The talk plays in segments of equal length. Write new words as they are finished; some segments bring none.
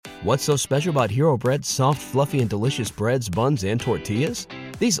What's so special about Hero Bread's soft, fluffy, and delicious breads, buns, and tortillas?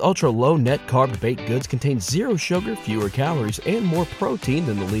 These ultra-low net-carb baked goods contain zero sugar, fewer calories, and more protein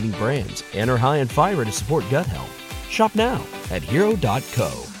than the leading brands, and are high in fiber to support gut health. Shop now at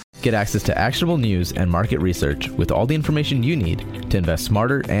hero.co. Get access to actionable news and market research with all the information you need to invest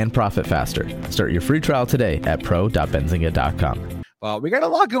smarter and profit faster. Start your free trial today at pro.benzinga.com. Well, we got a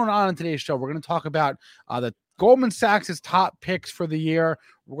lot going on in today's show. We're going to talk about the Goldman Sachs' top picks for the year.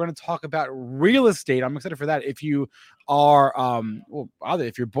 We're going to talk about real estate. I'm excited for that. If you are, either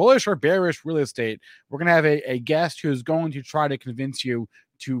if you're bullish or bearish real estate, we're going to have a guest who's going to try to convince you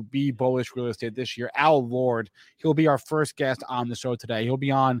to be bullish real estate this year. Al Lord, he'll be our first guest on the show today. He'll be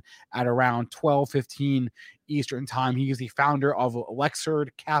on at around 12:15 Eastern time. He is the founder of Lexard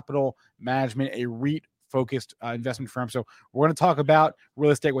Capital Management, a REIT-focused investment firm. So we're going to talk about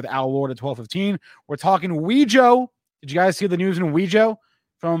real estate with Al Lord at 12:15. We're talking Wejo. Did you guys see the news in Wejo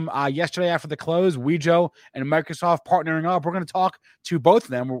from yesterday after the close? Wejo and Microsoft partnering up. We're going to talk to both of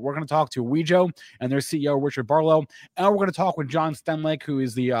them. We're going to talk to Wejo and their CEO, Richard Barlow. And we're going to talk with John Stenlake, who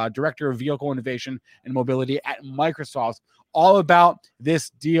is the Director of Vehicle Innovation and Mobility at Microsoft, all about this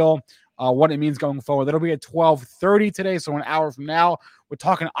deal, what it means going forward. That'll be at 12:30 today, so an hour from now. We're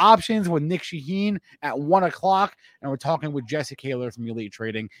talking options with Nick Shaheen at 1 o'clock, and we're talking with Jesse Kaler from Elite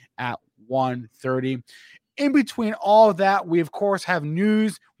Trading at 1:30. In between all of that, we, of course, have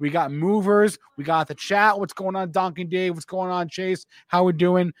news. We got movers. We got the chat. What's going on, Duncan Dave? What's going on, Chase? How we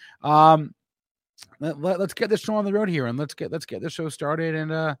doing? Let's get this show on the road here, and let's get this show started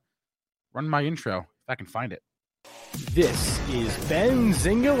and run my intro, if I can find it. This is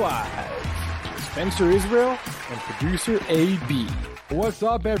Benzinga Live. Spencer Israel and producer AB. What's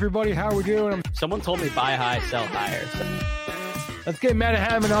up, everybody? How we doing? Someone told me buy high, sell higher. So. Let's get Matt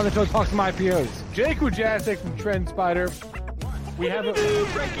Hammond on the show to talk some IPOs. Jake Wojacek from Trend Spider. We have a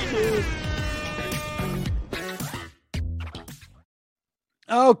breaking news.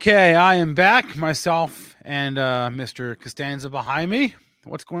 Okay, I am back, myself and Mr. Costanza behind me.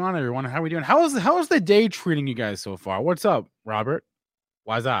 What's going on, everyone? How are we doing? How is the day treating you guys so far? What's up, Robert?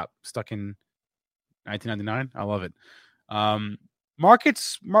 Why's up? Stuck in 1999? I love it.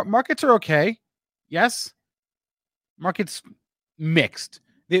 Markets are okay. Yes. Markets mixed.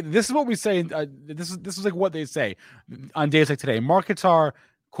 This is what we say. This is like what they say on days like today. Markets are,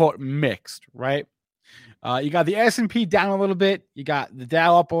 quote, mixed, right? You got the S&P down a little bit. You got the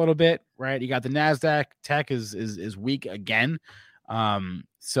Dow up a little bit, right? You got the NASDAQ. Tech is weak again.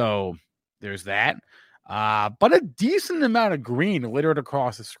 So there's that. But a decent amount of green littered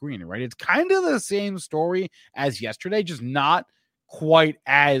across the screen, right? It's kind of the same story as yesterday, just not quite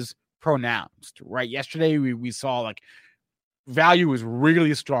as pronounced, right? Yesterday we saw like value was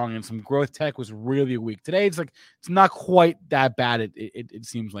really strong and some growth tech was really weak. Today it's not quite that bad. It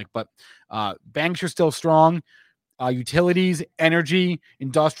seems like, but banks are still strong. Utilities, energy,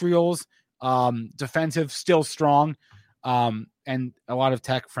 industrials, defensive still strong, and a lot of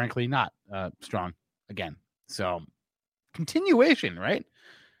tech, frankly, not strong again. So continuation, right?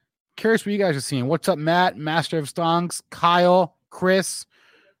 Curious what you guys are seeing. What's up, Matt, Master of Stonks, Kyle, Chris?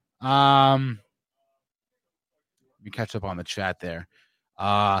 We catch up on the chat there.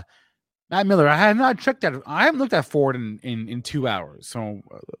 Matt Miller, I have not checked that. I haven't looked at Ford in 2 hours. So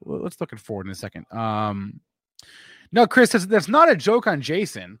let's look at Ford in a second. No, Chris, that's not a joke on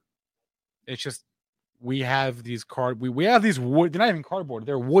Jason. It's just we have these we have these wood. They're not even cardboard.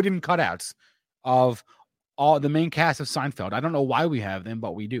 They're wooden cutouts of all the main cast of Seinfeld. I don't know why we have them,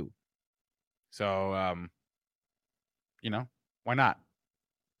 but we do. So, why not?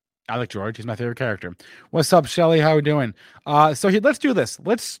 I like George. He's my favorite character. What's up, Shelly? How are we doing? Let's do this.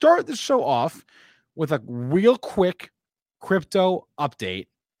 Let's start the show off with a real quick crypto update.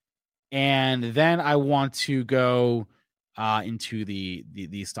 And then I want to go into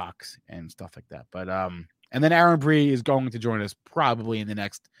the stocks and stuff like that. But and then Aaron Bree is going to join us probably in the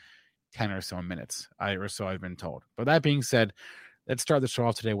next 10 or so minutes. I've been told. But that being said, let's start the show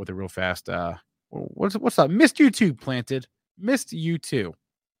off today with a real fast. What's up? Missed you too, Planted. Missed you too.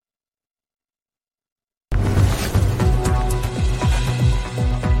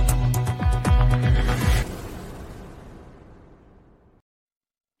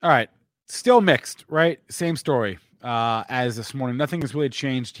 All right. Still mixed, right? Same story as this morning. Nothing has really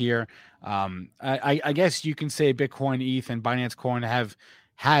changed here. I guess you can say Bitcoin, ETH, and Binance Coin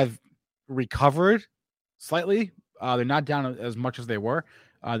have recovered slightly. They're not down as much as they were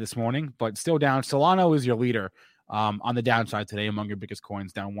this morning, but still down. Solana is your leader on the downside today among your biggest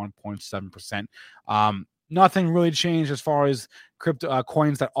coins, down 1.7%. Nothing really changed as far as crypto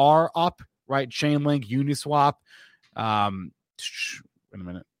coins that are up, right? Chainlink, Uniswap. Wait a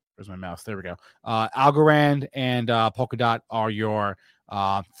minute. Where's my mouse? There we go. Algorand and Polkadot are your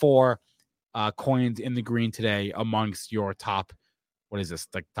 4 coins in the green today amongst your top, what is this,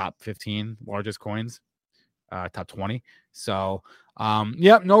 like top 15 largest coins, top 20. So,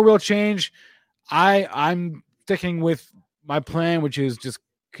 no real change. I'm sticking with my plan, which is just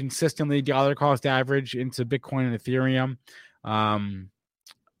consistently dollar cost average into Bitcoin and Ethereum.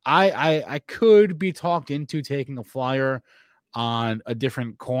 I could be talked into taking a flyer on a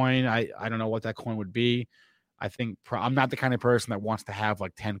different coin. I don't know what that coin would be. I think I'm not the kind of person that wants to have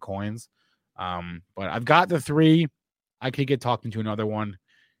like 10 coins. But I've got the 3. I could get talked into another one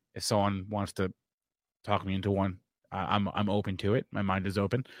if someone wants to talk me into one. I'm open to it. My mind is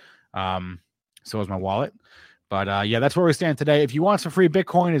open. So is my wallet. But that's where we stand today. If you want some free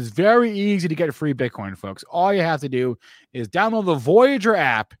Bitcoin, it's very easy to get free Bitcoin, folks. All you have to do is download the Voyager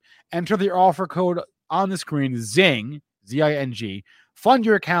app, enter the offer code on the screen, ZING, Z-I-N-G, fund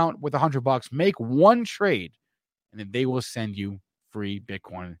your account with $100, make one trade, and then they will send you free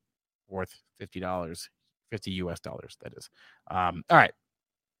Bitcoin worth $50, 50 US dollars, that is. All right.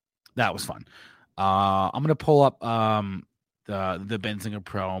 That was fun. I'm going to pull up the Benzinga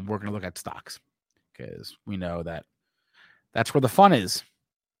Pro, and we're going to look at stocks because we know that that's where the fun is.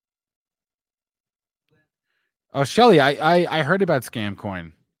 Oh, Shelly, I heard about Scam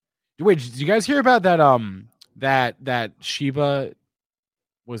Coin. Wait, did you guys hear about that that Shiba?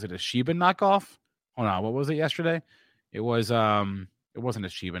 Was it a Shiba knockoff? Hold on, what was it yesterday? It was it wasn't a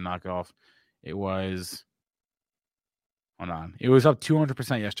Shiba knockoff. It was, hold on, it was up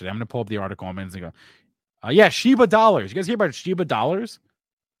 200% yesterday. I'm gonna pull up the article a minute ago. Yeah, Shiba dollars. You guys hear about Shiba dollars?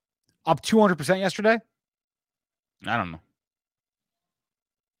 Up 200% yesterday? I don't know.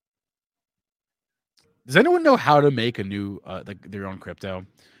 Does anyone know how to make a new like their own crypto?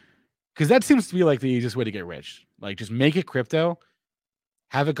 Because that seems to be like the easiest way to get rich. Like just make it crypto,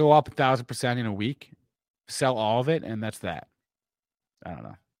 have it go up 1,000% in a week, sell all of it, and that's that. I don't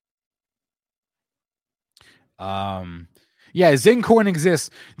know. Yeah, Zincoin exists.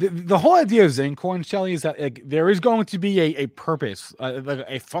 The whole idea of Zincoin, Shelly, is that like, there is going to be a purpose, like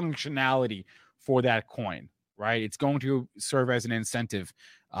a functionality for that coin, right? It's going to serve as an incentive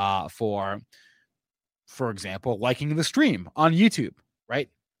for example, liking the stream on YouTube, right?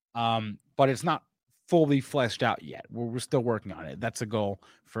 But it's not fully fleshed out yet. We're still working on it. That's a goal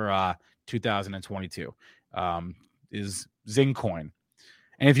for 2022. Is Zincoin,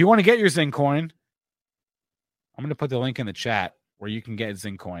 and if you want to get your Zincoin, I'm going to put the link in the chat where you can get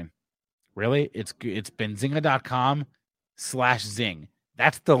Zincoin. Really? It's benzinga.com/Zing.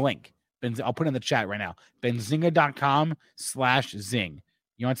 That's the link. I'll put it in the chat right now. benzinga.com/Zing.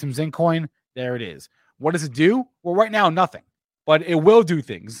 You want some Zincoin? There it is. What does it do? Well, right now, nothing. But it will do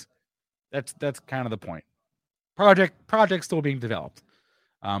things. That's kind of the point. Project still being developed.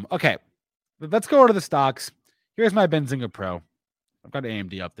 Okay. Let's go to the stocks. Here's my Benzinga Pro. I've got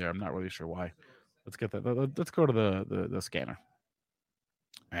AMD up there. I'm not really sure why. Let's get that. Let's go to the scanner,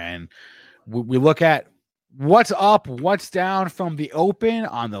 and we look at what's up, what's down from the open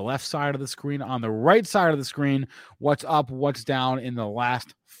on the left side of the screen, on the right side of the screen. What's up, what's down in the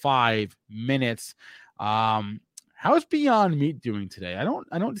last 5 minutes. How's Beyond Meat doing today? I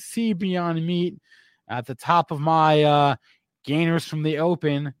don't see Beyond Meat at the top of my gainers from the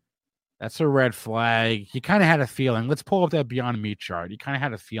open. That's a red flag. He kind of had a feeling. Let's pull up that Beyond Meat chart. He kind of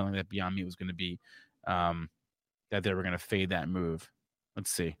had a feeling that Beyond Meat was going to be, that they were going to fade that move.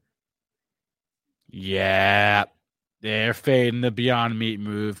 Let's see. Yeah, they're fading the Beyond Meat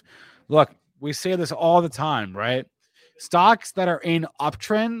move. Look, we say this all the time, right? Stocks that are in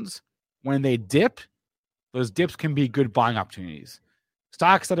uptrends, when they dip, those dips can be good buying opportunities.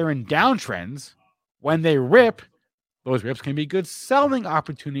 Stocks that are in downtrends, when they rip, those rips can be good selling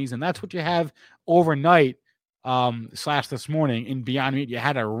opportunities, and that's what you have overnight / this morning in Beyond Meat. You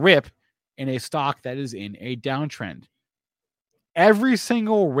had a rip in a stock that is in a downtrend. Every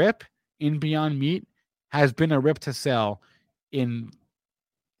single rip in Beyond Meat has been a rip to sell in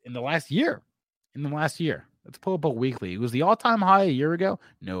the last year. Let's pull up a weekly. It was the all-time high a year ago.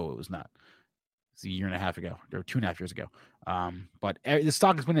 No, it was not. It's a year and a half ago, or 2.5 years ago. But the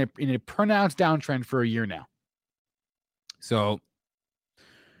stock has been in a pronounced downtrend for a year now. So,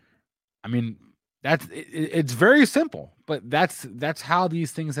 I mean, it's very simple, but that's how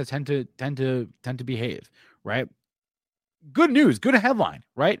these things tend to behave, right? Good news, good headline,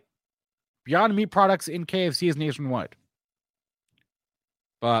 right? Beyond Meat products in KFC is nationwide,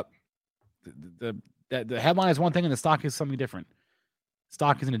 but the headline is one thing and the stock is something different.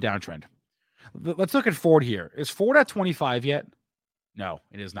 Stock is in a downtrend. Let's look at Ford here. Is Ford at 25 yet? No,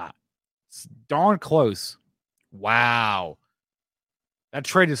 it is not. It's darn close. Wow. That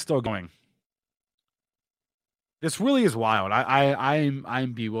trade is still going. This really is wild.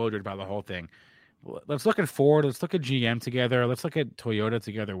 I'm bewildered by the whole thing. Let's look at Ford. Let's look at GM together. Let's look at Toyota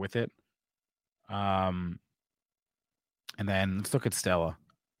together with it. And then let's look at Stella.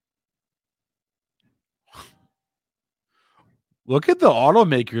 Look at the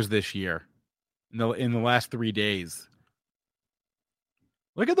automakers this year in the last 3 days.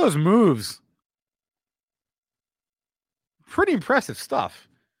 Look at those moves. Pretty impressive stuff.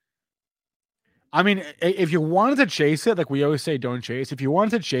 I mean, if you wanted to chase it, like we always say, don't chase. If you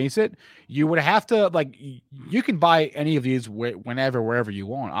wanted to chase it, you would have to, like, you can buy any of these whenever, wherever you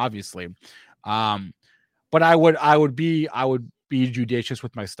want, obviously. But I would be judicious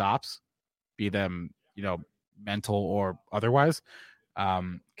with my stops, be them, mental or otherwise,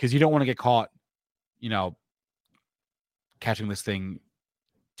 because you don't want to get caught, catching this thing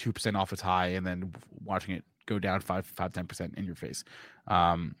 2% off its high and then watching it go down 10% in your face.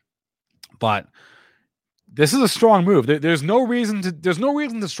 But this is a strong move. There's no reason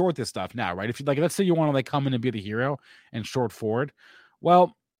to short this stuff now, right? If you let's say you want to come in and be the hero and short Ford,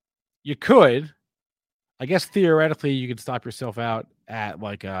 well, you could. I guess theoretically you could stop yourself out at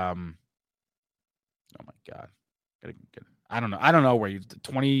oh my god, I don't know. I don't know where you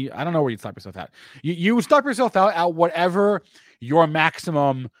 20. I don't know where you stop yourself at. You would stop yourself out at whatever your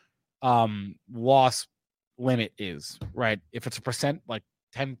maximum loss limit is, right? If it's a percent, like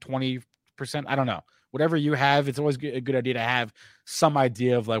 10, 20%, I don't know. Whatever you have, it's always a good idea to have some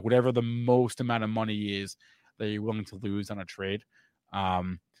idea of whatever the most amount of money is that you're willing to lose on a trade.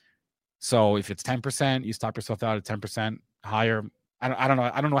 So if it's 10%, you stop yourself out at 10% higher. I don't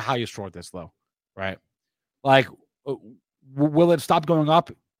know. I don't know how you short this low, right? Will it stop going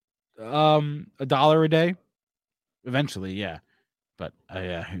up $1 a day? Eventually, yeah. But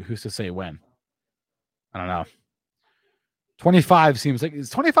who's to say when? I don't know. 25 seems like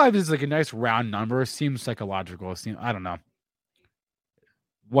 25 is a nice round number. Seems psychological. I don't know.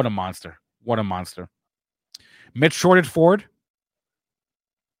 What a monster. What a monster. Mitch shorted Ford.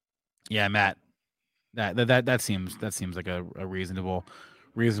 Yeah, Matt. That seems like a reasonable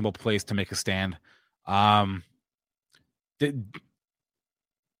place to make a stand. Did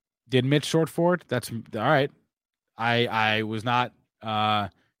Mitch short Ford? That's all right. I was not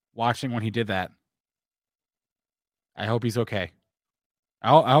watching when he did that. I hope he's okay.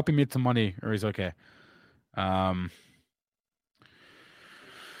 I hope he made some money or he's okay. Donkin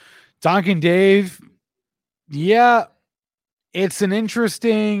Dave, yeah, it's an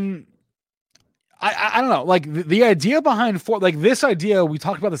interesting. I don't know, the idea behind Ford, this idea, we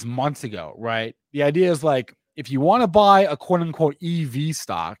talked about this months ago, right? The idea is if you want to buy a quote unquote EV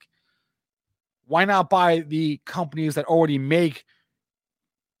stock, why not buy the companies that already make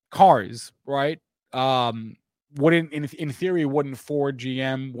cars, right? Wouldn't in theory, wouldn't Ford,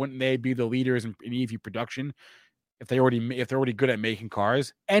 GM, wouldn't they be the leaders in EV production if they're already good at making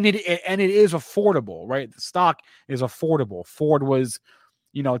cars? And it is affordable, right? The stock is affordable. Ford was,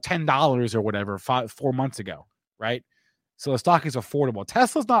 $10 or whatever 4 months ago, right? So the stock is affordable.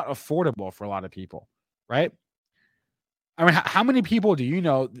 Tesla's not affordable for a lot of people, right? I mean, how many people do you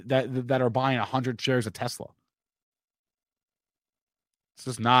know that are buying 100 shares of Tesla? It's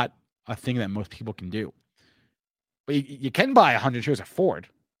just not a thing that most people can do. But you can buy 100 shares of Ford.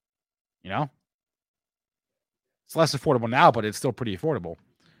 It's less affordable now, but it's still pretty affordable.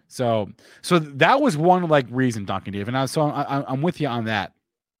 So that was one reason, Duncan Dave, and I'm with you on that.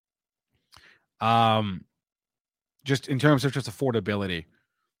 Just in terms of just affordability.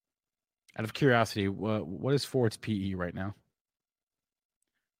 Out of curiosity, what is Ford's PE right now?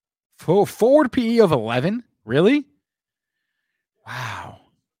 Ford PE of 11? Really? Wow.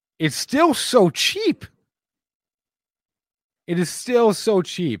 It's still so cheap. It is still so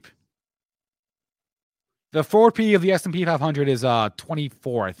cheap. The Ford PE of the S&P 500 is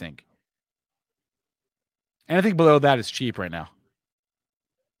 24, I think. Anything below that is cheap right now.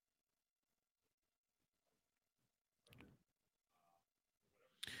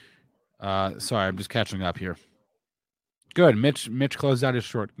 Sorry, I'm just catching up here. Good. Mitch closed out his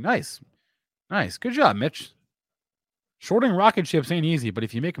short. Nice. Good job, Mitch. Shorting rocket ships ain't easy, but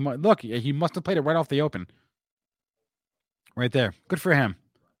if you make him look, he must have played it right off the open. Right there. Good for him.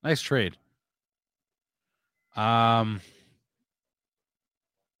 Nice trade. Sorry,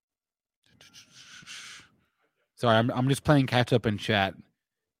 I'm just playing catch up in chat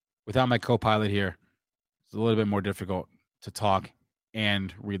without my co-pilot here. It's a little bit more difficult to talk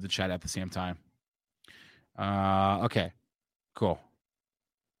and read the chat at the same time. Okay, cool.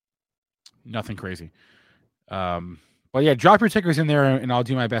 Nothing crazy. But yeah, drop your tickers in there, and I'll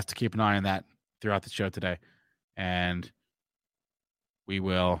do my best to keep an eye on that throughout the show today. And we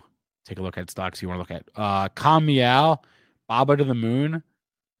will take a look at stocks you want to look at. Calm Meow, Baba to the Moon.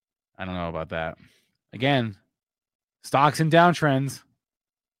 I don't know about that. Again, stocks in downtrends.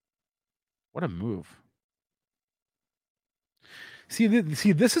 What a move. See,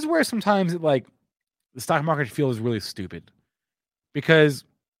 this is where sometimes the stock market feels really stupid, because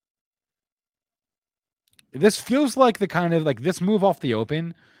this feels like the kind of this move off the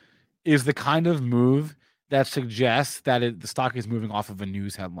open is the kind of move that suggests that the stock is moving off of a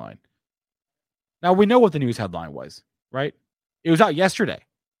news headline. Now, we know what the news headline was, right? It was out yesterday.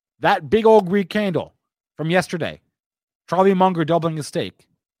 That big old Greek candle from yesterday. Charlie Munger doubling his stake.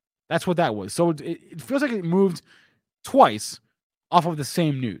 That's what that was. So it feels like it moved twice off of the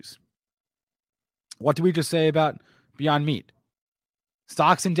same news. What did we just say about Beyond Meat?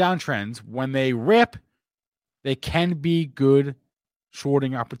 Stocks in downtrends, when they rip, they can be good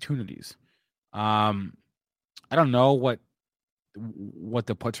shorting opportunities. I don't know what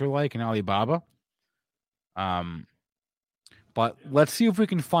the puts are like in Alibaba. But let's see if we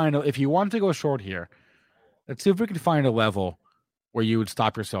can find if you want to go short here, let's see if we can find a level where you would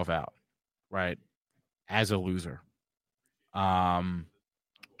stop yourself out, right? As a loser. What are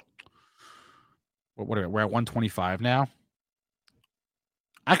we? We're at 125 now.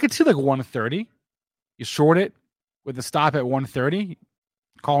 I could see 130. You short it with a stop at 130,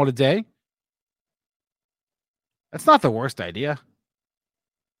 call it a day. That's not the worst idea.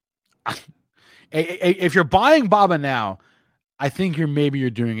 If you're buying Baba now, I think you're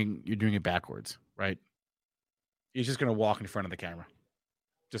doing it backwards, right? He's just gonna walk in front of the camera.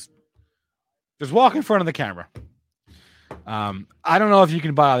 Just walk in front of the camera. I don't know if you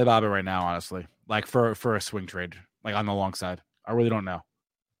can buy Alibaba right now, honestly. For a swing trade, on the long side. I really don't know.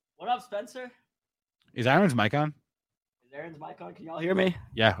 What up, Spencer? Is Aaron's mic on? Is Aaron's mic on? Can y'all hear me?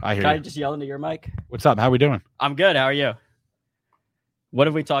 Yeah, I hear Can you. I just yell into your mic? What's up? How we doing? I'm good. How are you? What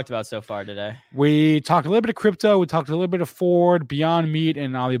have we talked about so far today? We talked a little bit of crypto. We talked a little bit of Ford, Beyond Meat,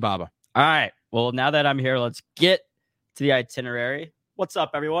 and Alibaba. All right. Well, now that I'm here, let's get to the itinerary. What's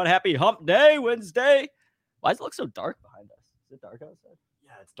up, everyone? Happy Hump Day, Wednesday. Why does it look so dark behind us? Is it dark outside?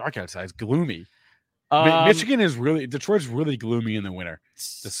 Yeah, it's dark outside. It's gloomy. Detroit's really gloomy in the winter.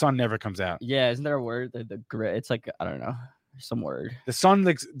 The sun never comes out. Yeah, isn't there a word? The gray. It's I don't know. There's some word. The sun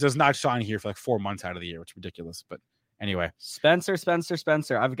does not shine here for 4 months out of the year, which is ridiculous. But anyway, Spencer.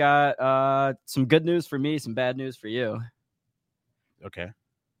 I've got some good news for me, some bad news for you. Okay.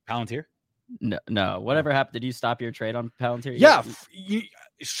 Palantir? No. Whatever happened? Did you stop your trade on Palantir? Yeah.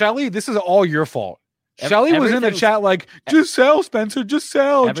 Shelly, this is all your fault. Shelly was in the chat just sell, Spencer. Just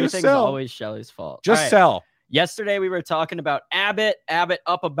sell. Everything's always Shelly's fault. Just sell. Yesterday we were talking about Abbott. Abbott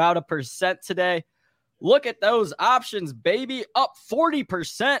up about 1% today. Look at those options, baby. Up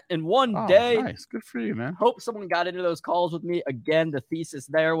 40% in one day. Nice. Good for you, man. Hope someone got into those calls with me. Again, the thesis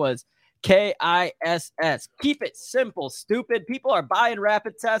there was KISS. Keep it simple, stupid. People are buying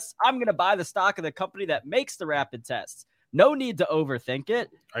rapid tests. I'm going to buy the stock of the company that makes the rapid tests. No need to overthink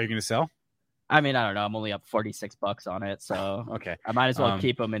it. Are you going to sell? I mean, I don't know. I'm only up $46 on it, so okay. I might as well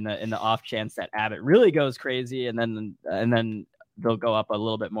keep them in the off chance that Abbott really goes crazy, and then they'll go up a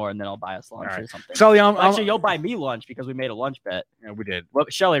little bit more, and then I'll buy us lunch or something. Shelly, actually, you'll buy me lunch because we made a lunch bet. Yeah, we did.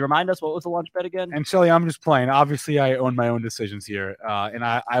 Shelly, remind us, what was the lunch bet again? And Shelly, I'm just playing. Obviously, I own my own decisions here, and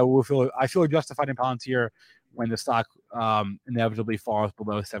I feel justified in Palantir when the stock inevitably falls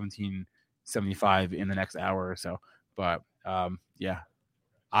below 1775 in the next hour or so. But yeah.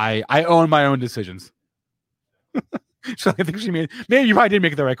 I own my own decisions. So I think maybe you probably did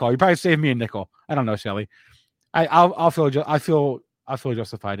make the right call. You probably saved me a nickel. I don't know, Shelly. I feel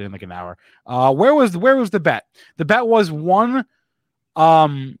justified in an hour. Where was the bet? The bet was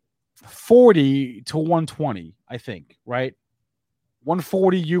 140 to 120, I think, right?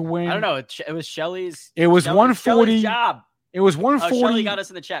 140 you win. I don't know. It was Shelly's. It was 140 job. It was 140. Shelly got us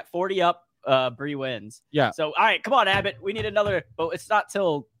in the chat. 40 up. Bree wins. Yeah. So all right, come on, Abbott. We need another, but it's not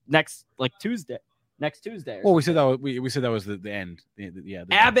till next Tuesday. Next Tuesday. Well, we said that was the end. The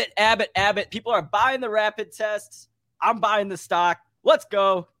Abbott. People are buying the rapid tests. I'm buying the stock. Let's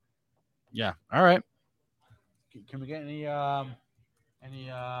go. Yeah. All right. Can we get any I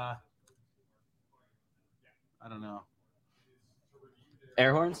don't know.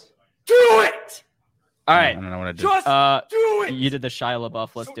 Air horns? Do it. All right. I don't know what I did. Just do it. You did the Shia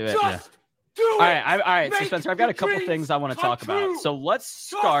LaBeouf. Let's do it. Yeah. Do it. All right. So Spencer, I've got a couple things I want to talk about. So let's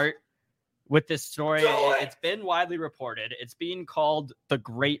start with this story. It's been widely reported. It's being called the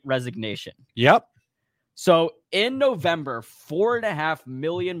Great Resignation. Yep. So in November, 4.5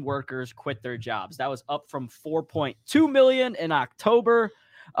 million workers quit their jobs. That was up from 4.2 million in October.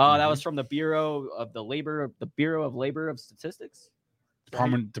 That was from the Bureau of Labor of Statistics.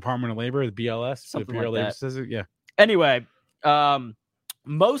 Department of Labor, the BLS, Something the Bureau of like Labor that. Statistics. Yeah. Anyway,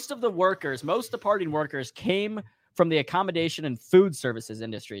 most departing workers came from the accommodation and food services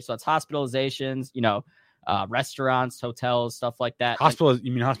industry. So it's hospitalizations, restaurants, hotels, stuff like that.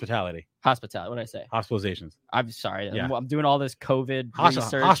 You mean hospitality? Hospitality. What did I say? Hospitalizations. I'm sorry. Yeah. I'm doing all this COVID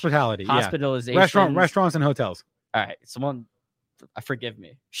research. Hospitality. Hospitalization. Restaurants and hotels. All right. Someone, forgive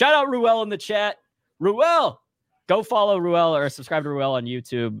me. Shout out Ruel in the chat. Ruel, go follow Ruel or subscribe to Ruel on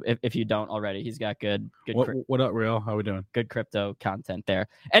YouTube if you don't already. He's got good. What up, Ruel? How we doing? Good crypto content there.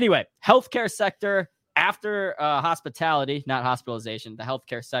 Anyway, healthcare sector after hospitality, not hospitalization. The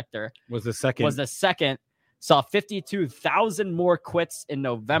healthcare sector was the second. Saw 52,000 more quits in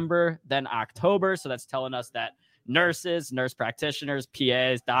November than October. So that's telling us that nurses, nurse practitioners,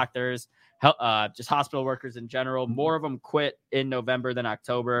 PAs, doctors, just hospital workers in general, more of them quit in November than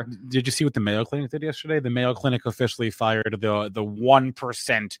October. Did you see what the Mayo Clinic did yesterday? The Mayo Clinic officially fired the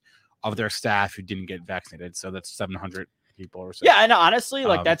 1% of their staff who didn't get vaccinated. So that's 700 people or so. Yeah, and honestly,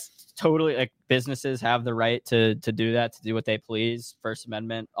 that's totally businesses have the right to do that, to do what they please, First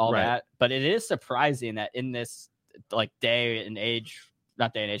Amendment, all that. But it is surprising that in this day and age,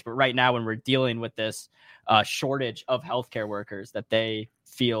 not day and age, but right now when we're dealing with this shortage of healthcare workers, that they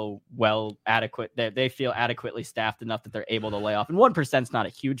feel they feel adequately staffed enough that they're able to lay off. And 1% is not a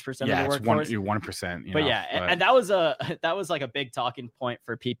huge percent of the workforce. Yeah, 1%. But and that was a big talking point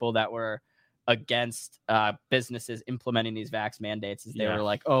for people that were against businesses implementing these vax mandates. Is they were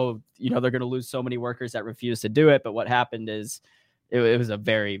like, oh, they're going to lose so many workers that refuse to do it. But what happened is it was a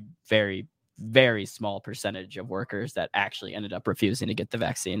very, very, very small percentage of workers that actually ended up refusing to get the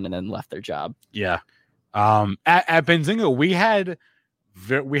vaccine and then left their job. Yeah. At Benzinga, we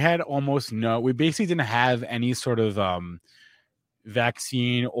had almost we basically didn't have any sort of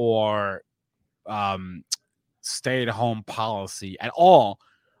vaccine or stay-at-home policy at all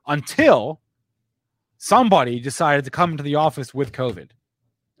until somebody decided to come into the office with COVID.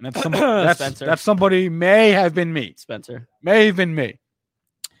 And that's somebody may have been me. Spencer. May have been me.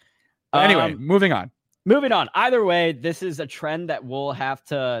 But anyway, moving on. Either way, this is a trend that we'll have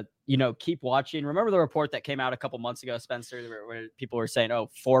to, keep watching. Remember the report that came out a couple months ago, Spencer, where people were saying,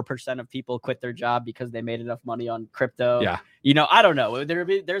 4% of people quit their job because they made enough money on crypto. Yeah. I don't know.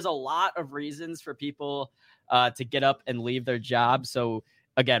 There's a lot of reasons for people to get up and leave their job. So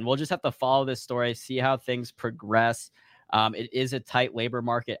again, we'll just have to follow this story, see how things progress. It is a tight labor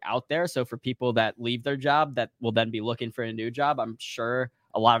market out there. So for people that leave their job that will then be looking for a new job, I'm sure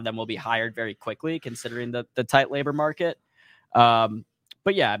a lot of them will be hired very quickly considering the tight labor market.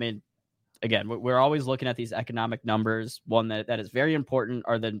 But yeah, I mean, again, we're always looking at these economic numbers. One that is very important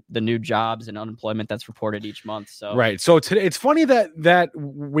are the new jobs and unemployment that's reported each month. So right. So today, it's funny that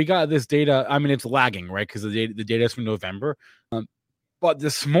we got this data. I mean, it's lagging, right? Because the data is from November. But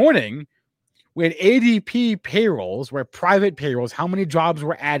this morning, we had ADP payrolls, where private payrolls, how many jobs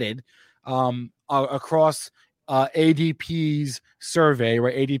were added across ADP's survey,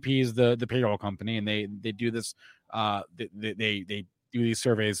 where ADP is the payroll company, and they do this. They do these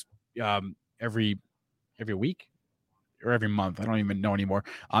surveys every week or every month. I don't even know anymore.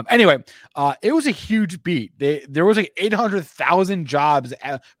 Anyway, it was a huge beat. There was 800,000 jobs,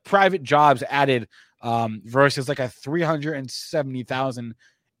 private jobs added, versus a 370,000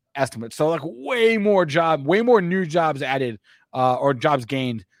 estimate. So way more new jobs added, or jobs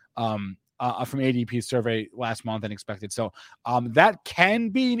gained, from ADP's survey last month than expected. So that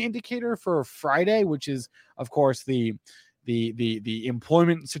can be an indicator for Friday, which is of course the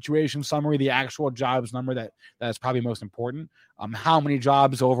employment situation summary, the actual jobs number that's probably most important. How many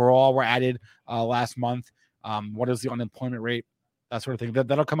jobs overall were added last month? What is the unemployment rate? That sort of thing.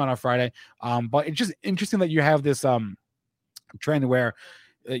 That'll come out on Friday. But it's just interesting that you have this trend where,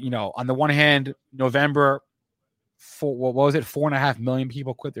 on the one hand, November, 4.5 million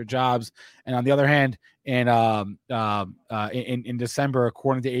people quit their jobs, and on the other hand, in December,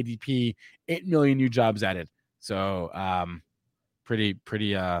 according to ADP, 8 million new jobs added. So pretty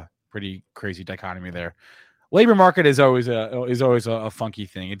crazy dichotomy there. Labor market is always a funky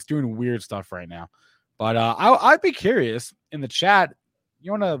thing. It's doing weird stuff right now. But I'd be curious in the chat.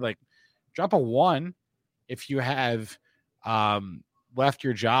 You want to drop a 1 if you have left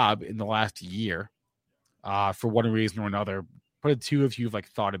your job in the last year for one reason or another. Put a 2 if you've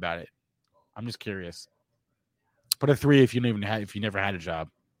thought about it. I'm just curious. Put a 3 if you never had a job.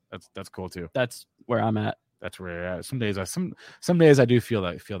 That's cool too. That's where I'm at. That's where you're at. Some days I do feel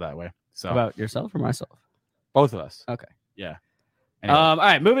that way. So about yourself or myself? Both of us. Okay. Yeah. Anyway. All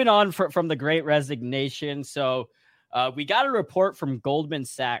right, moving on from the Great Resignation. So we got a report from Goldman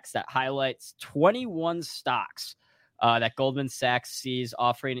Sachs that highlights 21 stocks that Goldman Sachs sees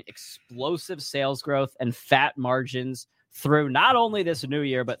offering explosive sales growth and fat margins through not only this new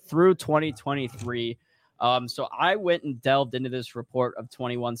year, but through 2023. So I went and delved into this report of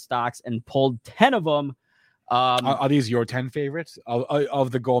 21 stocks and pulled 10 of them. Are these your 10 favorites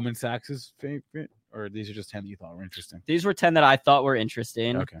of the Goldman Sachs' favorite, or these are just 10 that you thought were interesting? These were 10 that I thought were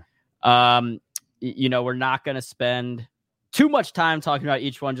interesting. Okay. We're not going to spend too much time talking about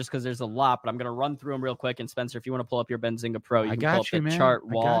each one just because there's a lot, but I'm going to run through them real quick. And Spencer, if you want to pull up your Benzinga Pro, you can pull up the chart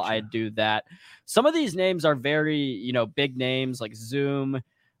while I do that. Some of these names are very, big names like Zoom,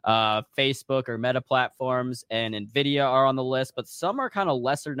 Facebook or Meta platforms, and Nvidia are on the list, but some are kind of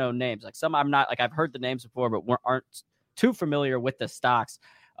lesser known names. Like some I'm not, like I've heard the names before, but aren't too familiar with the stocks.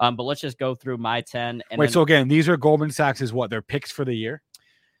 But let's just go through my 10. And so again, these are Goldman Sachs' their picks for the year?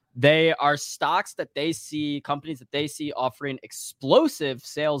 They are stocks that they see, companies that they see offering explosive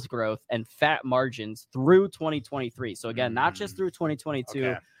sales growth and fat margins through 2023. So again, not just through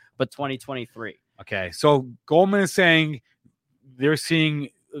 2022, but 2023. Okay. So Goldman is saying they're seeing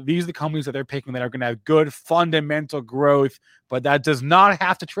these are the companies that they're picking that are going to have good fundamental growth, but that does not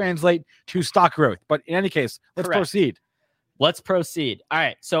have to translate to stock growth. But in any case, let's proceed. Let's proceed. All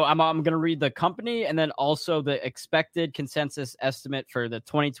right. So I'm going to read the company and then also the expected consensus estimate for the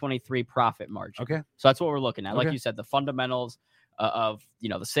 2023 profit margin. Okay. So that's what we're looking at. Like you said, the fundamentals of,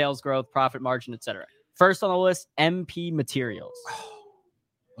 the sales growth, profit margin, et cetera. First on the list, MP Materials.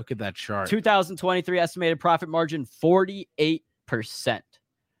 Look at that chart. 2023 estimated profit margin, 48%.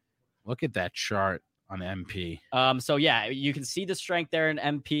 Look at that chart on MP. So yeah, you can see the strength there in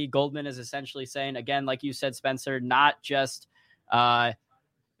MP. Goldman is essentially saying, again, like you said, Spencer, not just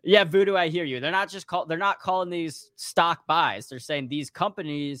Voodoo, I hear you. They're not calling these stock buys. They're saying these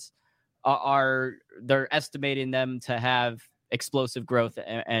companies they're estimating them to have explosive growth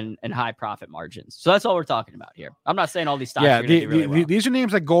and high profit margins. So that's all we're talking about here. I'm not saying all these stocks are do really well. These are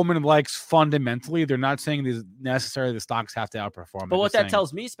names that Goldman likes fundamentally. They're not saying these necessarily the stocks have to outperform. But what that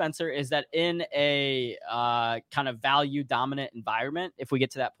tells me, Spencer, is that in a kind of value dominant environment, if we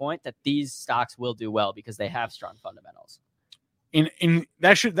get to that point, that these stocks will do well because they have strong fundamentals.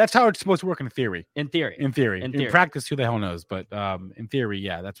 That's how it's supposed to work in theory. In theory. In practice, who the hell knows? But in theory,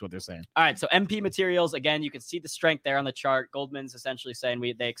 yeah, that's what they're saying. All right, so MP Materials, again, you can see the strength there on the chart. Goldman's essentially saying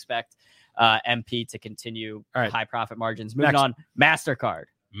they expect MP to continue high profit margins. Moving on, MasterCard.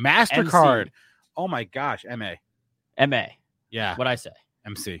 MC. Oh my gosh, MA. Yeah. What'd I say?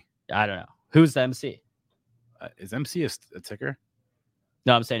 MC. I don't know. Who's the MC? Is MC a ticker?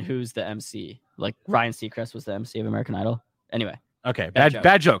 No, I'm saying who's the MC? Like Ryan Seacrest was the MC of American Idol. Anyway. Okay.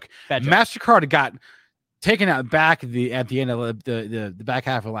 Bad joke. MasterCard got taken out back at the end of the back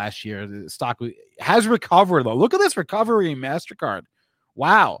half of last year. The stock has recovered though. Look at this recovery in MasterCard.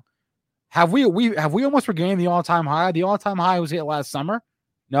 Wow. Have we almost regained the all-time high? The all-time high was hit last summer.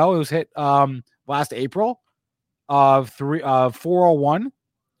 No, it was hit last April of 401.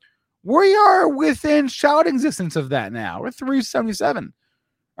 We are within shouting distance of that now. We're 377.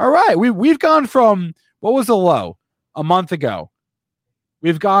 All right. We've gone from what was the low a month ago.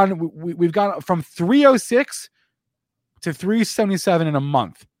 We've gone from 306 to 377 in a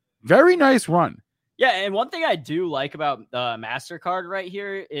month. Very nice run. Yeah, and one thing I do like about MasterCard right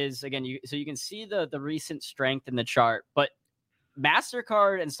here is, again, you can see the recent strength in the chart, but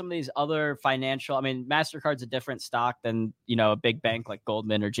MasterCard and some of these other financial, MasterCard's a different stock than, a big bank like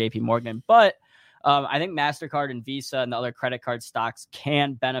Goldman or JP Morgan, but I think MasterCard and Visa and the other credit card stocks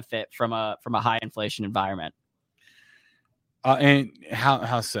can benefit from a high inflation environment. And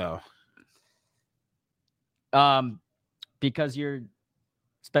how so? Because you're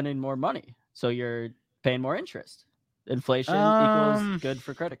spending more money, so you're paying more interest. Inflation equals good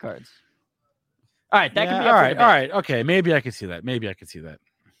for credit cards. All right, that can be all right. Okay, maybe I could see that.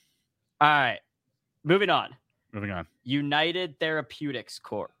 All right, moving on. United Therapeutics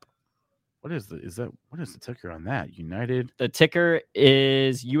Corp. What is the ticker on that? United. The ticker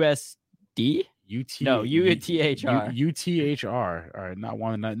is USD. UTHR. UTHR. All right, not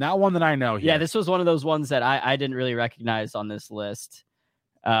one that I know here. Yeah, this was one of those ones that I didn't really recognize on this list.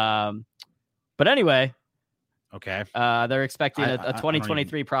 But anyway, okay. They're expecting a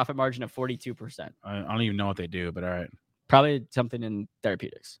 2023 profit margin of 42%. I don't even know what they do, but all right. Probably something in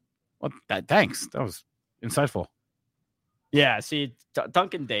therapeutics. Well, thanks. That was insightful. Yeah, see,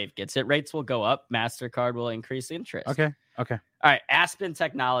 Duncan Dave gets it. Rates will go up. MasterCard will increase interest. Okay. All right, Aspen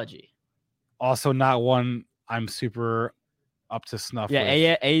Technology. Also not one I'm super up to snuff with.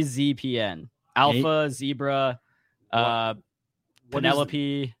 Yeah, AZPN. Alpha, Zebra,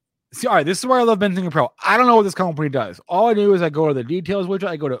 Penelope. See, all right, this is why I love Benzinga Pro. I don't know what this company does. All I do is I go to the details widget.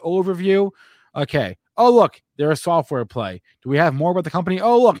 I go to overview. Okay. Oh, look, they're a software play. Do we have more about the company?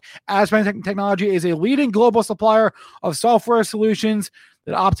 Oh, look, Aspen Technology is a leading global supplier of software solutions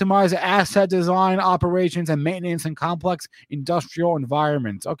that optimize asset design, operations, and maintenance in complex industrial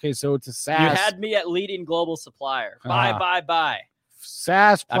environments. Okay, so it's a SaaS. You had me at leading global supplier. Buy.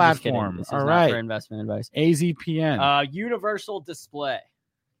 SaaS I'm just kidding. platform. This is All not right. for investment advice. AZPN. Universal display.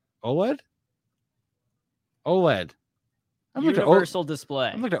 OLED? OLED. Universal display.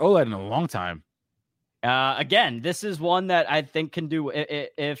 I've looked at OLED in a long time. Again, this is one that I think can do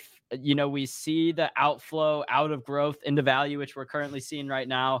if we see the outflow out of growth into value, which we're currently seeing right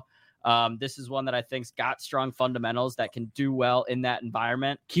now. This is one that I think's got strong fundamentals that can do well in that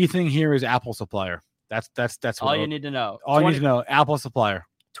environment. Key thing here is Apple supplier. That's all you need to know. All you need to know, Apple supplier.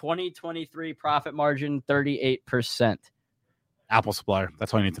 2023 profit margin 38%. Apple supplier.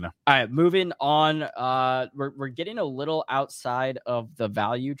 That's all you need to know. All right, moving on. We're getting a little outside of the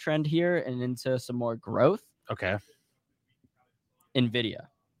value trend here and into some more growth. Okay. NVIDIA.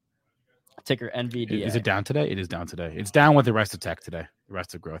 Ticker NVDA. Is it down today? It is down today. It's down with the rest of tech today. The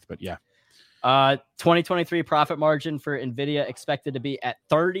rest of growth, but yeah. 2023 profit margin for NVIDIA expected to be at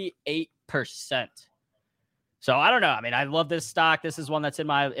 38%. So I don't know. I mean, I love this stock. This is one that's in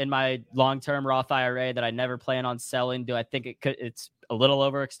my long-term Roth IRA that I never plan on selling. Do I think it's a little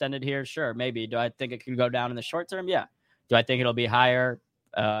overextended here? Sure, maybe. Do I think it could go down in the short term? Yeah. Do I think it'll be higher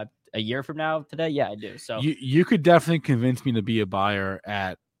a year from now today? Yeah, I do. So you could definitely convince me to be a buyer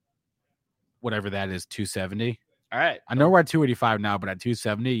at whatever that is, 270. All right. I know we're at 285 now, but at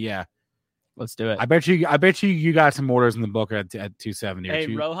 270, yeah. Let's do it. I bet you got some orders in the book at 270. Hey,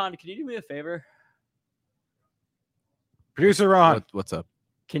 Rohan, can you do me a favor? Producer Ron, what's up?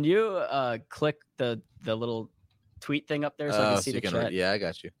 Can you click the little tweet thing up there so I can see the chat? Yeah, I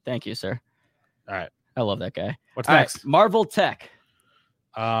got you. Thank you, sir. All right. I love that guy. What's next? Right. Marvel Tech.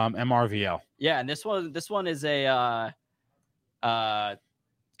 MRVL. Yeah, and this one is a kind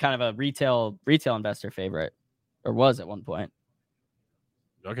of a retail investor favorite, or was at one point.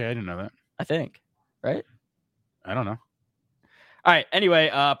 Okay, I didn't know that. I think, right? I don't know. All right. Anyway,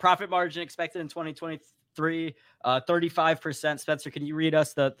 profit margin expected in 2023, 35%. Spencer, can you read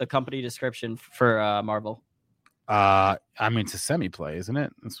us the company description for Marvel? I mean, it's a semi play, isn't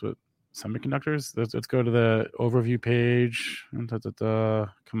it? That's what semiconductors. Let's go to the overview page.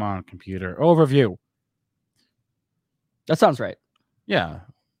 Come on, computer. Overview. That sounds right. Yeah.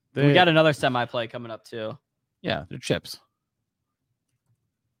 We got another semi play coming up too. Yeah, they're chips.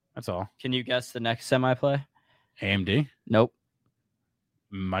 That's all. Can you guess the next semi play? AMD? Nope.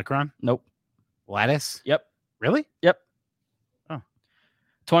 Micron? Nope. Lattice? Yep. Really? Yep. Oh.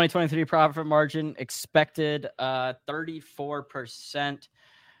 2023 profit margin expected 34%.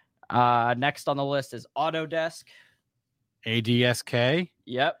 Next on the list is Autodesk. ADSK?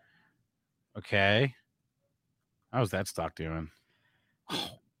 Yep. Okay. How's that stock doing?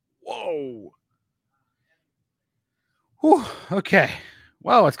 Whoa. Whew. Okay.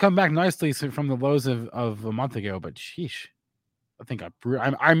 Well, it's come back nicely from the lows of a month ago, but sheesh. I think I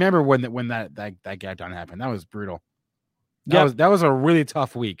remember when that gap down happened. That was brutal. That was a really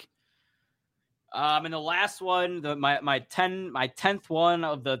tough week. And the last one, my 10th one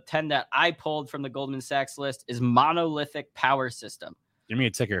of the 10 that I pulled from the Goldman Sachs list is Monolithic Power System. Give me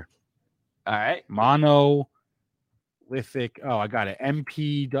a ticker. All right. Monolithic. Oh, I got it.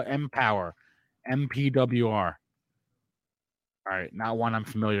 Power. MPWR. All right, not one I'm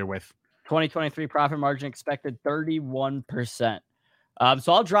familiar with. 2023 profit margin expected 31%.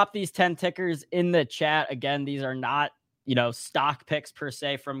 So I'll drop these 10 tickers in the chat. Again, these are not, stock picks per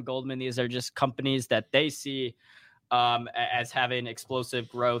se from Goldman. These are just companies that they see as having explosive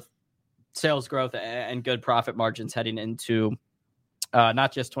growth, sales growth, and good profit margins heading into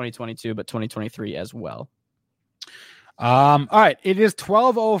not just 2022, but 2023 as well. All right, it is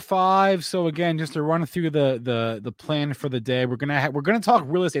 12:05. So again, just to run through the plan for the day, we're gonna talk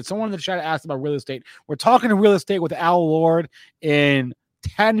real estate. Someone in the chat asked about real estate. We're talking to real estate with Al Lord in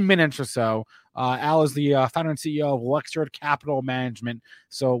 10 minutes or so. Al is the founder and CEO of Lexford Capital Management.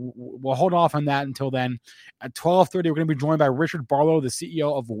 So we'll hold off on that until then. At 12:30, we're going to be joined by Richard Barlow, the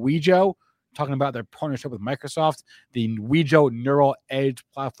CEO of Wejo, talking about their partnership with Microsoft, the Wejo Neural Edge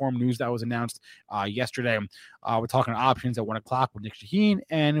platform news that was announced yesterday. We're talking options at 1 o'clock with Nick Shaheen,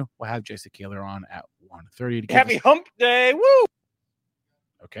 and we'll have Jason Kaler on at 1:30. Happy hump day. Woo!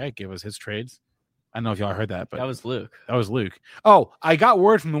 Okay, give us his trades. I don't know if y'all heard that, but that was Luke. Oh, I got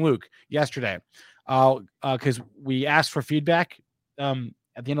word from Luke yesterday because we asked for feedback at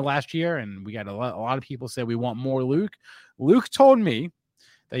the end of last year, and we got a lot of people said we want more Luke. Luke told me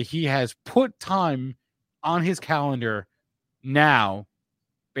that he has put time on his calendar now,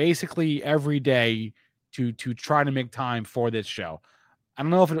 basically every day, to try to make time for this show. I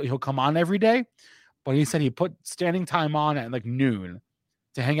don't know if he'll come on every day, but he said he put standing time on at like noon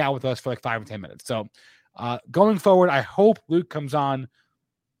to hang out with us for like 5 or 10 minutes. So going forward, I hope Luke comes on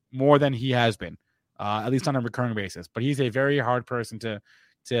more than he has been, at least on a recurring basis. But he's a very hard person to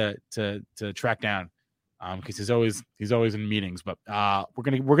track down because he's always in meetings. But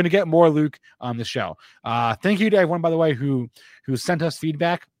we're gonna get more Luke on the show. Thank you to everyone, by the way, who sent us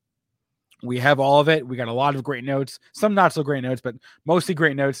feedback. We have all of it. We got a lot of great notes, some not so great notes, but mostly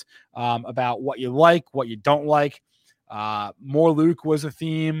great notes about what you like, what you don't like. More Luke was a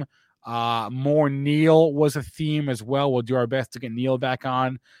theme. More Neil was a theme as well. We'll do our best to get Neil back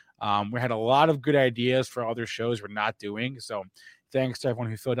on. We had a lot of good ideas for other shows we're not doing. So thanks to everyone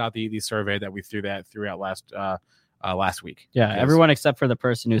who filled out the survey that we threw out last week. Yeah, everyone except for the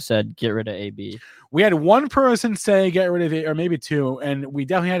person who said get rid of AB. We had one person say get rid of it, or maybe two, and we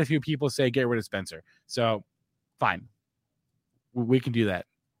definitely had a few people say get rid of Spencer. So fine, we can do that.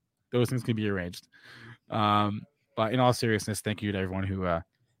 Those things can be arranged. But in all seriousness, thank you to everyone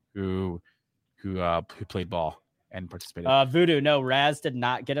who played ball and participated. Voodoo, no, Raz did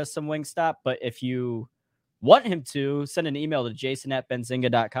not get us some Wingstop, but if you want him to, send an email to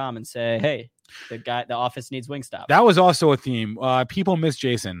jason@benzinga.com and say, hey, the office needs Wingstop. That was also a theme. People miss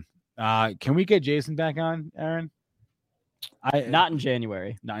Jason. Can we get Jason back on, Aaron? Not in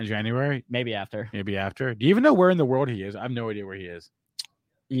January. Not in January? Maybe after. Do you even know where in the world he is? I have no idea where he is.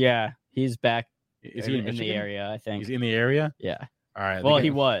 Yeah, he's back. Is he in the area, I think. He's in the area? Yeah. All right. Well, he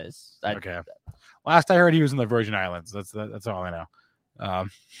was. Okay. Last I heard, he was in the Virgin Islands. That's all I know.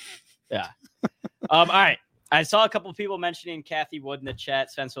 Yeah. All right. I saw a couple of people mentioning Kathy Wood in the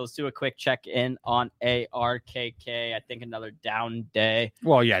chat. Spencer, let's do a quick check-in on ARKK. I think another down day.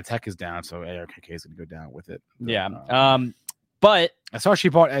 Well, yeah, tech is down, so ARKK is going to go down with it. Yeah. But I saw she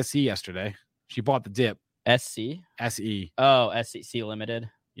bought SE yesterday. She bought the dip. SC? SE. Oh, SEC Limited.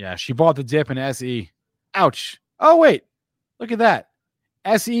 Yeah, she bought the dip in SE. Ouch. Oh, wait. Look at that.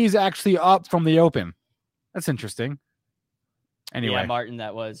 SE is actually up from the open. That's interesting. Anyway. Yeah, Martin,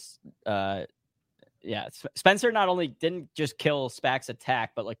 that was... Spencer not only didn't just kill SPAC's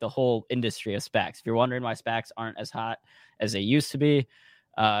attack, but like the whole industry of SPACs. If you're wondering why SPACs aren't as hot as they used to be,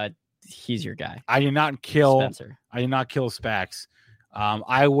 he's your guy. I did not kill Spencer. I did not kill SPACs.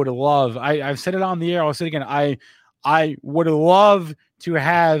 I would love. I've said it on the air. I'll say it again. I would love to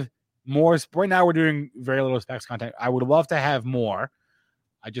have more. Right now, we're doing very little SPACs content. I would love to have more.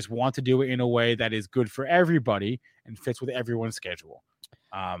 I just want to do it in a way that is good for everybody and fits with everyone's schedule.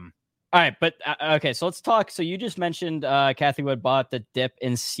 All right, but okay, so let's talk. So you just mentioned Kathy Wood bought the dip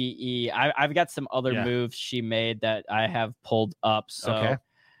in CE. I've got some other moves she made that I have pulled up. So,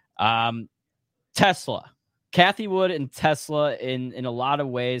 Tesla, Kathy Wood and Tesla in a lot of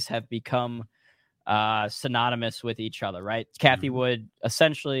ways have become synonymous with each other, right? Kathy Wood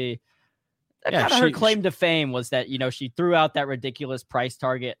essentially, her claim to fame was that, she threw out that ridiculous price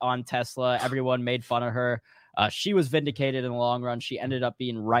target on Tesla. Everyone made fun of her. She was vindicated in the long run. She ended up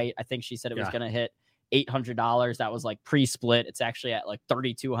being right. I think she said it was going to hit $800. That was like pre-split. It's actually at like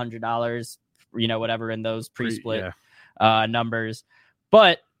 $3,200, whatever in those pre-split numbers.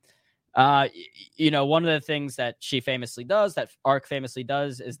 But, one of the things that she famously does, that ARK famously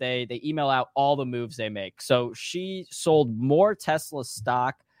does, is they email out all the moves they make. So she sold more Tesla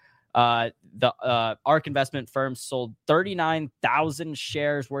stock. The ARK investment firm sold 39,000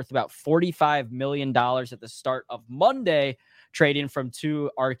 shares worth about $45 million at the start of Monday, trading from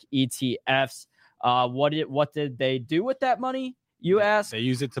 2 ARK ETFs. What did they do with that money? You asked. They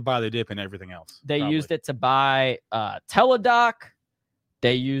used it to buy the dip and everything else. They used it to buy Teladoc.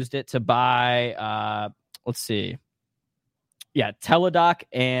 They used it to buy Teladoc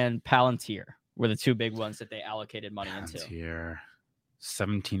and Palantir were the two big ones that they allocated money into. Palantir.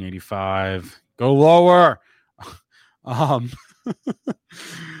 1785. Go lower.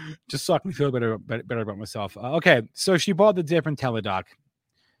 Just so I can feel better about myself. Okay, so she bought the dip in Teladoc.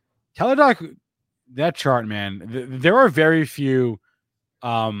 Teladoc, that chart, man. There are very few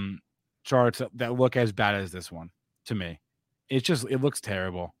charts that look as bad as this one to me. It looks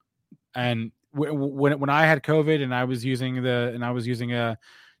terrible. And when I had COVID and I was using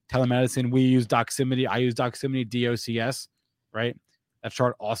telemedicine, we used Doximity. I use Doximity DOCS, right? That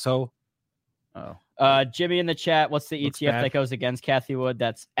chart also. Jimmy in the chat, what's the ETF that goes against Kathy Wood?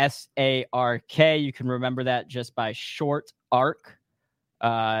 That's SARK. You can remember that just by short ARK.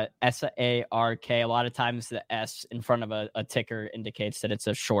 SARK. A lot of times the S in front of a ticker indicates that it's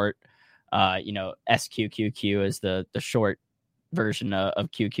a short. SQQQ is the short version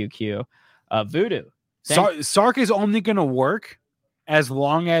of QQQ. Voodoo. SARK is only going to work as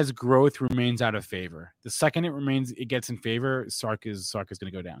long as growth remains out of favor. The second it gets in favor, Sark is going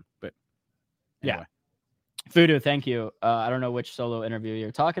to go down. But anyway. Voodoo, thank you. I don't know which solo interview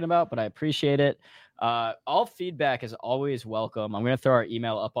you're talking about, but I appreciate it. All feedback is always welcome. I'm going to throw our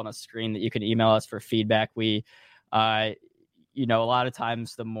email up on a screen that you can email us for feedback. We, a lot of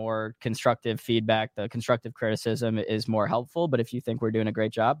times the more constructive feedback, the constructive criticism is more helpful. But if you think we're doing a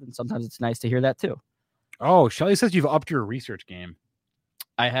great job, then sometimes it's nice to hear that too. Oh, Shelly says you've upped your research game.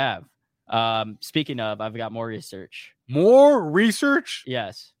 I have. Speaking of, I've got more research. More research?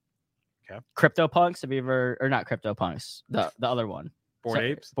 Yes. Okay. CryptoPunks. Have you ever, or not CryptoPunks, the other one?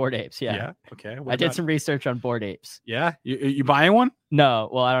 Apes? Bored Apes, yeah. Yeah. Okay. I did some research on Bored Apes. Yeah. You buying one? No.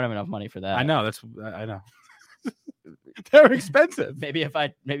 Well, I don't have enough money for that. I know. I know. They're expensive. Maybe if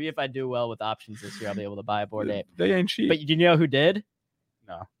I do well with options this year, I'll be able to buy a Bored Ape. They ain't cheap. But you know who did?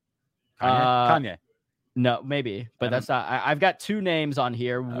 No. Kanye. No, maybe, but that's not. I've got two names on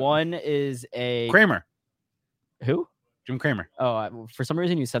here. One is a Kramer. Who? Jim Kramer. Oh, for some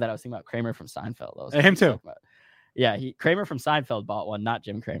reason you said that. I was thinking about Kramer from Seinfeld. Him too. Yeah, Kramer from Seinfeld bought one, not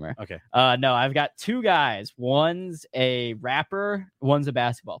Jim Kramer. Okay. No, I've got two guys. One's a rapper. One's a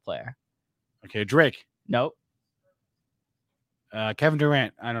basketball player. Okay, Drake. Nope. Kevin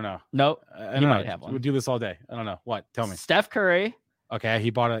Durant. I don't know. Nope. I don't know. Have one. We'll do this all day. I don't know. What? Tell me. Steph Curry. Okay,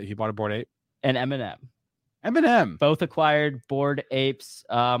 he bought a Bored Ape. And Eminem. Both acquired Bored Apes.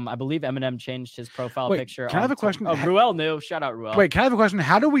 I believe Eminem changed his profile picture. Can I have a question? Ruel knew. Shout out Ruel. Wait, can I have a question?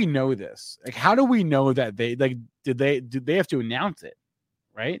 How do we know this? Like, how do we know that they did they have to announce it?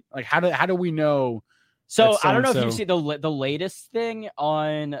 Right? Like, how do we know? So I don't know if you see the latest thing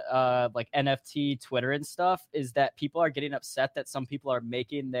on like NFT Twitter and stuff is that people are getting upset that some people are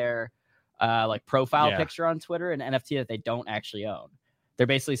making their like profile picture on Twitter an NFT that they don't actually own. They're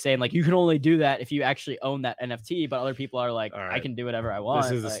basically saying like you can only do that if you actually own that NFT, but other people are like, right, I can do whatever I want.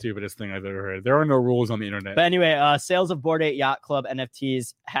 This is the stupidest thing I've ever heard. There are no rules on the internet. But anyway, sales of Bored Ape Yacht Club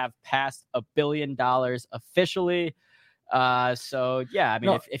NFTs have passed $1 billion officially. So yeah, I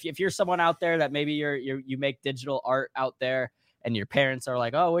mean, if you're someone out there that maybe you make digital art out there and your parents are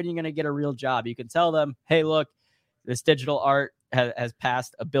like, oh, when are you going to get a real job? You can tell them, hey, look, this digital art has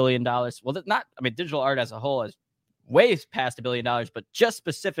passed $1 billion. Well, digital art as a whole has way past $1 billion, but just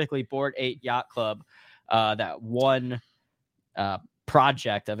specifically Bored Ape Yacht Club, that one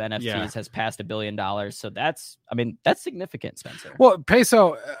project of NFTs has passed $1 billion. So that's significant, Spencer. Well,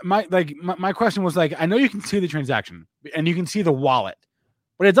 Peso, my question was like, I know you can see the transaction and you can see the wallet,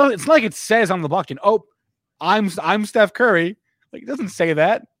 but it's not like it says on the blockchain, oh, I'm Steph Curry. Like, it doesn't say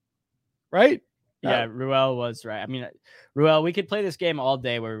that, right? Yeah, Ruel was right. I mean, Ruel, we could play this game all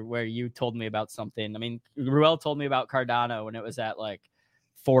day where you told me about something. I mean, Ruel told me about Cardano when it was at like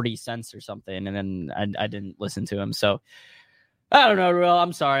 40 cents or something, and then I didn't listen to him. So I don't know, Ruel.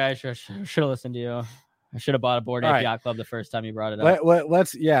 I'm sorry. I should have listened to you. I should have bought a Bored Ape Yacht Club the first time you brought it up.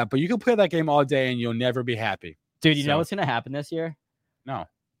 Let's but you can play that game all day and you'll never be happy. Dude, you know what's going to happen this year? No.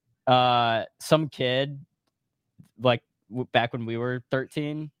 Some kid, like, back when we were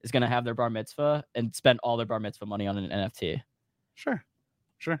 13 is going to have their bar mitzvah and spend all their bar mitzvah money on an NFT. Sure.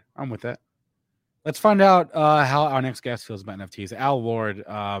 I'm with that. Let's find out how our next guest feels about NFTs. Al Lord.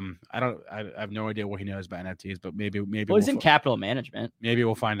 I have no idea what he knows about NFTs, but maybe he's in capital management. Maybe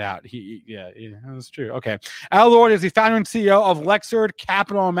we'll find out. That's true. Okay. Al Lord is the founder and CEO of Lexard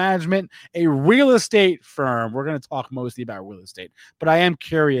Capital Management, a real estate firm. We're going to talk mostly about real estate, but I am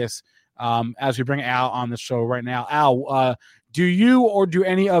curious, as we bring Al on the show right now. Al, do you or do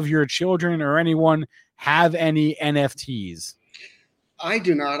any of your children or anyone have any NFTs? I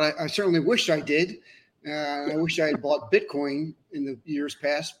do not. I certainly wish I did. I wish I had bought Bitcoin in the years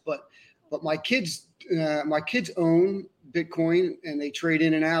past, but my kids own Bitcoin and they trade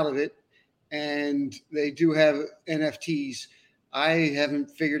in and out of it, and they do have NFTs. I haven't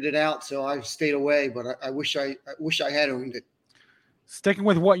figured it out, so I've stayed away. But I wish I had owned it. Sticking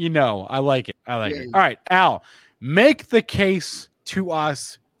with what you know. I like it. All right, Al, make the case to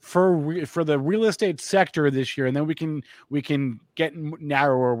us for the real estate sector this year, and then we can get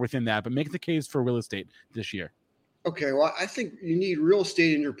narrower within that. But make the case for real estate this year. Okay, well, I think you need real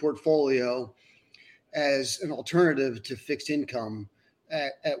estate in your portfolio as an alternative to fixed income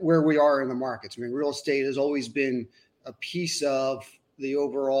at where we are in the markets. I mean, real estate has always been a piece of the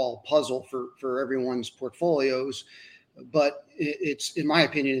overall puzzle for everyone's portfolios. But it's, in my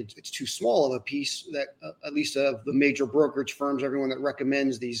opinion, it's too small of a piece that at least of the major brokerage firms, everyone that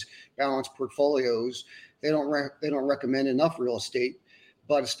recommends these balanced portfolios, they don't recommend enough real estate.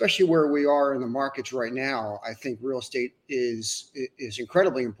 But especially where we are in the markets right now, I think real estate is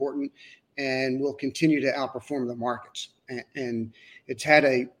incredibly important. and will continue to outperform the markets. And it's had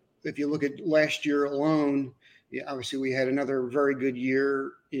if you look at last year alone, obviously we had another very good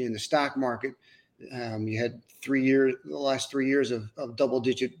year in the stock market. You had the last 3 years of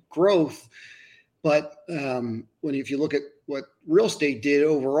double-digit growth. But if you look at what real estate did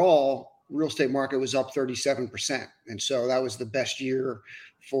overall, real estate market was up 37%. And so that was the best year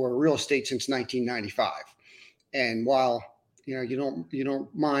for real estate since 1995. And while, you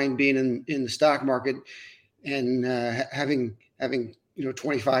don't mind being in the stock market and having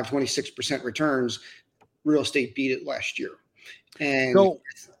 25, 26% returns, real estate beat it last year. And so,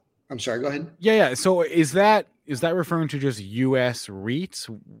 I'm sorry, go ahead. Yeah. So is that referring to just U.S. REITs?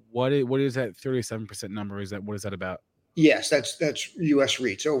 What is that 37% number? What is that about? Yes, that's U.S.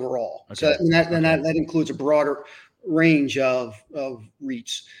 REITs overall. Okay. So that includes a broader range of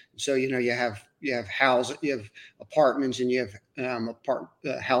REITs. So you have houses, you have apartments, and you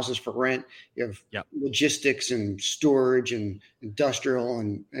have houses for rent. You have logistics and storage and industrial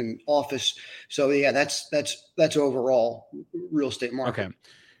and office. So that's overall real estate market. Okay.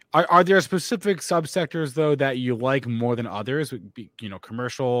 Are there specific subsectors though that you like more than others?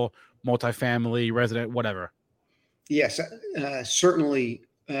 Commercial, multifamily, resident, whatever. Yes, certainly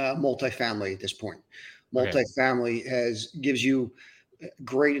multifamily at this point. Multifamily gives you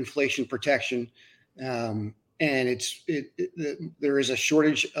great inflation protection, and there is a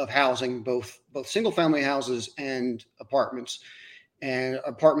shortage of housing, both single family houses and apartments. And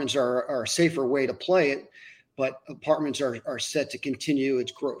apartments are a safer way to play it, but apartments are set to continue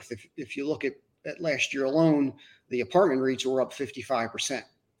its growth. If you look at last year alone, the apartment REITs were up 55%,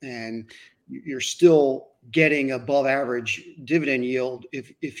 and you're still getting above average dividend yield.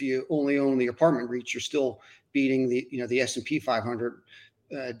 If you only own the apartment REITs, you're still beating the S&P 500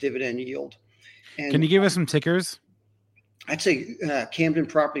 dividend yield. And can you give us some tickers? I'd say Camden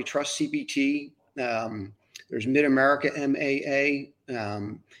Property Trust, CPT. There's Mid America, MAA,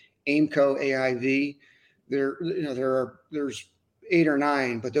 Aimco, AIV. There's 8 or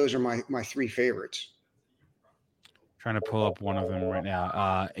 9, but those are my 3 favorites. Trying to pull up one of them right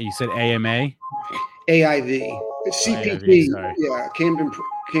now. You said AMA? AIV. It's CPT. AIV, yeah, Camden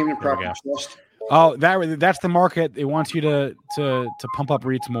Property Trust. Oh, that's the market. It wants you to pump up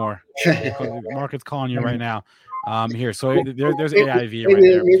REITs more. The market's calling you right now. Here, so there's AIV right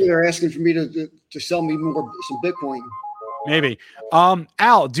there. Maybe they're asking for me to sell me some Bitcoin. Maybe.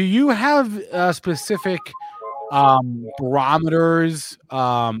 Al, do you have specific barometers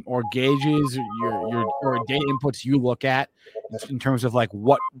or gauges or data inputs you look at in terms of like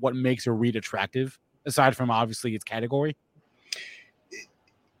what makes a REIT attractive aside from obviously its category?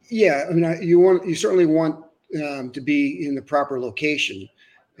 Yeah, I mean, you certainly want to be in the proper location.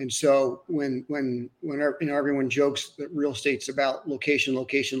 And so when everyone jokes that real estate's about location,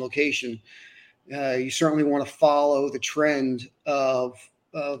 you certainly want to follow the trend of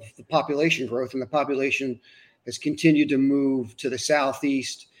the population growth, and the population has continued to move to the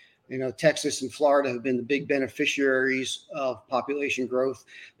southeast. Texas and Florida have been the big beneficiaries of population growth,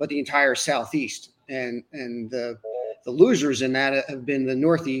 but the entire southeast and the losers in that have been the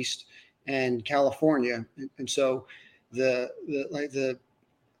Northeast and California. And so the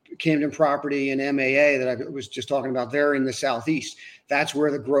Camden Property and MAA that I was just talking about, they're in the Southeast. That's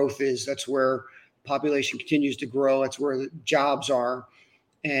where the growth is. That's where population continues to grow. That's where the jobs are.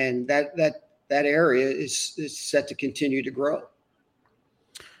 And that area is set to continue to grow.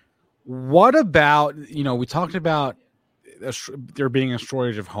 What about, we talked about there being a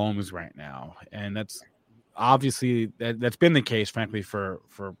shortage of homes right now, and that's obviously that's been the case, frankly, for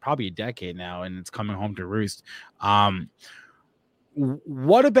probably a decade now, and it's coming home to roost.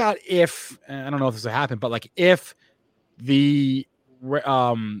 What about if, I don't know if this will happen, but like if the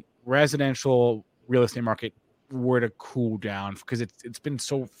residential real estate market were to cool down, because it's been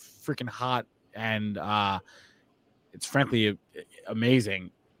so freaking hot and it's frankly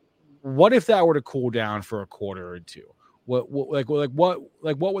amazing. What if that were to cool down for a quarter or two? What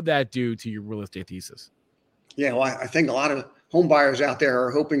would that do to your real estate thesis? Yeah, well, I think a lot of home buyers out there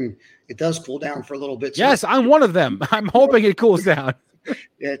are hoping it does cool down for a little bit. Yes, I'm one of them. I'm hoping it cools down. But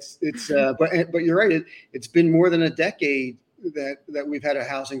you're right. It's been more than a decade that we've had a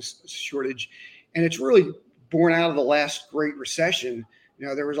housing shortage, and it's really born out of the last Great Recession.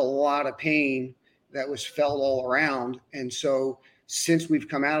 There was a lot of pain that was felt all around, and so since we've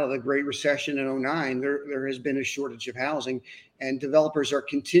come out of the Great Recession in 2009, there has been a shortage of housing, and developers are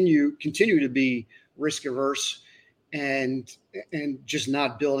continue to be risk averse and just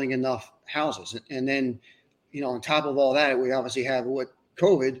not building enough houses. And then, on top of all that, we obviously have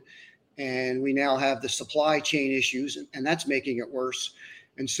COVID, and we now have the supply chain issues, and that's making it worse.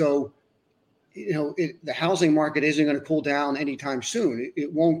 And so the housing market isn't going to cool down anytime soon.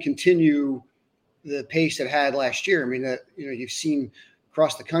 It won't continue the pace it had last year. I mean, you've seen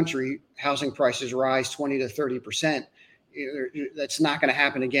across the country housing prices rise 20 to 30%. That's not going to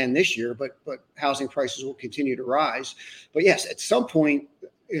happen again this year, but housing prices will continue to rise. But yes, at some point,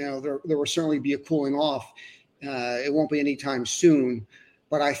 there will certainly be a cooling off. It won't be anytime soon.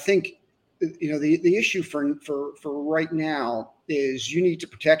 But I think, the issue for right now is you need to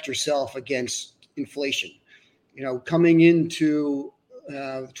protect yourself against inflation. Coming into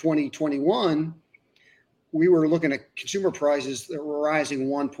 2021, we were looking at consumer prices that were rising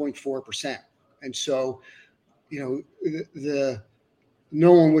 1.4%. And so, no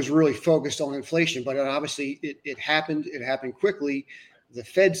one was really focused on inflation, but it happened. It happened quickly. The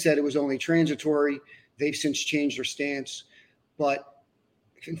Fed said it was only transitory. They've since changed their stance, but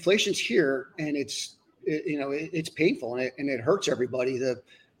inflation's here, and it's painful, and it hurts everybody. The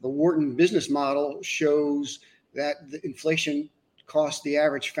Wharton business model shows that the inflation cost the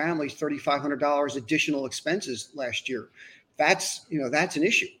average family $3,500 additional expenses last year. That's an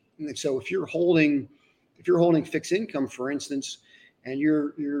issue. And so if you're holding fixed income, for instance, and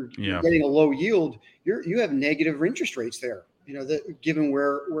you're getting a low yield, you have negative interest rates there, given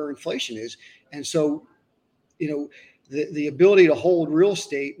where inflation is. And so, the ability to hold real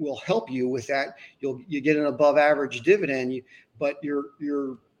estate will help you with that. You get an above average dividend, but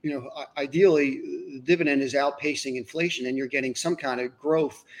ideally the dividend is outpacing inflation and you're getting some kind of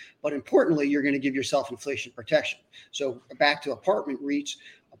growth, but importantly, you're going to give yourself inflation protection. So back to apartment REITs,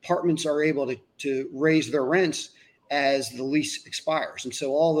 apartments are able to raise their rents as the lease expires. And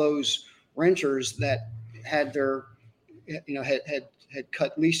so all those renters that had their, had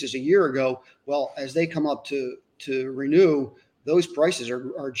cut leases a year ago, well, as they come up to renew, those prices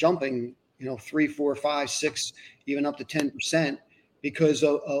are jumping, 3, 4, 5, 6, even up to 10% because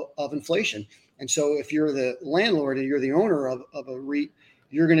of inflation. And so if you're the landlord and you're the owner of a REIT,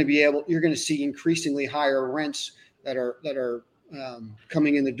 you're going to see increasingly higher rents that are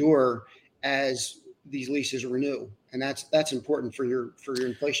coming in the door as these leases renew. And that's important for your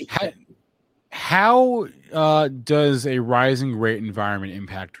inflation. How does a rising rate environment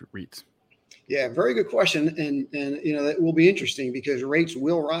impact REITs? Yeah, very good question. And that will be interesting because rates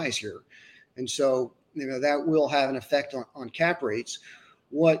will rise here. And so, that will have an effect on cap rates.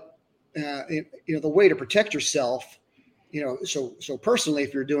 What, the way to protect yourself, so personally,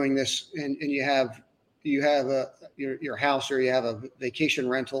 if you're doing this and you have your house or you have a vacation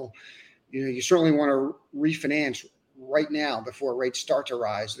rental, you certainly want to refinance right now before rates start to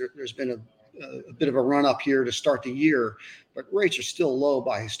rise. There's been a bit of a run up here to start the year, but rates are still low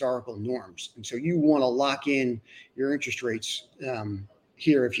by historical norms. And so you want to lock in your interest rates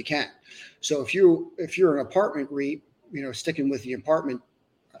here if you can. So if you're an apartment REIT, sticking with the apartment,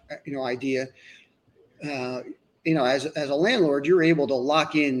 idea, as a landlord, you're able to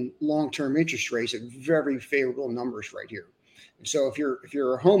lock in long-term interest rates at very favorable numbers right here. And so if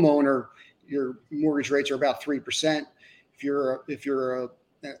you're a homeowner, your mortgage rates are about 3%. If you're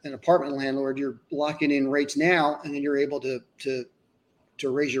an apartment landlord, you're locking in rates now, and then you're able to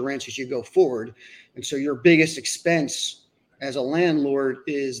raise your rents as you go forward. And so your biggest expense as a landlord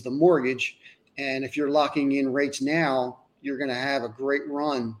is the mortgage. And if you're locking in rates now, you're going to have a great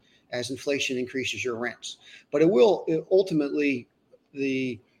run as inflation increases your rents. But ultimately,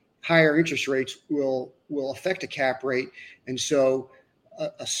 the higher interest rates will affect a cap rate. And so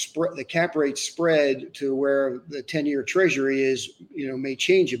the cap rate spread to where the 10-year treasury is, may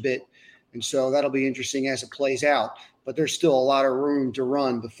change a bit. And so that'll be interesting as it plays out. But there's still a lot of room to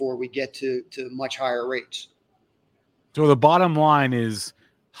run before we get to much higher rates. So the bottom line is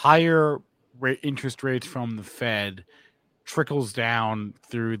higher interest rates from the Fed trickles down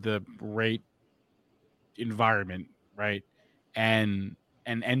through the rate environment, right? And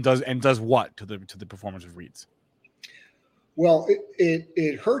does what to the performance of REITs? Well,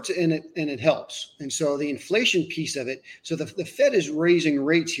 it hurts and it helps. And so the inflation piece of it, so the Fed is raising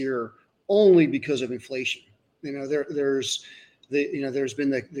rates here only because of inflation. There's been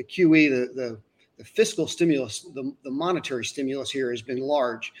the QE, the fiscal stimulus, the monetary stimulus here has been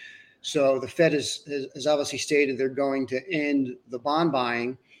large. So the Fed has obviously stated they're going to end the bond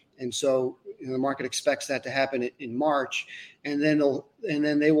buying. And so the market expects that to happen in March. And then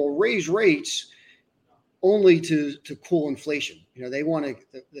they will raise rates only to cool inflation.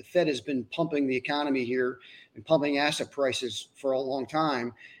 The Fed has been pumping the economy here and pumping asset prices for a long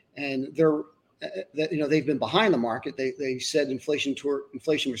time. And they've been behind the market. They said inflation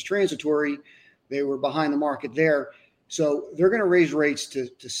was transitory. They were behind the market there. So they're going to raise rates to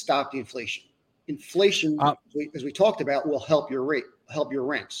stop the inflation. Inflation, as we talked about, will help your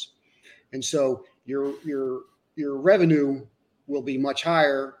rents. And so your revenue will be much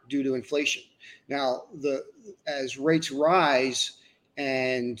higher due to inflation. Now, as rates rise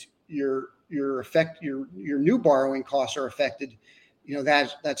and your new borrowing costs are affected,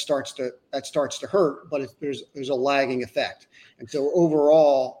 that starts to hurt, but there's a lagging effect. And so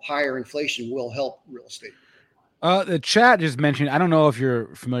overall, higher inflation will help real estate. The chat just mentioned, I don't know if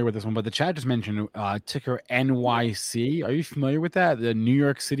you're familiar with this one, but the chat just mentioned ticker NYC. Are you familiar with that? The New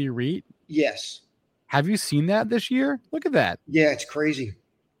York City REIT? Yes. Have you seen that this year? Look at that. Yeah, it's crazy.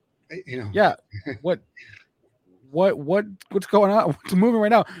 Yeah. What's going on? What's moving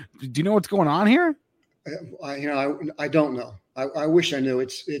right now? Do you know what's going on here? I don't know. I wish I knew.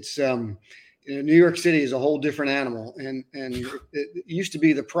 It's New York City is a whole different animal, and it used to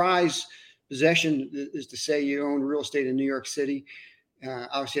be the prize possession is to say you own real estate in New York City.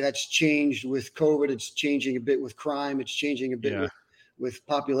 Obviously, that's changed with COVID. It's changing a bit with crime. It's changing a bit with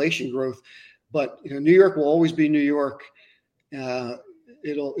population growth. But New York will always be New York.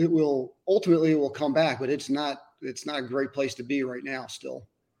 It will ultimately come back, but it's not a great place to be right now still.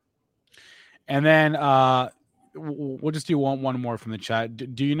 And then we'll just do one more from the chat.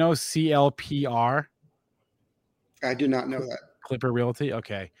 Do you know CLPR? I do not know that. Clipper Realty?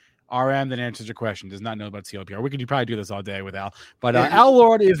 Okay. RM then answers your question. Does not know about CLPR. We could probably do this all day with Al. But Al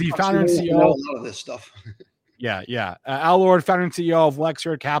Lord is the founder and CEO. A lot of this stuff. Yeah. Al Lord, founder and CEO of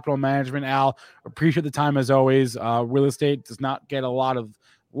Lexer Capital Management. Al, appreciate the time as always. Real estate does not get a lot of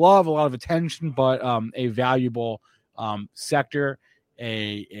love, a lot of attention, but a valuable sector,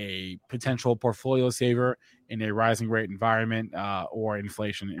 a potential portfolio saver in a rising rate environment or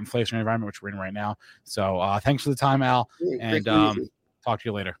inflation environment, which we're in right now. So thanks for the time, Al, and talk to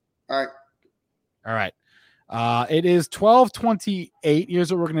you later. All right. It is 12:28.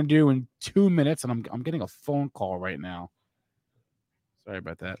 Here's what we're gonna do in 2 minutes, and I'm getting a phone call right now. Sorry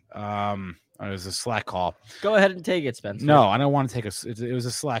about that. It was a Slack call. Go ahead and take it, Spencer. No, I don't want to take it was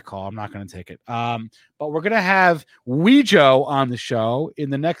a Slack call. I'm not going to take it. But we're going to have Weejo on the show in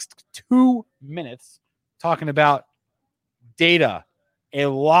the next 2 minutes talking about data, a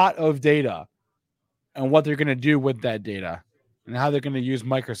lot of data, and what they're going to do with that data and how they're going to use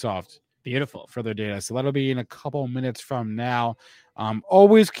Microsoft for their data. So that'll be in a couple minutes from now.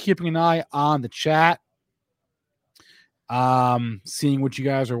 Always keeping an eye on the chat. Seeing what you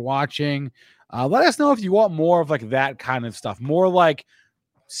guys are watching. Let us know if you want more of like that kind of stuff, more like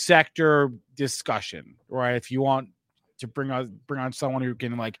sector discussion, right? If you want to bring on someone who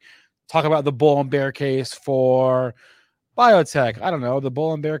can like talk about the bull and bear case for biotech. I don't know, the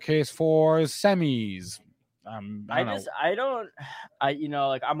bull and bear case for semis. I'm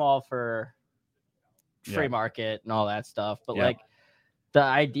all for free market and all that stuff, but like the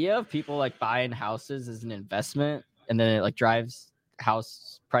idea of people like buying houses as an investment and then it like drives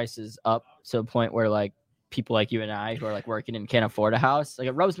house prices up to a point where like people like you and I who are like working and can't afford a house, like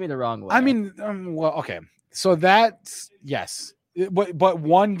it rubs me the wrong way. I mean, well, okay. So that's yes, but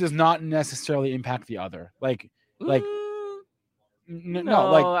one does not necessarily impact the other.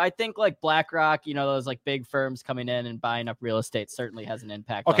 No, I think like BlackRock, those like big firms coming in and buying up real estate certainly has an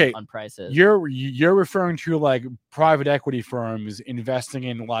impact on prices. You're referring to like private equity firms investing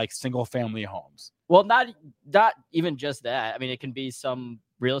in like single family homes. Well, not even just that. I mean, it can be some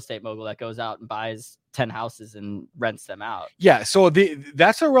real estate mogul that goes out and buys 10 houses and rents them out. Yeah, so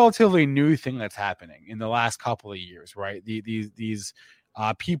that's a relatively new thing that's happening in the last couple of years, right? These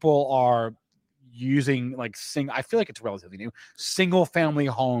people are using like I feel like it's relatively new, single family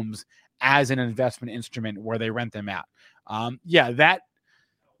homes as an investment instrument where they rent them out. That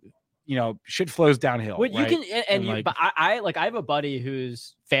shit flows downhill. But right? But I have a buddy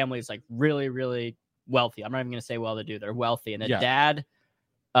whose family is like really, really wealthy. I'm not even gonna say well-to-do. They're wealthy, and the dad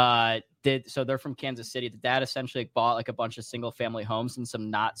so they're from Kansas City. The dad essentially bought like a bunch of single family homes in some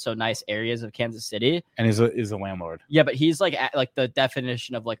not so nice areas of Kansas City, and is a landlord. Yeah, but he's like the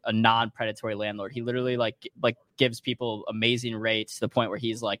definition of like a non-predatory landlord. He literally like gives people amazing rates to the point where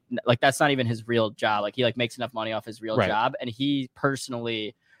he's like that's not even his real job. Like he like makes enough money off his real job, and he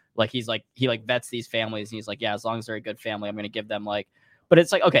personally he vets these families, and he's like, yeah, as long as they're a good family, I'm going to give them like. But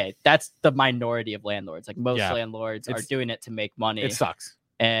it's like, okay, that's the minority of landlords. Like most landlords are doing it to make money. It sucks.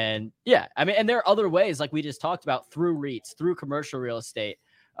 And I mean, and there are other ways, like we just talked about, through REITs, through commercial real estate,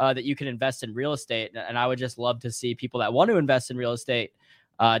 that you can invest in real estate. And I would just love to see people that want to invest in real estate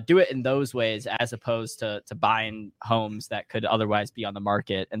do it in those ways, as opposed to buying homes that could otherwise be on the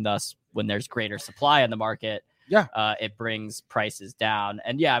market. And thus, when there's greater supply on the market, it brings prices down.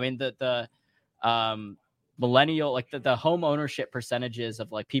 And I mean, the millennial, like the home ownership percentages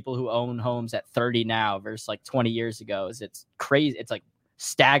of like people who own homes at 30 now versus like 20 years ago it's crazy. It's like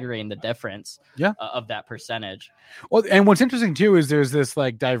staggering the difference Yeah. Of that percentage. Well, and what's interesting too is there's this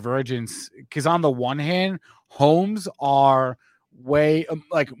like divergence because on the one hand, homes are way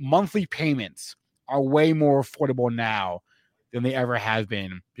like monthly payments are way more affordable now than they ever have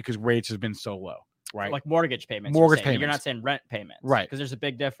been because rates have been so low, right? Like mortgage payments. Mortgage You're payments. not saying rent payments, right? Because there's a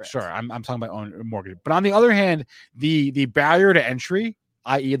big difference. Sure, I'm talking about own mortgage, but on the other hand, the barrier to entry,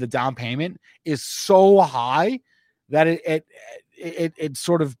 i.e., the down payment, is so high that it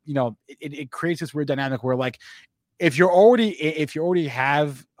sort of it creates this weird dynamic where like if you already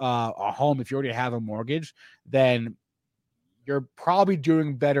have a home, if you already have a mortgage, then you're probably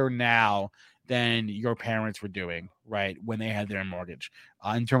doing better now than your parents were doing, right, when they had their mortgage,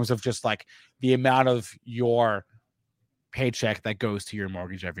 in terms of just like the amount of your paycheck that goes to your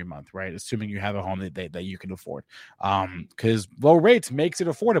mortgage every month, right? Assuming you have a home that you can afford, because low rates makes it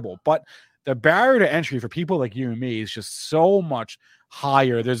affordable, but the barrier to entry for people like you and me is just so much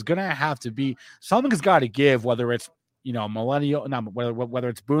higher. There's gonna have to be something's got to give, whether it's millennial, not whether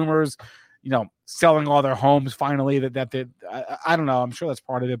it's boomers, selling all their homes finally. That I don't know. I'm sure that's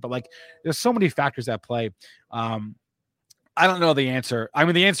part of it, but like there's so many factors at play. I don't know the answer. I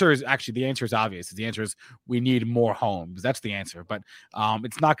mean, the answer is obvious. The answer is we need more homes. That's the answer, but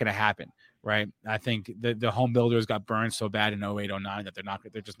it's not going to happen, right? I think the home builders got burned so bad in 08, 09 that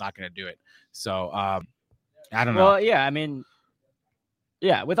they're just not going to do it. So I don't know. Well, yeah, I mean,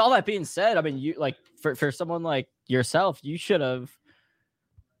 yeah. With all that being said, I mean, you like for someone like yourself, you should have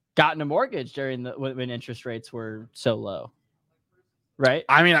gotten a mortgage during when interest rates were so low, right?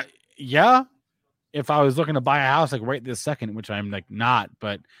 I mean, yeah. If I was looking to buy a house like right this second, which I'm like not,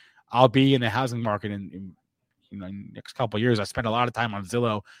 but I'll be in the housing market in next couple of years. I spent a lot of time on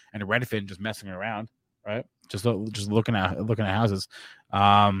Zillow and Redfin just messing around, right? Just looking at houses.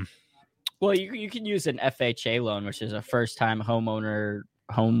 Well, you can use an FHA loan, which is a first time homeowner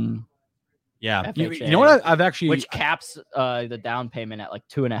home. Yeah, FHA, you know what? I've actually which caps the down payment at like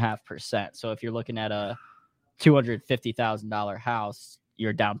 2.5%. So if you're looking at a $250,000 house,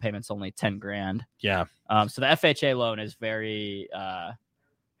 your down payment's only $10,000. Yeah. So the FHA loan is it's very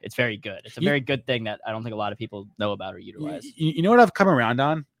good. It's a very good thing that I don't think a lot of people know about or utilize. You know what I've come around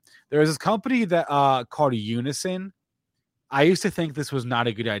on? There is this company that called Unison. I used to think this was not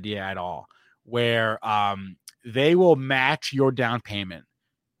a good idea at all, where they will match your down payment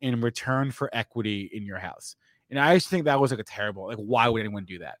in return for equity in your house. And I used to think that was like a terrible, like, why would anyone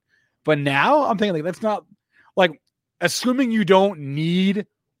do that? But now I'm thinking like, that's not like, assuming you don't need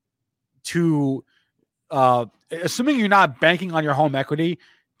to, assuming you're not banking on your home equity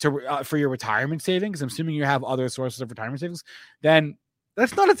for your retirement savings, I'm assuming you have other sources of retirement savings, then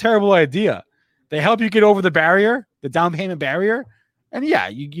that's not a terrible idea. They help you get over the barrier, the down payment barrier. And yeah,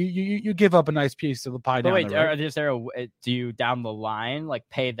 you give up a nice piece of the pie. But wait, do you down the line like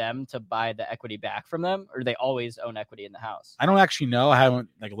pay them to buy the equity back from them, or do they always own equity in the house? I don't actually know. I haven't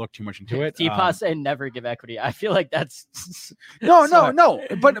like looked too much into it. Teapot saying never give equity. I feel like that's no.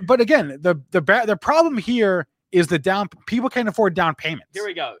 But again, the problem here is people can't afford down payments. Here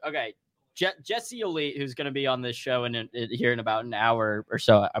we go. Okay, Jesse Elite, who's going to be on this show here in about an hour or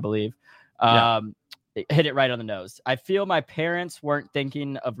so, I believe. Hit it right on the nose. I feel my parents weren't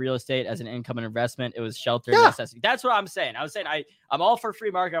thinking of real estate as an income and investment. It was shelter and necessity. That's what I'm saying. I was saying I'm all for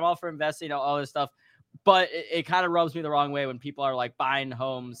free market. I'm all for investing, all this stuff. But it kind of rubs me the wrong way when people are like buying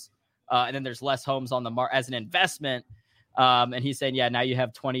homes and then there's less homes on the market as an investment. And he's saying, yeah, now you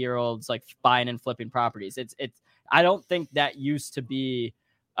have 20-year-olds like buying and flipping properties. I don't think that used to be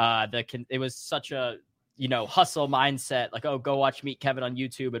it was such a hustle mindset, like, oh, go watch Meet Kevin on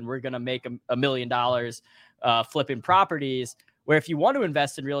YouTube and we're going to make $1 million flipping properties, where if you want to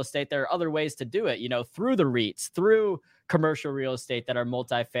invest in real estate, there are other ways to do it, through the REITs, through commercial real estate that are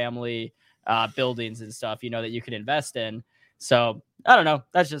multifamily buildings and stuff, that you can invest in. So I don't know.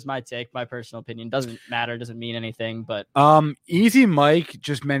 That's just my take, my personal opinion. Doesn't matter. Doesn't mean anything, but Easy Mike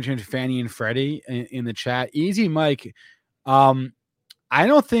just mentioned Fannie and Freddie in the chat. Easy Mike. I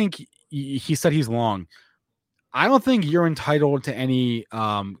don't think he said he's long. I don't think you're entitled to any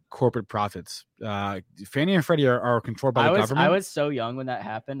corporate profits. Fannie and Freddie are controlled by the government. I was so young when that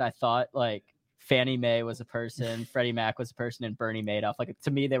happened. I thought like Fannie Mae was a person, Freddie Mac was a person, and Bernie Madoff. Like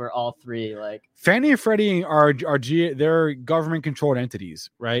to me, they were all three. Like Fannie and Freddie they're government controlled entities,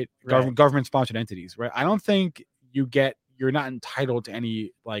 right? Government sponsored entities, right? I don't think you're not entitled to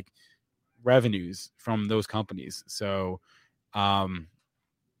any like revenues from those companies. So,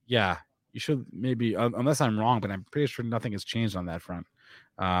 yeah. You should maybe, unless I'm wrong, but I'm pretty sure nothing has changed on that front.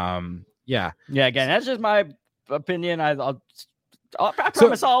 Yeah. Again, that's just my opinion. I'll I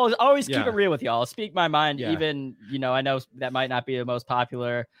promise I'll always keep yeah. it real with y'all. I'll speak my mind. Yeah. Even, I know that might not be the most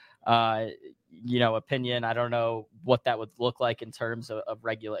popular, opinion. I don't know what that would look like in terms of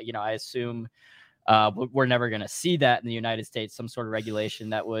regular. I assume we're never going to see that in the United States, some sort of regulation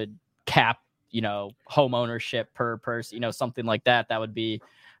that would cap, home ownership per person, something like that. That would be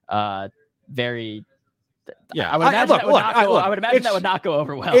very. Yeah, I would imagine that would not go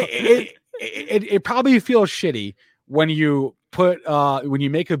over well. It probably feels shitty when you when you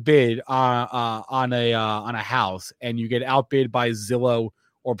make a bid on a house and you get outbid by Zillow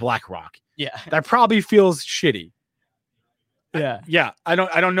or BlackRock. Yeah, that probably feels shitty. Yeah, I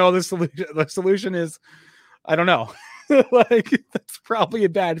don't know the solution. The solution is, I don't know. Like, that's probably a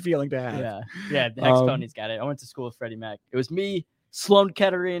bad feeling to have. Yeah. The Hex Pony's got it. I went to school with Freddie Mac. It was me, Sloan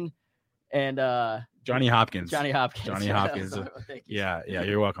Kettering, and Johnny Hopkins. Thank you. Yeah,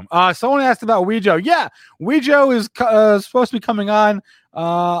 you're welcome. Someone asked about Weejo. Yeah, Weejo is supposed to be coming on.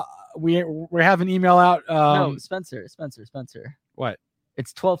 We have an email out. No, Spencer. What?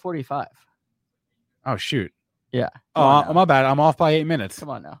 It's 12:45. Oh shoot. Yeah. My bad. I'm off by 8 minutes. Come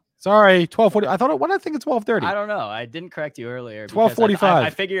on now. Sorry, 12:40. I thought. What I think it's 12:30. I don't know. I didn't correct you earlier. 12:45. I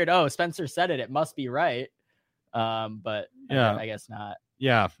figured. Oh, Spencer said it. It must be right. But yeah, I guess not.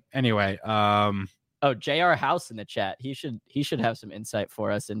 Yeah. Anyway. Oh, JR House in the chat. He should have some insight for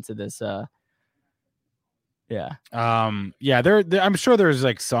us into this. Yeah. Yeah. There. I'm sure there's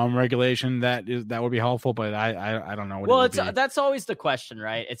like some regulation that would be helpful, but I don't know what. Well, that's always the question,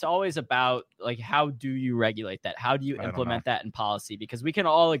 right? It's always about like, how do you regulate that? How do you implement that in policy? Because we can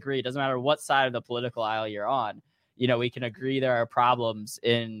all agree, it doesn't matter what side of the political aisle you're on. We can agree there are problems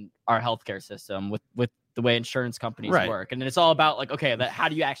in our healthcare system with the way insurance companies work, and then it's all about like, okay, how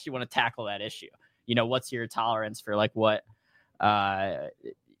do you actually want to tackle that issue? What's your tolerance for like what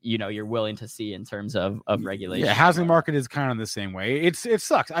you're willing to see in terms of regulation. Yeah, housing market is kind of the same way. It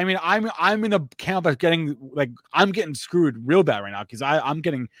sucks. I mean, I'm in a camp of I'm getting screwed real bad right now because I'm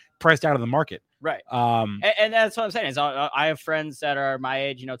getting priced out of the market. Right. And that's what I'm saying is I have friends that are my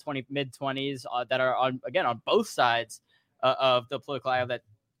age, mid-20s that are on both sides of the political aisle that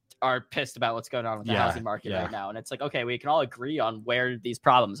are pissed about what's going on with the housing market right now. And it's like, okay, we can all agree on where these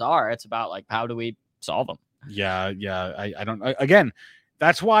problems are. It's about like, how do we solve them? Yeah. I don't, again,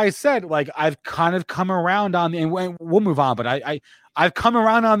 that's why I said, like, I've kind of come around on and we'll move on, but I've come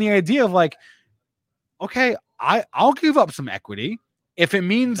around on the idea of like, okay, I'll give up some equity if it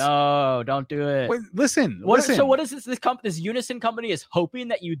means no, don't do it. Wait, listen. So what is this Unison company is hoping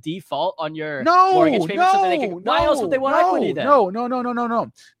that you default on your mortgage payments so that they can, why else would they want equity then?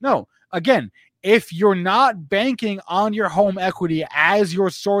 No. Again, if you're not banking on your home equity as your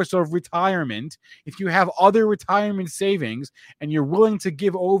source of retirement, if you have other retirement savings and you're willing to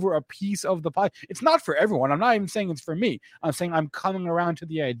give over a piece of the pie, it's not for everyone. I'm not even saying it's for me. I'm saying I'm coming around to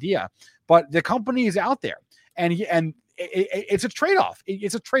the idea, but the company is out there and it's a trade-off.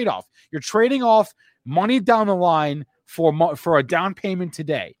 It's a trade-off. You're trading off money down the line for a down payment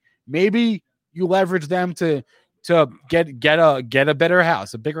today. Maybe you leverage them to get a better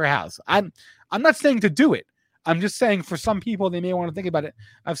house, a bigger house. I'm not saying to do it. I'm just saying for some people, they may want to think about it.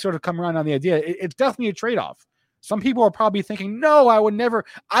 I've sort of come around on the idea. It's definitely a trade-off. Some people are probably thinking, no, I would never.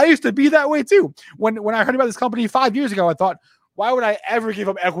 I used to be that way too. When I heard about this company 5 years ago, I thought, why would I ever give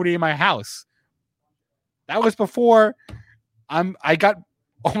up equity in my house? That was before I got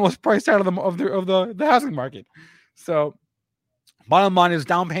almost priced out of the housing market. So bottom line is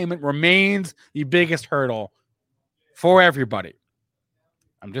down payment remains the biggest hurdle for everybody.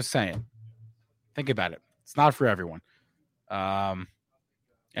 I'm just saying. Think about it. It's not for everyone.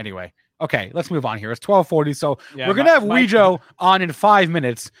 Anyway, okay, let's move on here. It's 12:40, so we're gonna have Weejo on in 5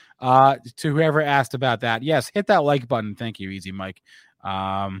 minutes. To whoever asked about that, yes, hit that like button. Thank you, Easy Mike.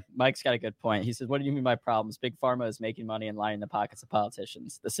 Mike's got a good point. He says, "What do you mean by problems? Big Pharma is making money and lining the pockets of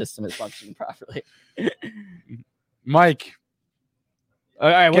politicians. The system is functioning properly." Mike, all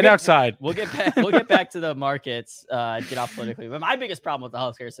right, get outside. We'll get back to the markets. Get off politically. But my biggest problem with the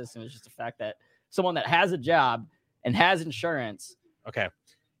healthcare system is just the fact that someone that has a job and has insurance, okay,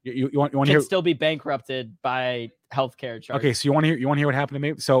 you want to hear still be bankrupted by healthcare charges. Okay, so you want to hear what happened to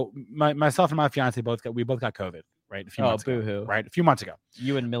me? So myself and my fiance both got COVID, right? A few months ago, right? A few months ago.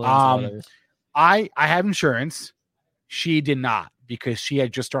 You and millions of others. I have insurance. She did not because she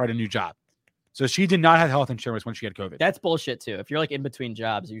had just started a new job. So she did not have health insurance when she had COVID. That's bullshit too. If you're like in between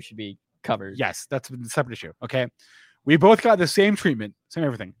jobs, you should be covered. Yes, that's a separate issue. Okay. We both got the same treatment, same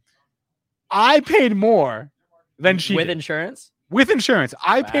everything. I paid more than she with did. Insurance? With insurance.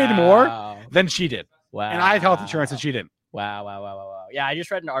 I paid more than she did. Wow. And I had health insurance and she didn't. Wow. Yeah, I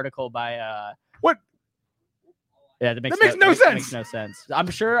just read an article by Yeah, that makes no sense. Makes no sense. I'm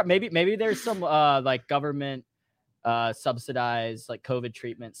sure maybe there's some like government subsidized like COVID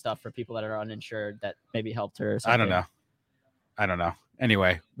treatment stuff for people that are uninsured that maybe helped her or something. I don't know.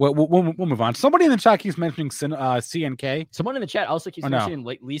 Anyway, we'll move on. Somebody in the chat keeps mentioning CNK. Someone in the chat also keeps mentioning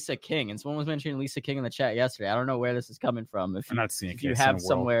Lisa King, and someone was mentioning Lisa King in the chat yesterday. I don't know where this is coming from. If you have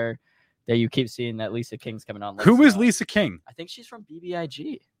somewhere that you keep seeing that Lisa King's coming on, who is Lisa King? I think she's from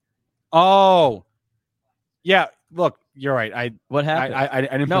BBIG. Oh, yeah. Look, you're right. What happened? I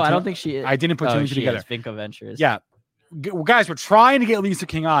didn't. No, I don't think she is. I didn't put two together. Vinco Ventures. Yeah. Guys, we're trying to get Lisa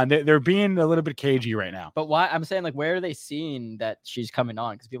King on. They're being a little bit cagey right now. But why? I'm saying, like, where are they seeing that she's coming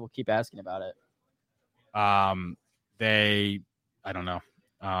on? Because people keep asking about it. I don't know.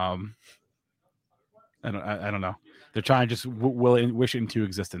 I don't know. They're trying to just wish it into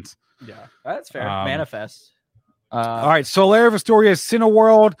existence. Yeah, that's fair. Manifest. All right. Solaire Astoria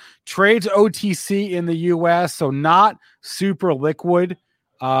Cineworld trades OTC in the U.S., so not super liquid.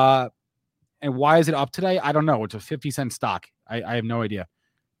 And why is it up today? I don't know. It's a 50-cent stock. I have no idea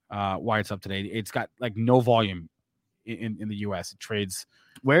why it's up today. It's got like no volume in the U.S. It trades.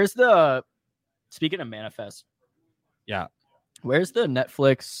 Where's the – speaking of Manifest. Yeah. Where's the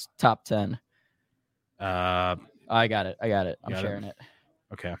Netflix top 10? I got it. I'm sharing it.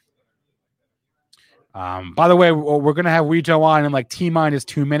 Okay. By the way, we're going to have Weejo on in like T-minus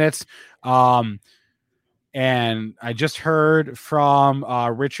 2 minutes. And I just heard from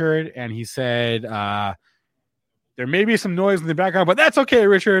Richard, and he said there may be some noise in the background, but that's okay,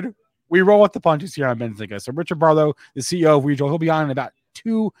 Richard. We roll with the punches here on Benzinga. So Richard Barlow, the CEO of Weejo, he'll be on in about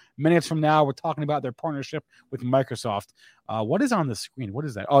 2 minutes from now. We're talking about their partnership with Microsoft. What is on the screen? What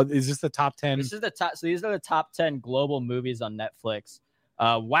is that? Oh, is this the top 10? This is the top. So these are the top 10 global movies on Netflix.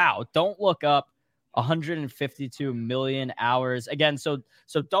 Wow. Don't Look Up. 152 million hours again. So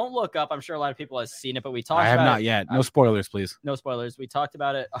Don't Look Up. I'm sure a lot of people have seen it, but we talked. I have not yet. No spoilers, please. No spoilers. We talked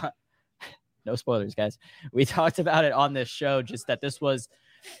about it. No spoilers, guys. We talked about it on this show. Just that this was,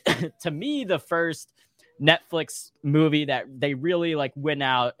 to me, the first Netflix movie that they really like went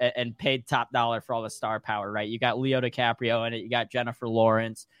out and paid top dollar for all the star power. Right? You got Leo DiCaprio in it. You got Jennifer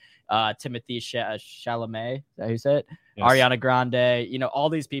Lawrence, Timothy Chalamet. Is that who said it? Yes. Ariana Grande. You know, all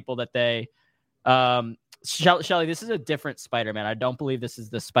these people that they. Shelly, this is a different Spider-Man. I don't believe this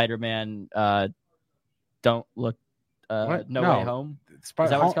is the Spider-Man Don't Look No Way Home. Is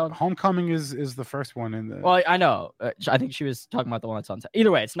that what it's called? Homecoming is the first one in the. Well, I know. I think she was talking about the one that's on.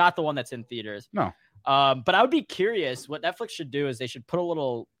 Either way, it's not the one that's in theaters. No. But I would be curious. What Netflix should do is they should put a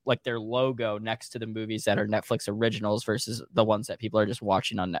little like their logo next to the movies that are Netflix originals versus the ones that people are just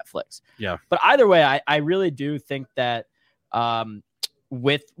watching on Netflix. Yeah. But either way, I really do think that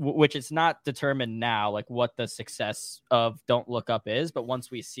with which it's not determined now, like what the success of Don't Look Up is, but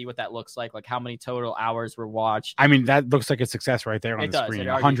once we see what that looks like how many total hours were watched. I mean, that looks like a success right there on the screen.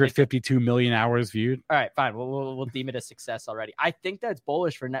 152 million hours viewed. All right, fine. We'll deem it a success already. I think that's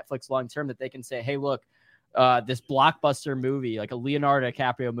bullish for Netflix long term that they can say, hey, look, this blockbuster movie, like a Leonardo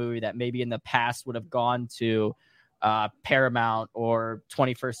DiCaprio movie that maybe in the past would have gone to Paramount or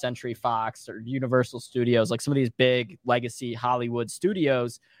 21st Century Fox or Universal Studios, like some of these big legacy Hollywood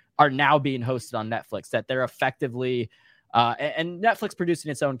studios are now being hosted on Netflix, that they're effectively and Netflix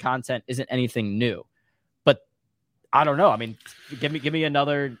producing its own content isn't anything new, but I don't know. I mean, give me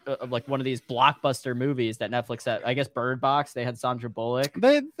another like one of these blockbuster movies that Netflix had. I guess Bird Box, they had Sandra Bullock.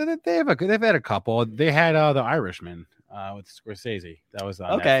 They've had a couple. They had The Irishman with Scorsese. That was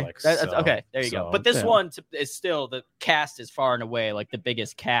on Netflix. Okay, there you go. But this one is still, the cast is far and away like the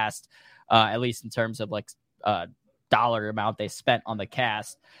biggest cast, at least in terms of like dollar amount they spent on the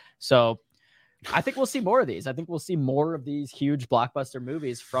cast. So I think we'll see more of these. I think we'll see more of these huge blockbuster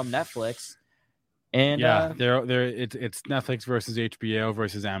movies from Netflix. And it's Netflix versus HBO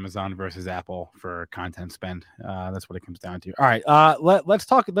versus Amazon versus Apple for content spend. That's what it comes down to. All right, let's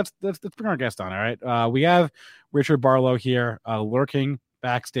talk. Let's bring our guest on. All right, we have Richard Barlow here, lurking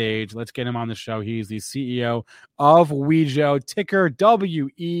backstage. Let's get him on the show. He's the CEO of Weejo, ticker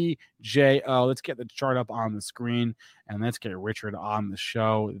WEJO. Let's get the chart up on the screen and let's get Richard on the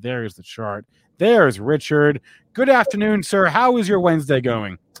show. There's the chart. There's Richard. Good afternoon, sir. How is your Wednesday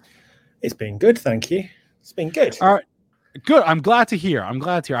going? It's been good, thank you. It's been good. All right, good. I'm glad to hear.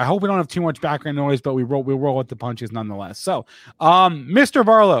 I hope we don't have too much background noise, but we'll roll with the punches nonetheless. So, Mr.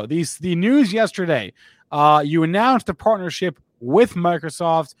 Barlow, the news yesterday, you announced a partnership with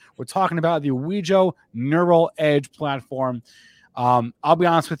Microsoft. We're talking about the Weejo Neural Edge platform. I'll be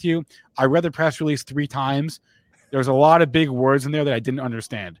honest with you. I read the press release 3 times. There's a lot of big words in there that I didn't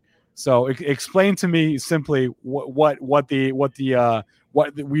understand. So explain to me simply what the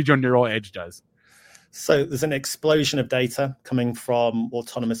Weejo Neural Edge does. So there's an explosion of data coming from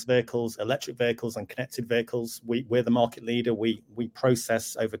autonomous vehicles, electric vehicles, and connected vehicles. We're the market leader. We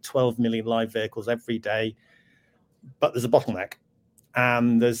process over 12 million live vehicles every day, but there's a bottleneck.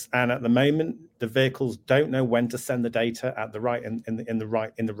 And at the moment, the vehicles don't know when to send the data at the right in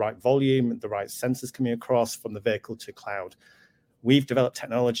the right volume, the right sensors coming across from the vehicle to cloud. We've developed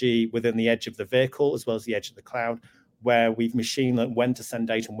technology within the edge of the vehicle as well as the edge of the cloud, where we've machine learned when to send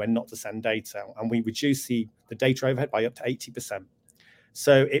data and when not to send data, and we reduce the data overhead by up to 80%.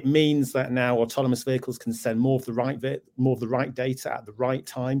 So it means that now autonomous vehicles can send more of the right data at the right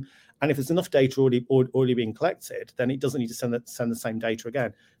time. And if there's enough data already being collected, then it doesn't need to send the same data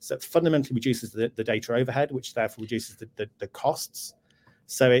again. So it fundamentally reduces the data overhead, which therefore reduces the costs.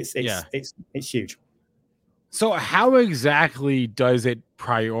 So it's huge. So how exactly does it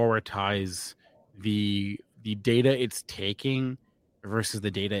prioritize the data it's taking versus the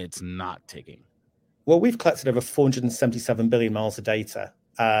data it's not taking? Well, we've collected over 477 billion miles of data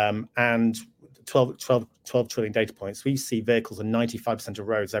and 12 trillion data points. We see vehicles on 95% of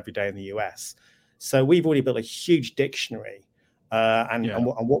roads every day in the US. So we've already built a huge dictionary and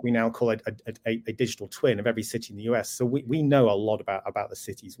what we now call a digital twin of every city in the US. So we know a lot about the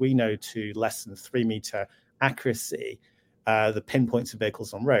cities. We know to less than 3 meter accuracy the pinpoints of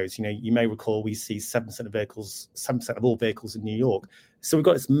vehicles on roads. You may recall we see 7% of all vehicles in New York. So we've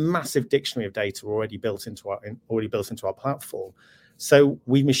got this massive dictionary of data already built into our platform. So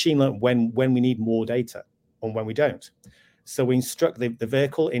we machine learn when we need more data and when we don't. So we instruct the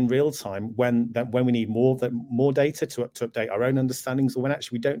vehicle in real time when we need more data to update our own understandings, or when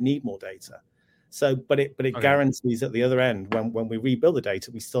actually we don't need more data. So, but it guarantees at the other end when we rebuild the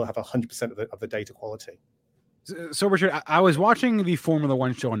data, we still have 100% of the data quality. So, Richard, I was watching the Formula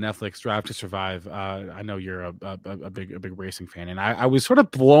One show on Netflix, Drive to Survive. I know you're a big racing fan, and I was sort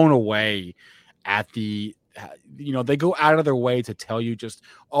of blown away at the, they go out of their way to tell you just,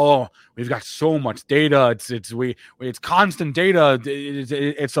 oh, we've got so much data. It's constant data.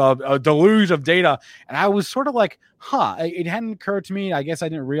 It's a deluge of data, and I was sort of like, it hadn't occurred to me. I guess I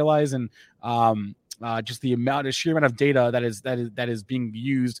didn't realize, and just the sheer amount of data that is being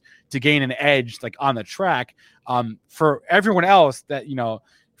used to gain an edge, like on the track. For everyone else, that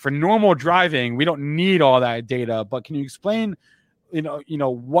for normal driving, we don't need all that data. But can you explain,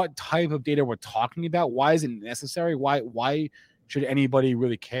 what type of data we're talking about? Why is it necessary? Why should anybody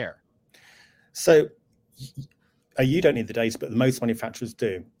really care? So you don't need the data, but most manufacturers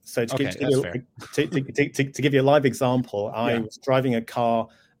do. So to give you a live example, I was driving a car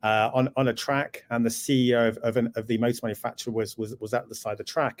on a track, and the CEO of the motor manufacturer was at the side of the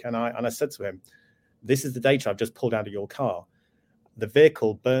track, and I said to him, "This is the data I've just pulled out of your car. The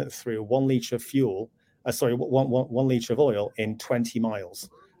vehicle burnt through 1 liter of fuel, 1 liter of oil in 20 miles,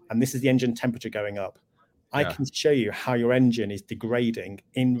 and this is the engine temperature going up. I can show you how your engine is degrading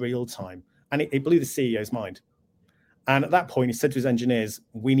in real time." And it blew the CEO's mind. And at that point, he said to his engineers,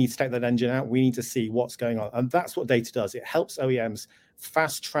 "We need to take that engine out. We need to see what's going on." And that's what data does. It helps OEMs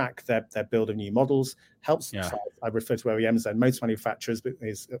fast track their build of new models. I refer to OEMs and motor manufacturers, but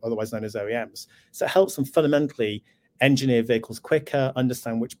is otherwise known as OEMs. So it helps them fundamentally engineer vehicles quicker,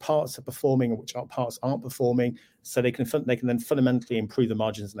 understand which parts are performing and which parts aren't performing, so they can then fundamentally improve the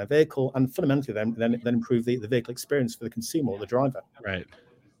margins in their vehicle, and fundamentally then improve the vehicle experience for the consumer or the driver. Right.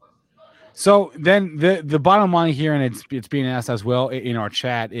 So then the bottom line here, and it's being asked as well in our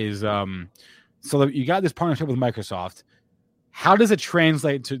chat, is so that you got this partnership with Microsoft. How does it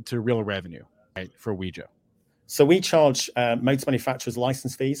translate to real revenue, right, for Wejo? So we charge motor manufacturers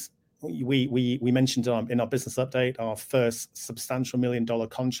license fees. We mentioned in our business update our first substantial $1 million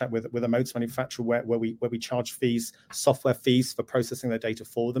contract with a motor manufacturer where we charge fees, software fees for processing their data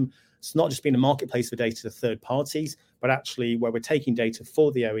for them. It's not just being a marketplace for data to third parties, but actually where we're taking data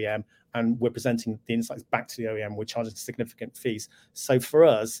for the OEM and we're presenting the insights back to the OEM. We're charging significant fees. So for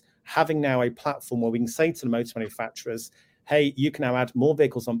us, having now a platform where we can say to the motor manufacturers, hey, you can now add more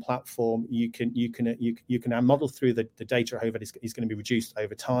vehicles on platform. You can now model through the data overhead is going to be reduced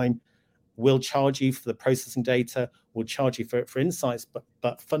over time. We'll charge you for the processing data. We'll charge you for insights,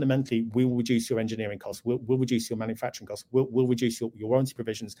 but fundamentally, we will reduce your engineering costs. We'll reduce your manufacturing costs. We'll reduce your warranty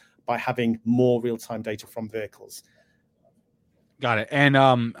provisions by having more real-time data from vehicles. Got it. And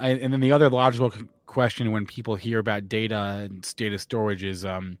then the other logical question when people hear about data and data storage is,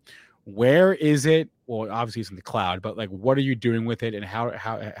 where is it? Well, obviously it's in the cloud, but like, what are you doing with it, and how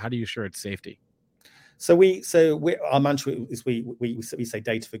do you ensure its safety? So our mantra is we say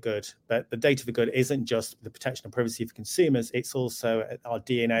data for good, but the data for good isn't just the protection of privacy for consumers. It's also our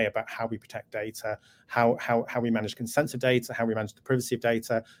DNA about how we protect data, how we manage consent of data, how we manage the privacy of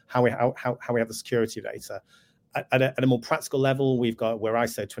data, how we have the security of data. At a more practical level, we're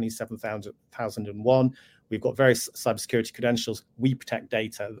ISO 27001. We've got various cybersecurity credentials. We protect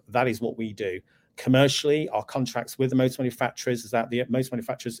data. That is what we do. Commercially, our contracts with the motor manufacturers is that the motor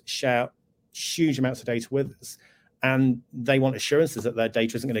manufacturers share huge amounts of data with us, and they want assurances that their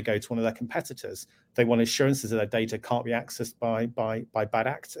data isn't going to go to one of their competitors. They want assurances that their data can't be accessed by bad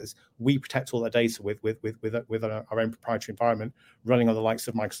actors. We protect all their data with our own proprietary environment running on the likes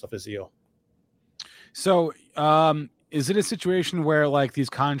of Microsoft Azure. So is it a situation where like these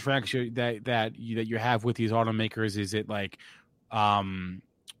contracts that you have with these automakers, is it like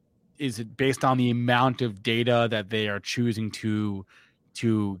is it based on the amount of data that they are choosing to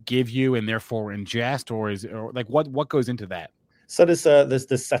give you and therefore ingest, or is it, or like what goes into that? So there's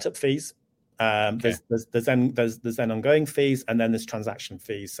setup fees, there's then ongoing fees, and then there's transaction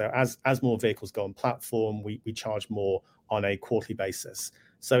fees. So as more vehicles go on platform, we charge more on a quarterly basis.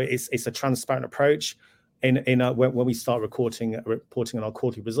 So it's a transparent approach. When we start reporting on our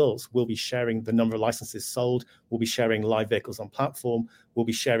quarterly results, we'll be sharing the number of licenses sold. We'll be sharing live vehicles on platform. We'll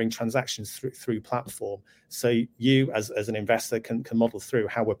be sharing transactions through platform. So you, as an investor, can model through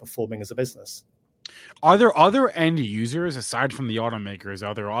how we're performing as a business. Are there other end users aside from the automakers?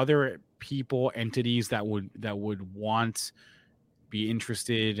 Are there other people, entities that would be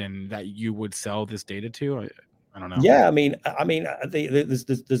interested and that you would sell this data to? I don't know. Yeah, I mean,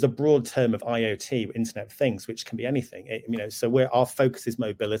 there's a broad term of IoT, Internet of Things, which can be anything. So our focus is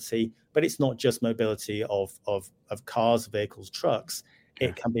mobility, but it's not just mobility of cars, vehicles, trucks. Yeah.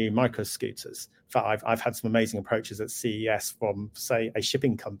 It can be micro scooters. In fact, I've had some amazing approaches at CES from, say, a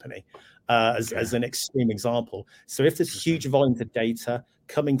shipping company as an extreme example. So if there's huge volumes of data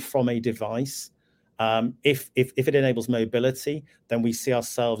coming from a device, if it enables mobility, then we see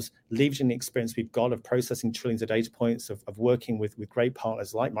ourselves leveraging the experience we've got of processing trillions of data points, of working with great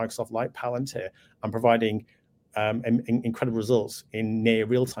partners like Microsoft, like Palantir, and providing incredible results in near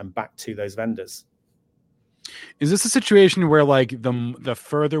real time back to those vendors. Is this a situation where like the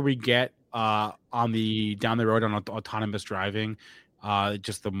further we get down the road on autonomous driving,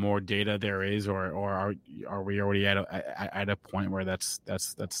 just the more data there is, or are we already at a point where that's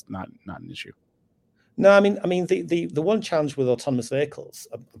not an issue? No, I mean the one challenge with autonomous vehicles,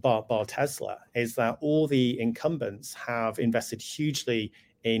 bar Tesla, is that all the incumbents have invested hugely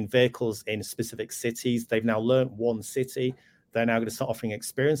in vehicles in specific cities. They've now learned one city. They're now going to start offering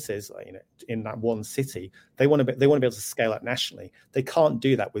experiences, in that one city. They want to be able to scale up nationally. They can't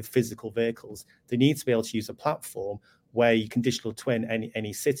do that with physical vehicles. They need to be able to use a platform where you can digital twin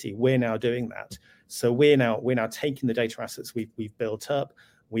any city. We're now doing that. So we're now taking the data assets we've built up.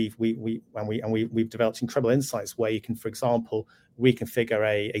 We've developed incredible insights where you can, for example,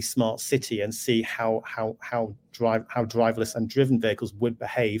 reconfigure a smart city and see how driverless and driven vehicles would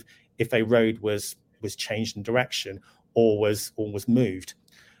behave if a road was changed in direction or was moved.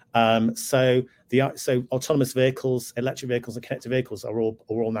 So autonomous vehicles, electric vehicles, and connected vehicles are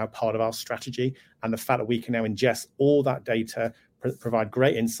all now part of our strategy. And the fact that we can now ingest all that data, provide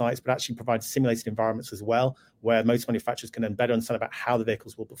great insights, but actually provide simulated environments as well, where most manufacturers can then better understand about how the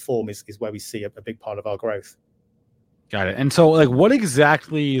vehicles will perform, is where we see a big part of our growth. Got it. And so, like, what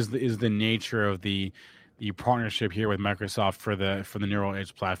exactly is the nature of the partnership here with Microsoft for the Neural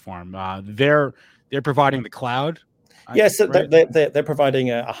Edge platform? They're providing the cloud. Yeah, so right? they're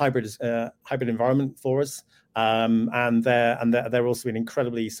providing a hybrid environment for us, and they're also been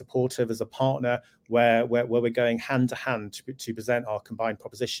incredibly supportive as a partner, where we're going hand to hand to present our combined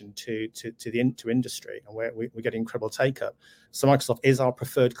proposition to industry, and we're getting incredible take up. So Microsoft is our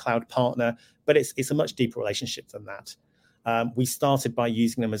preferred cloud partner, but it's a much deeper relationship than that. We started by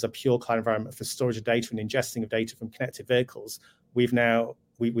using them as a pure cloud environment for storage of data and ingesting of data from connected vehicles. We've now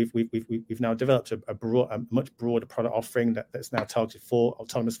developed a much broader product offering that's now targeted for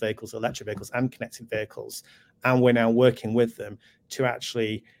autonomous vehicles, electric vehicles, and connected vehicles. And we're now working with them to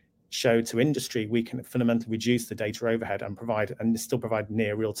actually show to industry we can fundamentally reduce the data overhead and still provide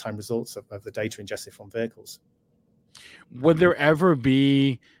near real-time results of the data ingested from vehicles. Would there ever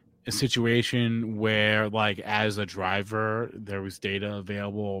be a situation where, like, as a driver, there was data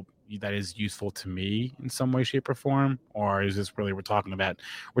available that is useful to me in some way, shape, or form? Or is this really we're talking about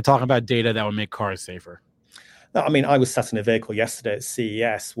data that would make cars safer? No, I mean, I was sat in a vehicle yesterday at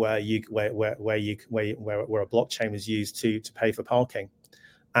CES where a blockchain was used to pay for parking,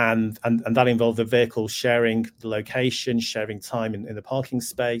 and that involved the vehicle sharing the location, sharing time in the parking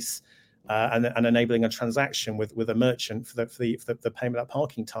space, and enabling a transaction with a merchant for the payment of that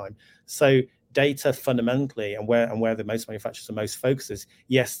parking time. So data fundamentally, and where the most manufacturers are most focused is,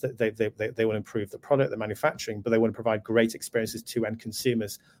 yes, that they want to improve the product, the manufacturing, but they want to provide great experiences to end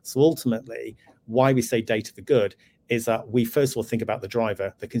consumers. So ultimately, why we say data for good is that we first of all think about the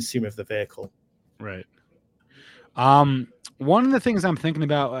driver, the consumer of the vehicle. Right. One of the things I'm thinking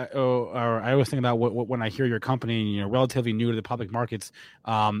about, or I always think about when I hear your company, relatively new to the public markets,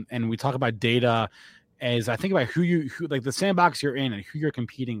 and we talk about data, as I think about who like the sandbox you're in and who you're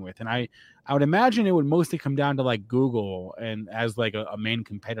competing with, and I would imagine it would mostly come down to like Google and as like a main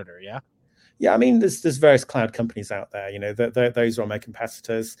competitor. Yeah. Yeah, I mean, there's various cloud companies out there. Those are my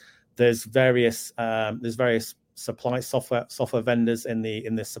competitors. There's various supply software vendors in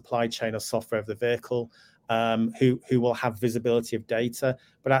the supply chain of software of the vehicle. Who will have visibility of data,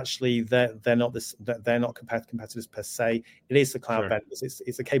 but actually they're not competitors per se. It is the cloud vendors.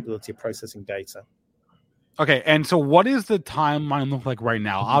 It's the capability of processing data. Okay, and so what is the timeline look like right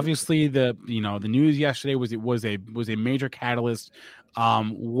now? Obviously, the news yesterday was a major catalyst.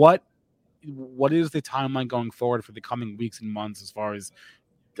 What is the timeline going forward for the coming weeks and months as far as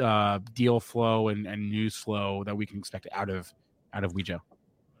deal flow and news flow that we can expect out of Wejo?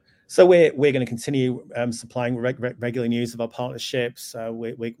 So we're going to continue supplying regular news of our partnerships.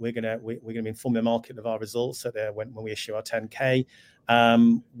 We're going to be informing the market of our results when we issue our 10K.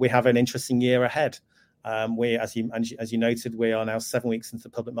 We have an interesting year ahead. We, as you noted, we are now 7 weeks into the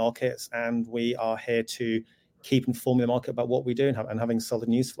public markets, and we are here to keep informing the market about what we do and having solid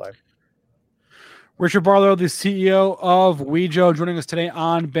news flow. Richard Barlow, the CEO of Wejo, joining us today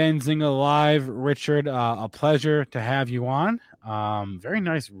on Benzinga Live. Richard, a pleasure to have you on. Very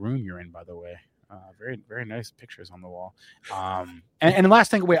nice room you're in, by the way. Very, very nice pictures on the wall. And the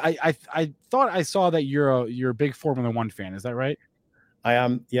last thing, wait, I thought I saw that you're a big Formula One fan. Is that right? I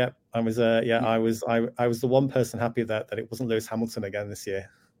am. Yeah, I was. I was the one person happy that it wasn't Lewis Hamilton again this year.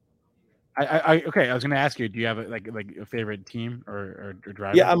 Okay. I was going to ask you, do you have like a favorite team or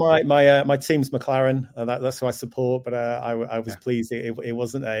driver? Yeah, my team's McLaren. That's who I support. But I was pleased it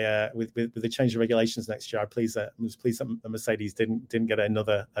wasn't with the change of regulations next year. I was pleased that Mercedes didn't get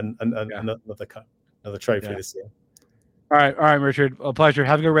another trophy this year. All right, Richard. A pleasure.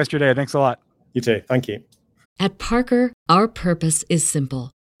 Have a good rest of your day. Thanks a lot. You too. Thank you. At Parker, our purpose is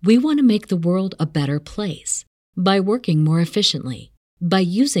simple. We want to make the world a better place by working more efficiently, by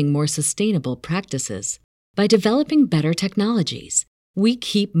using more sustainable practices, by developing better technologies. We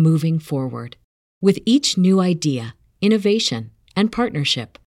keep moving forward. With each new idea, innovation, and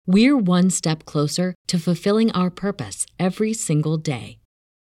partnership, we're one step closer to fulfilling our purpose every single day.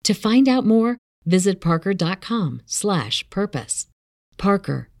 To find out more, visit parker.com/purpose.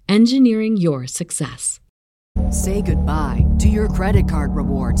 Parker, engineering your success. Say goodbye to your credit card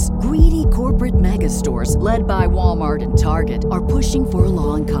rewards. Greedy corporate mega stores, led by Walmart and Target, are pushing for a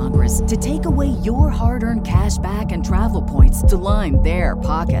law in Congress to take away your hard-earned cash back and travel points to line their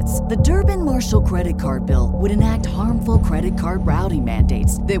pockets. The Durbin-Marshall credit card bill would enact harmful credit card routing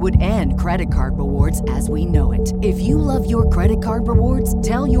mandates that would end credit card rewards as we know it. If you love your credit card rewards,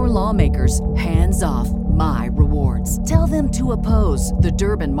 tell your lawmakers, hands off my rewards. Tell them to oppose the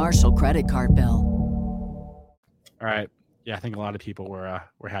Durbin-Marshall credit card bill. All right. Yeah, I think a lot of people were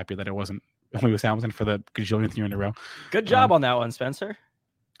happy that it wasn't Lewis Hamilton for the gajillionth year in a row. Good job on that one, Spencer.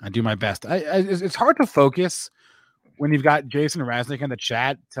 I do my best. It's hard to focus when you've got Jason Raznick in the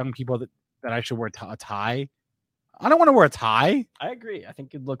chat telling people that I should wear a tie. I don't want to wear a tie. I agree. I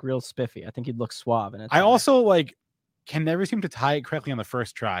think you'd look real spiffy. I think you'd look suave. I also can never seem to tie it correctly on the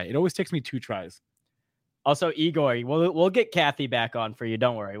first try. It always takes me 2 tries. Also, Igor, we'll get Kathy back on for you.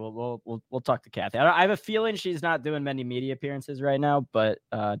 Don't worry. We'll talk to Kathy. I have a feeling she's not doing many media appearances right now, but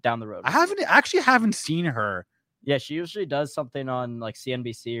down the road. I haven't seen her. Yeah, she usually does something on like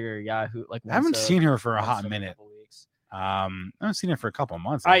CNBC or Yahoo. I haven't seen her for a hot minute. I haven't seen her for a couple of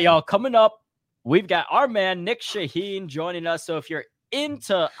months. All right, y'all. Coming up, we've got our man Nick Shaheen joining us. So if you're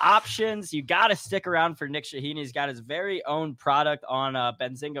into options, you got to stick around for Nick Shaheen. He's got his very own product on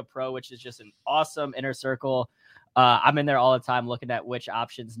Benzinga Pro, which is just an awesome inner circle. I'm in there all the time looking at which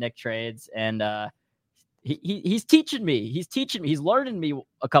options Nick trades, and he's teaching me. He's learning me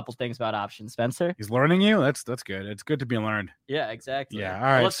a couple things about options. Spencer, he's learning you. That's good. It's good to be learned. Yeah, exactly. Yeah. All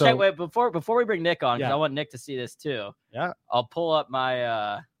right. Let's check. Wait, before we bring Nick on, because I want Nick to see this too. Yeah. I'll pull up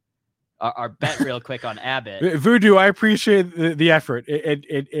my our bet real quick on Abbott. Voodoo, I appreciate the effort.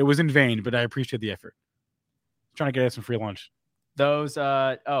 It was in vain, but I appreciate the effort. Trying to get us some free lunch. Those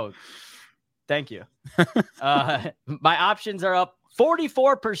thank you. My options are up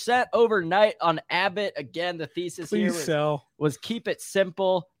 44% overnight on Abbott. Again, the thesis here was keep it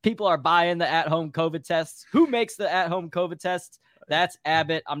simple. People are buying the at-home COVID tests. Who makes the at-home COVID tests? That's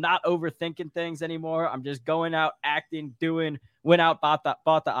Abbott. I'm not overthinking things anymore. I'm just going out, acting, doing. Went out, bought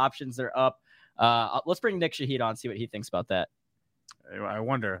the options. They're up. Let's bring Nick Shahid on, see what he thinks about that. I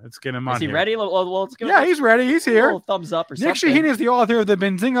wonder. Let's get him on. Is he here. ready? Let's go. Yeah, he's ready. He's here. Thumbs up or Nick something. Shaheen is the author of the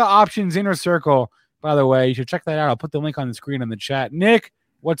Benzinga Options Inner Circle. By the way, you should check that out. I'll put the link on the screen in the chat. Nick,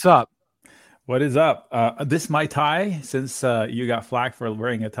 what's up? What is up? This is my tie. Since you got flack for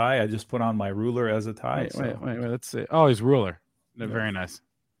wearing a tie, I just put on my ruler as a tie. Wait. Let's see. Oh, he's ruler. Yeah. Very nice.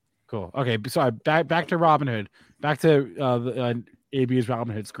 Cool. Okay, sorry. Back to Robinhood. Back to the AB's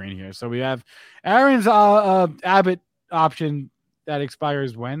Robinhood screen here. So we have Aaron's Abbott option that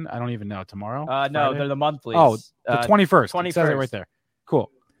expires when? I don't even know. Tomorrow? No, they're the monthlies. Oh, the 21st. 21st. It says it right there. Cool.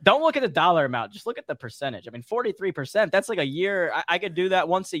 Don't look at the dollar amount. Just look at the percentage. I mean, 43%. That's like a year. I could do that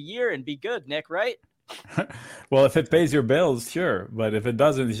once a year and be good, Nick, right? Well, if it pays your bills, sure. But if it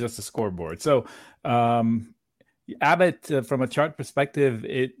doesn't, it's just a scoreboard. So Abbott, from a chart perspective,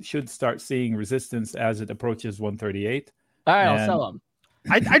 it should start seeing resistance as it approaches 138. All right, I'll sell them.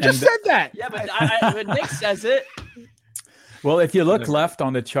 I just said that. Yeah, but when Nick says it. Well, if you look left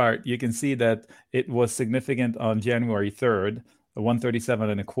on the chart, you can see that it was significant on January 3rd.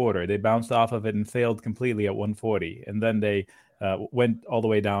 137.25. They bounced off of it and failed completely at 140, and then they went all the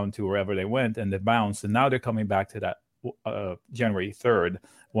way down to wherever they went, and they bounced, and now they're coming back to that January 3rd,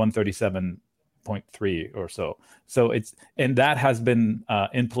 137.3 or so. So and that has been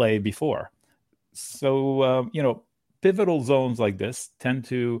in play before. So pivotal zones like this tend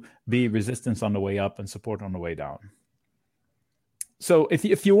to be resistance on the way up and support on the way down. So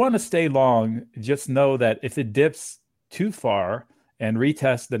if you want to stay long, just know that if it dips too far and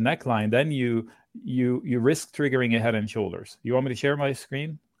retest the neckline, then you risk triggering a Head and Shoulders. You want me to share my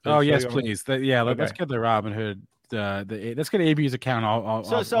screen? Yes, please. Let's get the Robinhood. Let's get AB's account.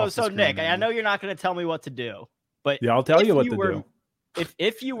 So Nick, I know you're not going to tell me what to do, but yeah, I'll tell you what to do.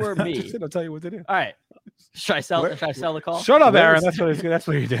 If you were me, I'll tell you what to do. All right. Should I sell the call? Shut up, Aaron. That's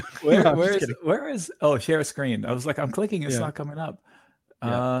what you do. Where is share screen? I was like, I'm clicking, it's not coming up.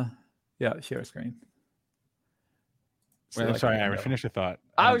 Share screen. Wait, I'm sorry, Aaron. Finish your thought.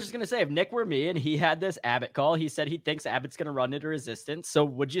 I was just going to say, if Nick were me and he had this Abbott call, he said he thinks Abbott's going to run into resistance. So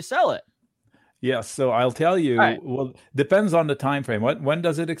would you sell it? Yes. So I'll tell you. Right. Well, depends on the time frame. When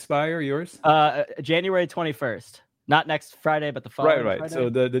does it expire? Yours? January 21st. Not next Friday, but the following. Right. Friday. So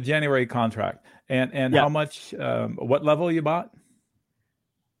the January contract. And how much? What level you bought?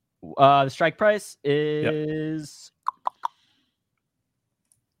 The strike price is.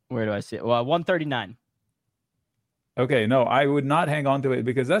 Where do I see it? Well, 139. Okay, no, I would not hang on to it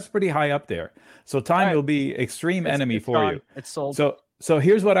because that's pretty high up there. So time will be extreme enemy for gone. you. It's sold. So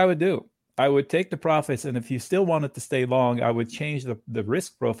here's what I would do. I would take the profits, and if you still wanted to stay long, I would change the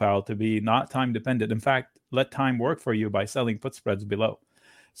risk profile to be not time dependent. In fact, let time work for you by selling put spreads below.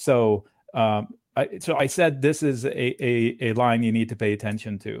 So I said this is a line you need to pay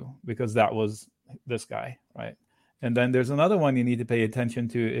attention to because that was this guy, right? And then there's another one you need to pay attention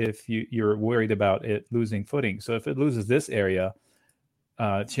to if you're worried about it losing footing. So if it loses this area,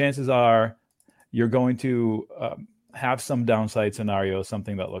 chances are you're going to have some downside scenario,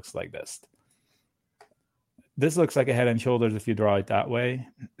 something that looks like this. This looks like a Head and Shoulders if you draw it that way.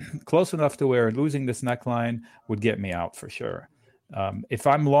 Close enough to where losing this neckline would get me out for sure. If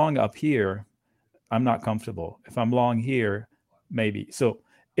I'm long up here, I'm not comfortable. If I'm long here, maybe. So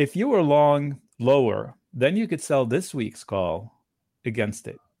if you were long lower, then you could sell this week's call against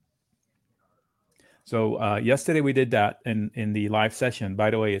it. So yesterday we did that in the live session.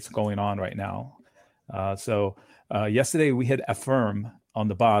 By the way, it's going on right now. So yesterday we hit affirm on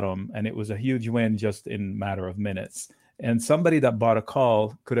the bottom, and it was a huge win just in a matter of minutes. And somebody that bought a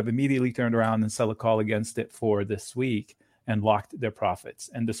call could have immediately turned around and sell a call against it for this week and locked their profits.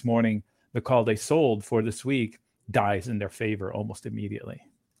 And this morning, the call they sold for this week dies in their favor almost immediately.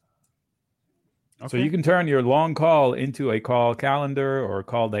 Okay. So you can turn your long call into a call calendar or a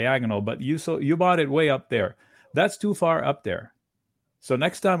call diagonal, but you bought it way up there. That's too far up there. So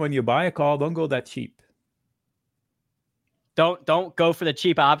next time when you buy a call, don't go that cheap. Don't go for the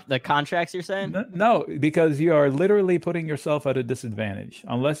cheap the contracts, you're saying? No, because you are literally putting yourself at a disadvantage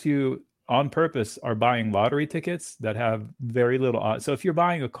unless you on purpose are buying lottery tickets that have very little odds. So if you're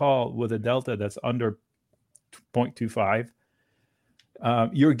buying a call with a delta that's under 0.25,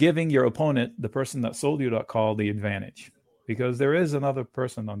 you're giving your opponent, the person that sold you that call, the advantage because there is another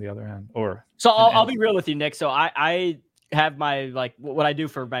person on the other end. I'll be real with you, Nick. So I have my, like, what I do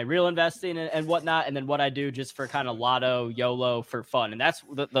for my real investing and whatnot, and then what I do just for kind of lotto YOLO for fun. And that's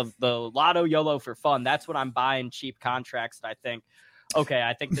the lotto YOLO for fun. That's what I'm buying cheap contracts that I think, okay,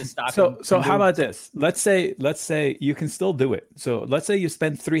 I think this stock. So how about this? Let's say you can still do it. So let's say you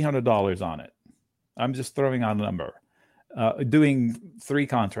spend $300 on it. I'm just throwing out a number, doing 3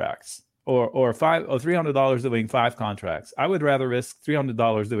 contracts or $300 doing 5 contracts. I would rather risk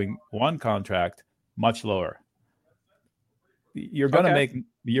 $300 doing 1 contract, much lower. You're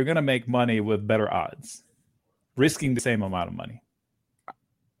gonna make money with better odds, risking the same amount of money.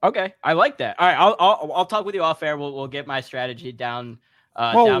 Okay, I like that. All right, I'll talk with you off air. We'll get my strategy down.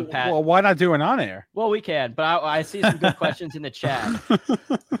 Down pat. Well, why not do it on air? Well, we can, but I see some good questions in the chat.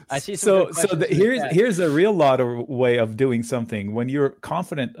 I see some. Here's a real lotto way of doing something. When you're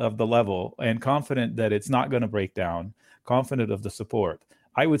confident of the level and confident that it's not going to break down, confident of the support,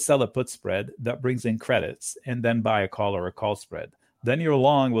 I would sell a put spread that brings in credits and then buy a call or a call spread. Then you're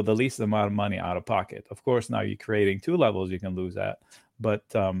long with the least amount of money out of pocket. Of course, now you're creating 2 levels you can lose at. But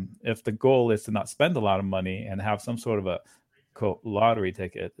if the goal is to not spend a lot of money and have some sort of a lottery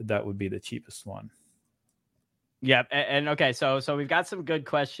ticket, that would be the cheapest one. Yeah, and okay, so we've got some good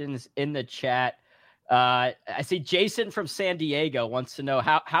questions in the chat. I see Jason from San Diego wants to know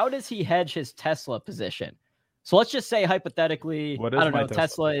how does he hedge his Tesla position? So let's just say hypothetically, I don't know,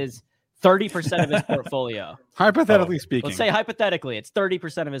 Tesla is 30% of his portfolio. Hypothetically speaking. Let's say hypothetically, it's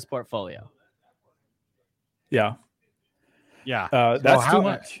 30% of his portfolio. Yeah. That's too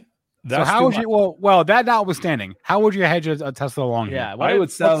much. So how would you? Well, that notwithstanding, how would you hedge a Tesla long? Yeah, I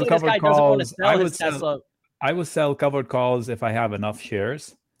would sell covered calls. I would sell covered calls if I have enough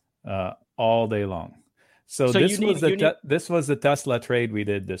shares, all day long. So this was the Tesla trade we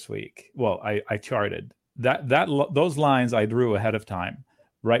did this week. Well, I charted those lines I drew ahead of time,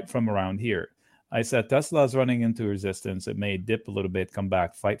 right from around here. I said Tesla's running into resistance. It may dip a little bit, come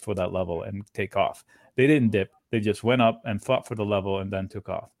back, fight for that level, and take off. They didn't dip. They just went up and fought for the level and then took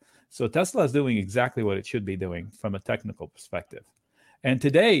off. So Tesla is doing exactly what it should be doing from a technical perspective. And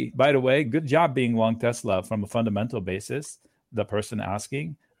today, by the way, good job being long Tesla from a fundamental basis. The person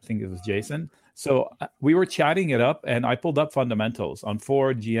asking, I think it was Jason. So we were chatting it up, and I pulled up fundamentals on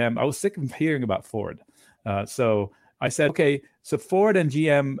Ford, GM. I was sick of hearing about Ford. So I said, okay, so Ford and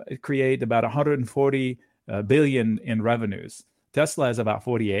GM create about 140 billion in revenues. Tesla is about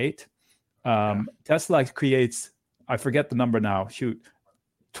 48. Tesla creates, I forget the number now,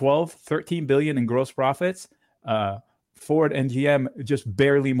 13 billion in gross profits. Ford and GM just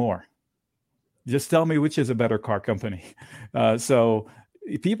barely more. Just tell me which is a better car company. So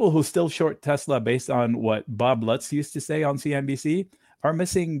people who still short Tesla based on what Bob Lutz used to say on CNBC are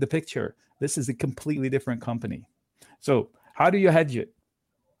missing the picture. This is a completely different company. So how do you hedge it?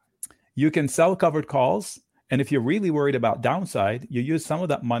 You can sell covered calls. And if you're really worried about downside, you use some of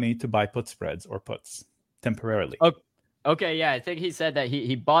that money to buy put spreads or puts temporarily. Okay, yeah, I think he said that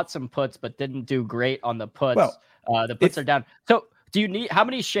he bought some puts but didn't do great on the puts. Well, the puts are down. So do you need how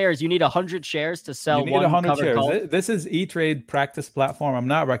many shares? You need 100 shares to sell one covered call? This is E-Trade practice platform. I'm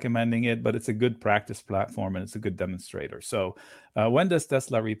not recommending it, but it's a good practice platform and it's a good demonstrator. So when does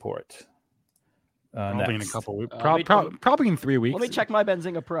Tesla report? Probably in a couple weeks. Probably in 3 weeks. Let me check my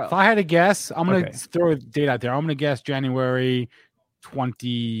Benzinga Pro. If I had to guess, I'm going to throw a date out there. I'm going to guess January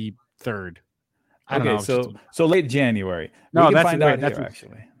 23rd. So late January. No,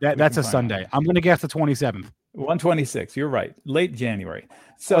 that's a Sunday. I'm going to guess the 27th. 126. You're right. Late January.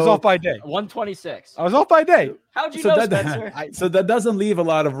 So I was off by day. 126. I was off by day. How'd you know, Spencer? So that doesn't leave a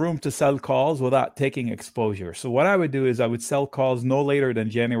lot of room to sell calls without taking exposure. So what I would do is I would sell calls no later than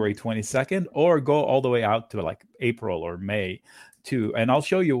January 22nd or go all the way out to like April or May too. And I'll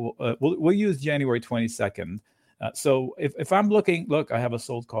show you, we'll use January 22nd. So if I'm looking, look, I have a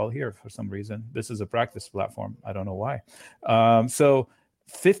sold call here for some reason. This is a practice platform. I don't know why. So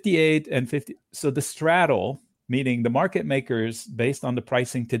 58 and 50. So the straddle, meaning the market makers, based on the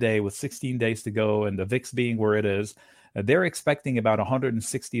pricing today with 16 days to go and the VIX being where it is, they're expecting about $160,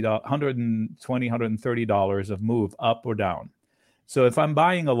 $120, $130 of move up or down. So if I'm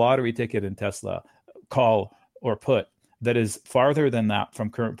buying a lottery ticket in Tesla, call or put, that is farther than that from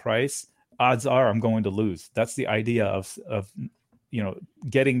current price, odds are I'm going to lose. That's the idea of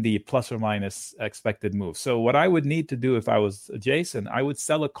getting the plus or minus expected move. So what I would need to do if I was Jason, I would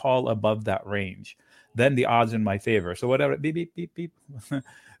sell a call above that range. Then the odds in my favor. So whatever, beep, beep, beep, beep.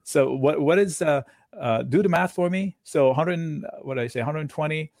 So what is, do the math for me. So 100, what did I say,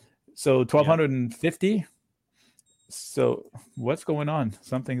 120. So 1,250. Yeah. So what's going on?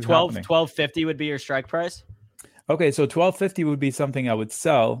 Something's happening. 1250 would be your strike price. Okay. So 1250 would be something I would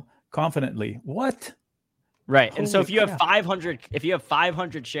sell confidently. What? Right. And so if you have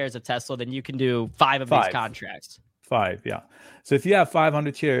 500 shares of Tesla, then you can do 5 of these contracts. 5, yeah. So if you have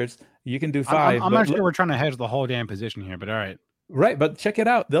 500 shares, you can do 5. I'm not sure we're trying to hedge the whole damn position here, but all right. Right, but check it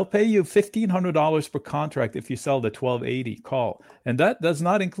out. They'll pay you $1,500 per contract if you sell the 1280 call, and that does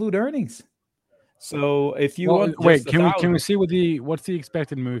not include earnings. So if you want, can we see what's the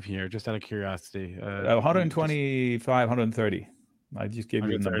expected move here? Just out of curiosity, 125, 130. I just gave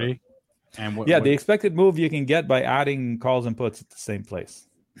you a number. And the expected move you can get by adding calls and puts at the same place.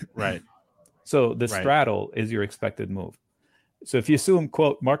 Right. So the straddle is your expected move. So if you assume,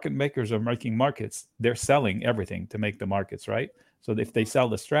 quote, market makers are making markets, they're selling everything to make the markets, right? So if they sell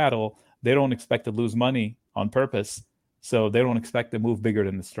the straddle, they don't expect to lose money on purpose. So they don't expect to move bigger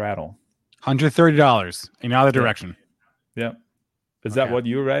than the straddle. $130 in either direction. Yeah. Is that what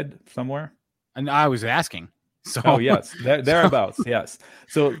you read somewhere? And I was asking. So yes, thereabouts. Yes.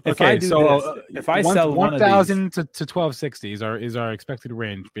 So if I sell 1,000 to 1,260 is our expected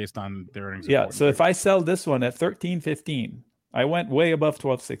range based on their earnings. Yeah. So if I sell this one at 13.15, I went way above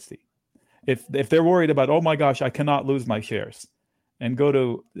 12.60. If they're worried about, oh my gosh, I cannot lose my shares, and go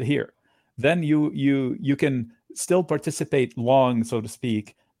to here, then you can still participate long, so to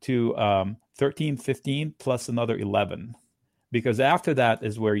speak, to 13.15 plus another 11. Because after that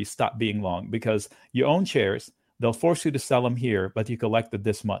is where you stop being long, because you own shares. They'll force you to sell them here, but you collected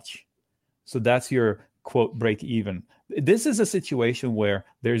this much. So that's your, quote, break even. This is a situation where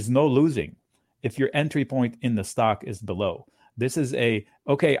there's no losing if your entry point in the stock is below. This is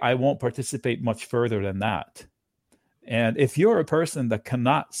okay, I won't participate much further than that. And if you're a person that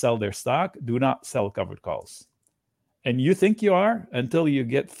cannot sell their stock, do not sell covered calls. And you think you are until you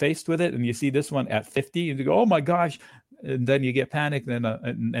get faced with it and you see this one at 50 and you go, oh my gosh, and then you get panicked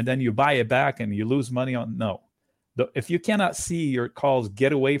and then you buy it back and you lose money on. No. If you cannot see your calls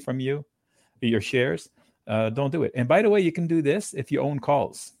get away from you, your shares, don't do it. And by the way, you can do this if you own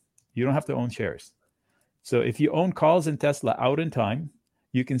calls. You don't have to own shares. So if you own calls in Tesla out in time,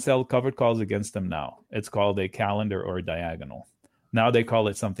 you can sell covered calls against them now. It's called a calendar or a diagonal. Now they call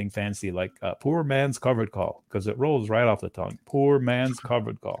it something fancy like poor man's covered call, because it rolls right off the tongue. Poor man's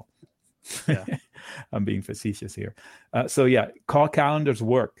covered call. Yeah. I'm being facetious here. Call calendars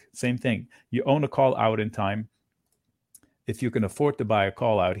work. Same thing. You own a call out in time. If you can afford to buy a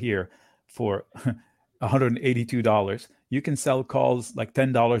call out here for $182, you can sell calls like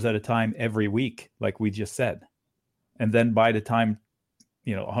 $10 at a time every week, like we just said. And then by the time,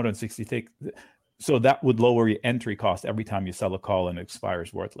 160, so that would lower your entry cost every time you sell a call and it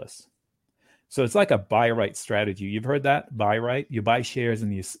expires worthless. So it's like a buy right strategy. You've heard that? Buy right. You buy shares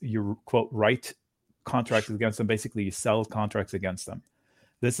and you quote write contracts against them. Basically, you sell contracts against them.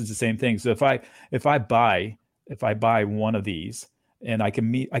 This is the same thing. So if I buy one of these and I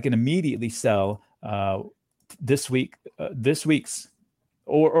can immediately sell this week's,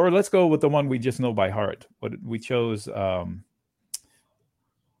 or let's go with the one we just know by heart. What we chose,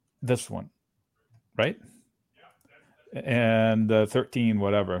 this one, right? And 13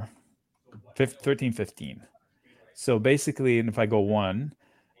 whatever. 13.15. So basically, and if I go one,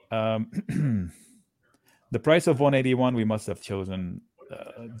 the price of 181, we must have chosen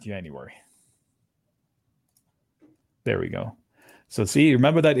January. There we go. So see,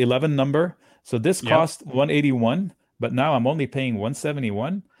 remember that 11 number? So this cost 181, but now I'm only paying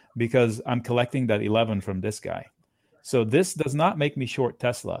 171 because I'm collecting that 11 from this guy. So this does not make me short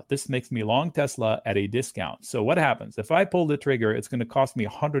Tesla. This makes me long Tesla at a discount. So what happens? If I pull the trigger, it's going to cost me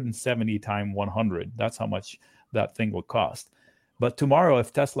 170 times 100. That's how much that thing will cost. But tomorrow,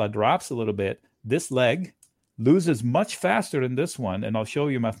 if Tesla drops a little bit, this leg loses much faster than this one. And I'll show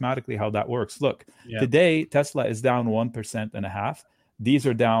you mathematically how that works. Look, today, Tesla is down 1.5%. These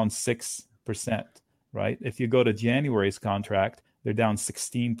are down 6%, right? If you go to January's contract, they're down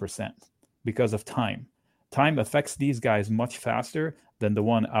 16% because of time. Time affects these guys much faster than the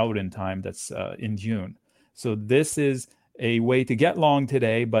one out in time that's in June. So this is a way to get long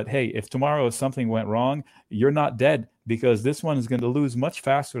today. But hey, if tomorrow something went wrong, you're not dead because this one is going to lose much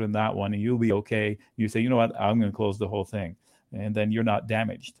faster than that one and you'll be okay. You say, you know what, I'm going to close the whole thing. And then you're not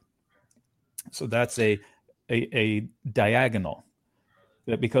damaged. So that's a diagonal.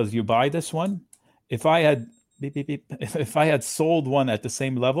 Because you buy this one, if I had sold one at the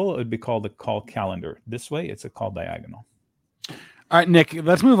same level, it would be called a call calendar. This way, it's a call diagonal. All right, Nick,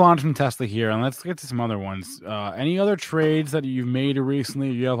 let's move on from Tesla here, and let's get to some other ones. Any other trades that you've made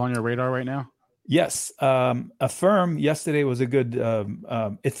recently you have on your radar right now? Yes. Affirm yesterday was a good,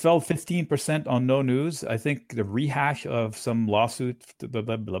 it fell 15% on no news. I think the rehash of some lawsuit, blah,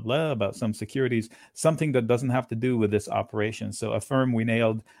 blah, blah, blah, about some securities, something that doesn't have to do with this operation. So Affirm, we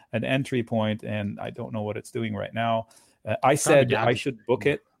nailed an entry point, and I don't know what it's doing right now. I said I should book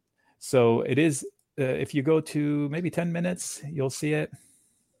it. So it is, if you go to maybe 10 minutes, you'll see it.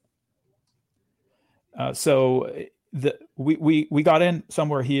 We got in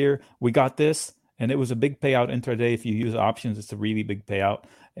somewhere here. We got this, and it was a big payout intraday. If you use options, it's a really big payout.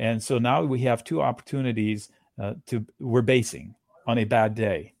 And so now we have two opportunities we're basing on a bad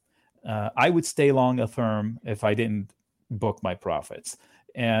day. I would stay long Affirm if I didn't book my profits.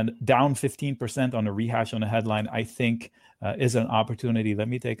 And down 15% on a rehash on a headline, I think is an opportunity. Let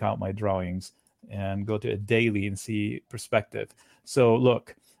me take out my drawings and go to a daily and see perspective. So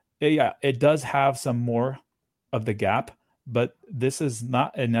look, yeah, it does have some more of the gap, but this is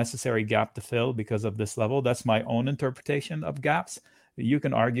not a necessary gap to fill because of this level. That's my own interpretation of gaps. You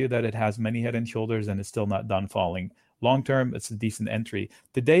can argue that it has many head and shoulders and it's still not done falling. Long term, it's a decent entry.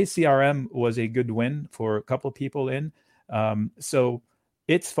 Today's CRM was a good win for a couple people in. So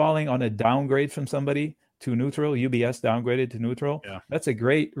it's falling on a downgrade from somebody to neutral. UBS downgraded to neutral. Yeah. That's a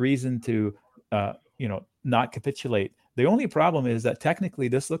great reason to not capitulate. The only problem is that technically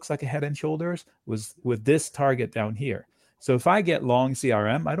this looks like a head and shoulders with this target down here. So if I get long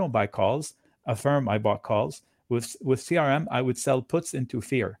CRM, I don't buy calls. Affirm, I bought calls. With CRM, I would sell puts into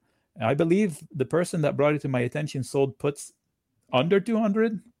fear. And I believe the person that brought it to my attention sold puts under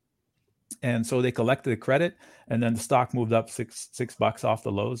 200. And so they collected the credit, and then the stock moved up $6 off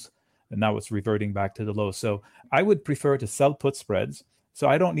the lows, and now it's reverting back to the lows. So I would prefer to sell put spreads, so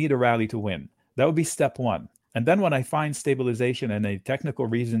I don't need a rally to win. That would be step one. And then when I find stabilization and a technical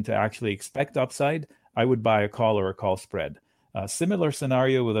reason to actually expect upside, I would buy a call or a call spread. Similar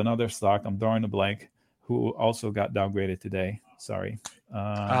scenario with another stock, I'm drawing a blank, who also got downgraded today. Sorry.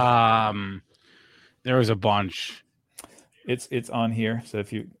 There was a bunch. It's on here. So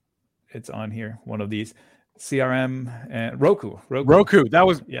it's on here, one of these. CRM and Roku. That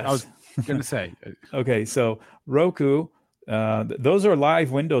was, yes. I was going to say. Okay, so Roku, those are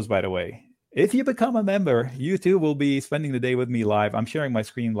live windows, by the way. If you become a member, you too will be spending the day with me live. I'm sharing my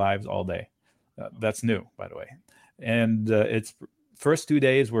screen lives all day. That's new, by the way. And it's first 2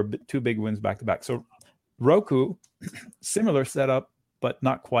 days were two big wins back to back. So Roku, similar setup, but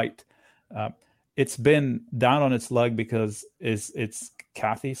not quite. It's been down on its lug because it's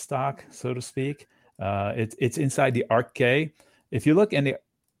Kathy stock, so to speak. It's inside the ARK-K. If you look in the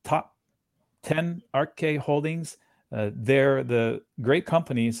top 10 ARK-K holdings, they're the great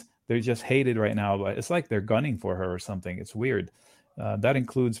companies. They're just hated right now, but it's like they're gunning for her or something. It's weird. That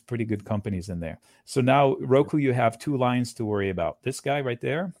includes pretty good companies in there. So now Roku, you have two lines to worry about. This guy right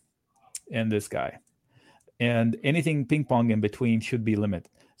there and this guy. And anything ping pong in between should be limited.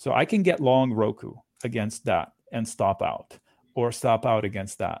 So I can get long Roku against that and stop out, or stop out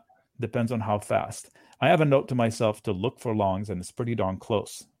against that. Depends on how fast. I have a note to myself to look for longs, and it's pretty darn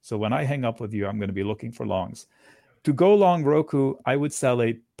close. So when I hang up with you, I'm going to be looking for longs. To go long Roku, I would sell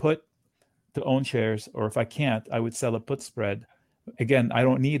a put to own shares, or if I can't, I would sell a put spread. Again, I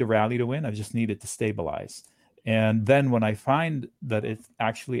don't need a rally to win. I just need it to stabilize. And then when I find that it's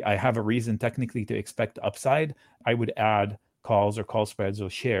actually, I have a reason technically to expect upside, I would add calls or call spreads or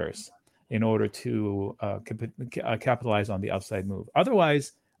shares in order to capitalize on the upside move.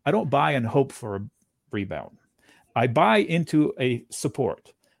 Otherwise, I don't buy and hope for a rebound. I buy into a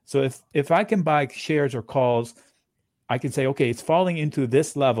support. So if I can buy shares or calls, I can say, okay, it's falling into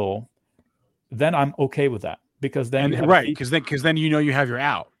this level, then I'm okay with that, because then because then you know you have your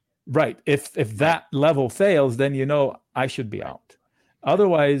out. Right. If that level fails, then you know I should be out.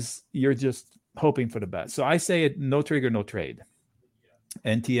 Otherwise, you're just hoping for the best. So I say it: no trigger, no trade.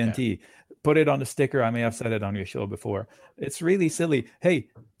 And TNT, put it on the sticker. I may have said it on your show before. It's really silly. Hey,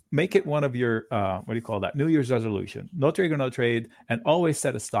 make it one of your New Year's resolution: no trigger, no trade, and always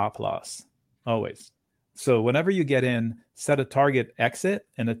set a stop loss. Always. So whenever you get in, set a target exit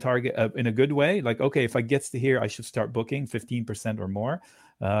and a target in a good way. Like, okay, if I gets to here, I should start booking 15% or more.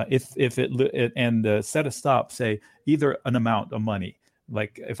 Set a stop, say either an amount of money,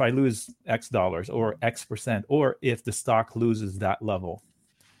 like if I lose X dollars or X percent, or if the stock loses that level,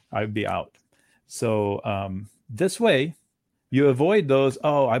 I'd be out. So this way, you avoid those.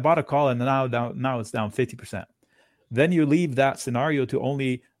 Oh, I bought a call and now it's down 50%. Then you leave that scenario to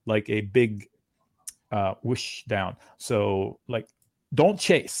only like a big whoosh down. So like, don't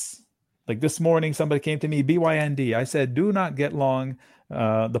chase. Like this morning, somebody came to me, BYND. I said, do not get long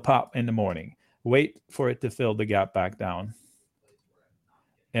the pop in the morning. Wait for it to fill the gap back down.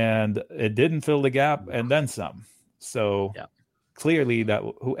 and it didn't fill the gap and then some. So clearly that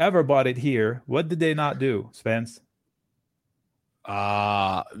whoever bought it here, what did they not do, Spence?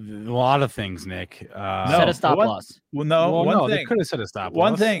 A lot of things, Nick. Set a stop loss. Well, no, they could have set a stop loss.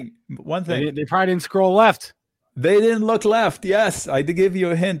 One thing. They probably didn't scroll left. They didn't look left. Yes, I did give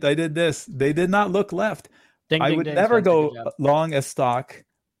you a hint. I did this. They did not look left. I would never go long a stock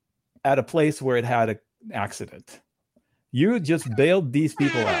at a place where it had an accident. You just bailed these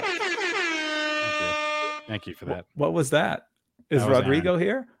people out. Thank you for that. What was that? Is Rodrigo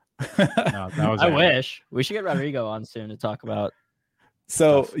here? No, that was I wish. We should get Rodrigo on soon to talk about.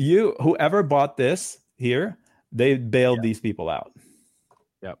 So whoever bought this here, they bailed these people out.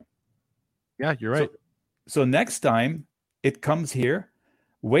 Yep. Yeah, you're right. So next time it comes here,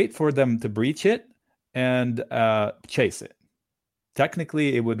 wait for them to breach it and chase it.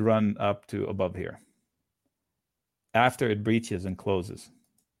 Technically, it would run up to above here after it breaches and closes.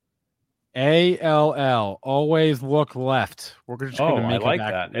 ALL, always look left. We're just going to make I like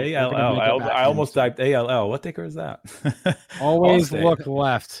that. ALL. I almost typed ALL. What ticker is that? Always look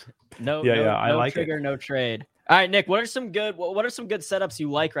left. No like trigger, it. no trade. All right, Nick, what are some good setups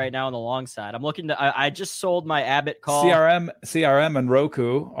you like right now on the long side? I'm looking to I just sold my Abbott call. CRM and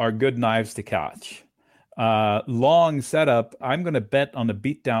Roku are good knives to catch. Long setup, I'm going to bet on the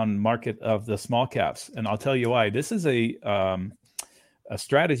beatdown market of the small caps, and I'll tell you why. This is a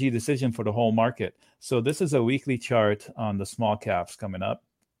strategy decision for the whole market. So this is a weekly chart on the small caps coming up.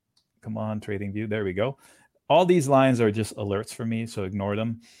 Come on, TradingView. There we go. All these lines are just alerts for me, so ignore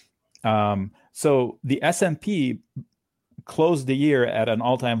them. So the S&P closed the year at an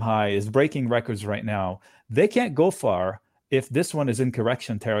all-time high, is breaking records right now. They can't go far if this one is in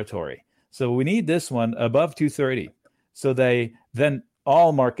correction territory. So we need this one above 230. So then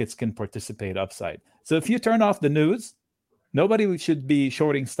all markets can participate upside. So if you turn off the news, nobody should be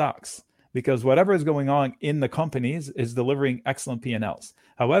shorting stocks because whatever is going on in the companies is delivering excellent P&Ls.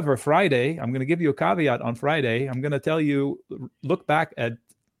 However, Friday, I'm going to give you a caveat on Friday. I'm going to tell you, look back at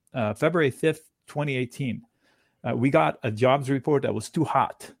February 5th, 2018. We got a jobs report that was too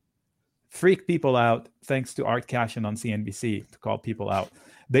hot. Freaked people out, thanks to Art Cashin on CNBC to call people out.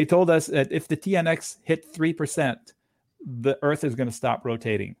 They told us that if the TNX hit 3%, the Earth is going to stop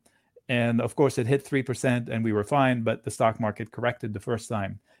rotating. And of course, it hit 3% and we were fine, but the stock market corrected the first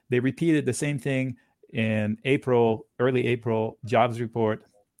time. They repeated the same thing in April, early April, jobs report,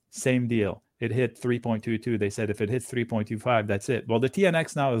 same deal. It hit 3.22. They said if it hits 3.25, that's it. Well, the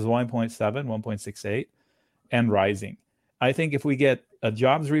TNX now is 1.7, 1.68 and rising. I think if we get a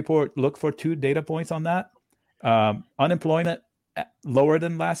jobs report, look for 2 data points on that. Unemployment lower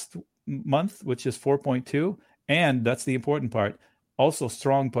than last month, which is 4.2. And that's the important part. Also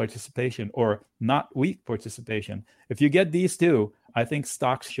strong participation or not weak participation. If you get these two, I think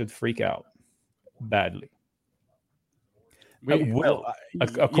stocks should freak out badly.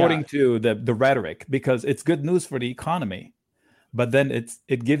 According to the rhetoric, because it's good news for the economy, but then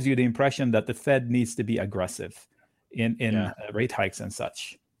it gives you the impression that the Fed needs to be aggressive in rate hikes and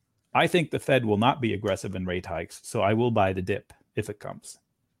such. I think the Fed will not be aggressive in rate hikes, so I will buy the dip if it comes.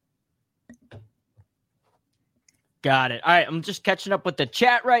 Got it. All right, I'm just catching up with the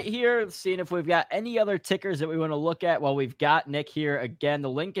chat right here, seeing if we've got any other tickers that we want to look at while we've got Nick here. Again, the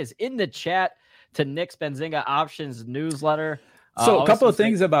link is in the chat to Nick's Benzinga Options newsletter. So a couple of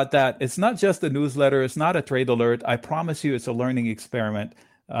things about that. It's not just a newsletter. It's not a trade alert. I promise you it's a learning experiment.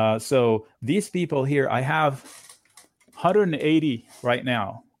 So these people here, I have 180 right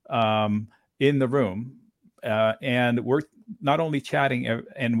now in the room. And we're not only chatting,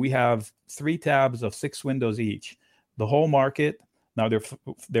 and we have 3 tabs of 6 windows each. The whole market. Now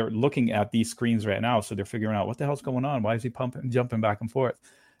they're looking at these screens right now, so they're figuring out what the hell's going on. Why is he jumping back and forth?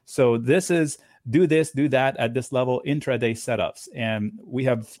 So this is do this, do that at this level, intraday setups, and we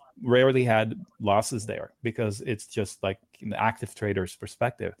have rarely had losses there because it's just like an active trader's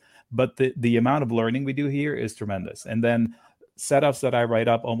perspective. But the amount of learning we do here is tremendous. And then setups that I write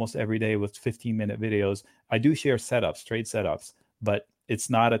up almost every day with 15-minute videos. I do share setups, trade setups, but it's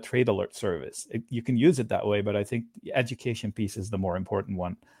not a trade alert service. You can use it that way, but I think the education piece is the more important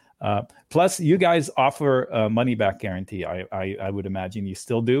one. Plus, you guys offer a money-back guarantee. I would imagine you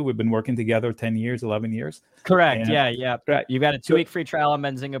still do. We've been working together 10 years, 11 years. Correct. Yeah. Right. You've got a 2-week free trial on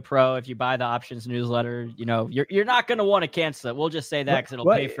Benzinga Pro. If you buy the options newsletter, you're not going to want to cancel it. We'll just say that because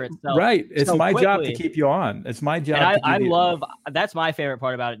it'll pay for itself. Right. It's my job to keep you on. It's my job. And that's my favorite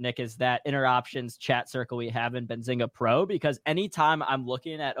part about it, Nick, is that inner options chat circle we have in Benzinga Pro, because anytime I'm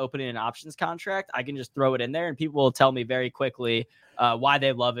looking at opening an options contract, I can just throw it in there and people will tell me very quickly, why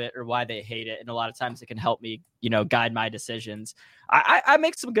they love it or why they hate it. And a lot of times it can help me, guide my decisions. I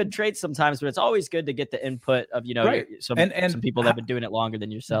make some good trades sometimes, but it's always good to get the input of, some people that have been doing it longer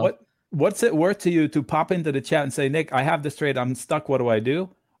than yourself. What's it worth to you to pop into the chat and say, Nick, I have this trade, I'm stuck, what do I do?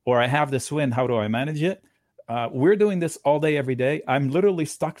 Or I have this win, how do I manage it? We're doing this all day, every day. I'm literally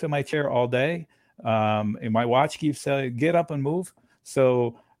stuck to my chair all day. And my watch keeps saying, get up and move.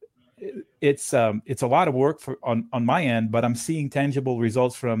 So it's a lot of work on my end, but I'm seeing tangible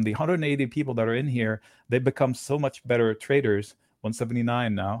results from the 180 people that are in here. They've become so much better traders.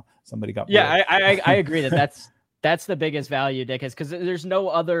 179 now. Somebody got I agree that's the biggest value, Dick, is because there's no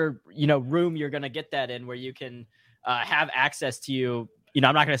other room you're going to get that in where you can have access to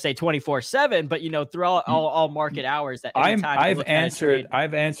I'm not going to say 24/7, but throughout all market hours. That I've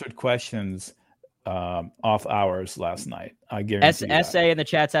answered questions off hours last night. I guarantee you. SA in the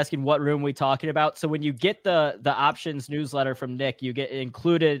chat's asking what room we talking about. So when you get the options newsletter from Nick, you get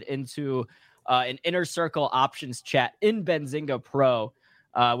included into an inner circle options chat in Benzinga Pro,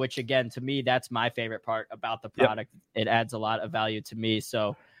 which again, to me, that's my favorite part about the product. Yep. It adds a lot of value to me.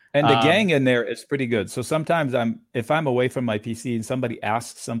 So. And the gang in there is pretty good. So sometimes if I'm away from my PC and somebody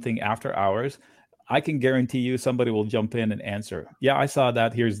asks something after hours, I can guarantee you somebody will jump in and answer. Yeah, I saw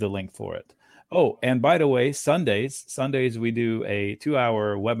that. Here's the link for it. Oh, and by the way, Sundays we do a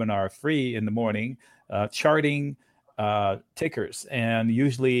 2-hour webinar free in the morning, charting tickers. And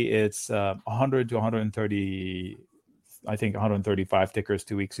usually it's 100 to 130, I think 135 tickers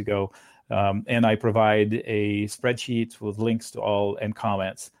 2 weeks ago. And I provide a spreadsheet with links to all and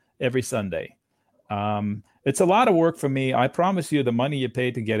comments every Sunday. It's a lot of work for me. I promise you the money you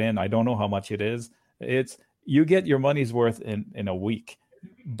pay to get in, I don't know how much it is. You get your money's worth in a week.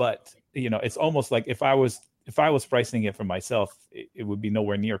 But, it's almost like if I was pricing it for myself, it would be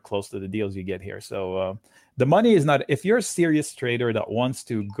nowhere near close to the deals you get here. So the money is not, if you're a serious trader that wants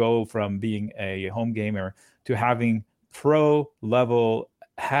to go from being a home gamer to having pro level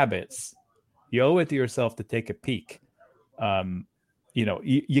habits, you owe it to yourself to take a peek.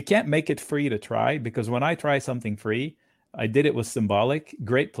 You can't make it free to try, because when I try something free, I did it with Symbolic,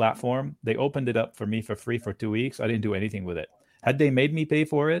 great platform. They opened it up for me for free for 2 weeks. I didn't do anything with it. Had they made me pay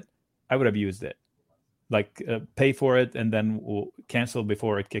for it, I would have used it. Like pay for it and then we'll cancel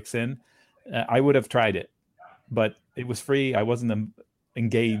before it kicks in. I would have tried it, but it was free. I wasn't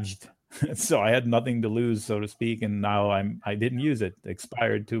engaged. So I had nothing to lose, so to speak. And now I didn't use it. It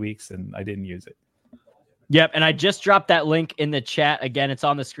expired 2 weeks and I didn't use it. Yep. And I just dropped that link in the chat. Again, it's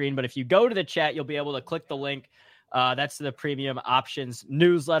on the screen, but if you go to the chat, you'll be able to click the link. That's the premium options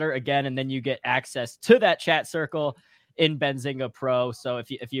newsletter again. And then you get access to that chat circle in Benzinga Pro. So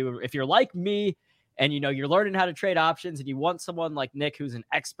if you're like me and you're learning how to trade options and you want someone like Nick, who's an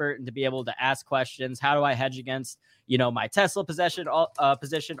expert, and to be able to ask questions, how do I hedge against, my Tesla position,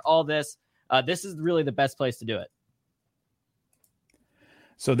 all this, this is really the best place to do it.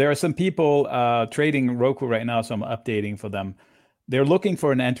 So there are some people trading Roku right now, so I'm updating for them. They're looking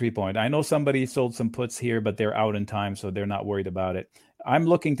for an entry point. I know somebody sold some puts here, but they're out in time, so they're not worried about it. I'm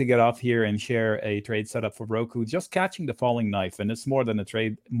looking to get off here and share a trade setup for Roku, just catching the falling knife. And it's more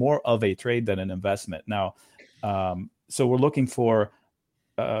of a trade than an investment. Now, so we're looking for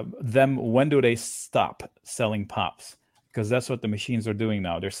them. When do they stop selling pops? Because that's what the machines are doing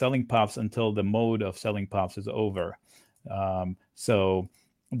now. They're selling pops until the mode of selling pops is over. So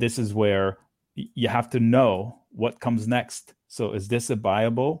this is where you have to know what comes next. So is this a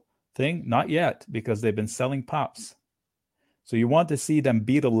viable thing? Not yet, because they've been selling pops. So you want to see them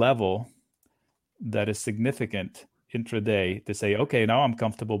beat a level that is significant intraday to say, okay, now I'm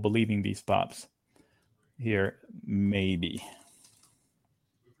comfortable believing these pops here, maybe.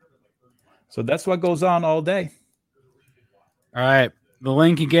 So that's what goes on all day. All right. The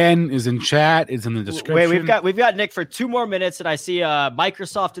link again is in chat. It's in the description. Wait, we've got Nick for 2 more minutes, and I see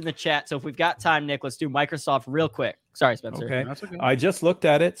Microsoft in the chat. So if we've got time, Nick, let's do Microsoft real quick. Sorry, Spencer. Okay. I just looked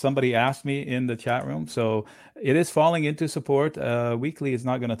at it. Somebody asked me in the chat room. So it is falling into support. Weekly is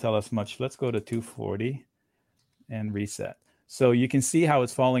not going to tell us much. Let's go to 240 and reset. So you can see how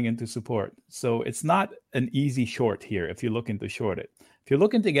it's falling into support. So it's not an easy short here if you're looking to short it. If you're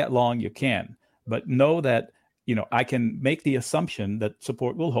looking to get long, you can. But know that I can make the assumption that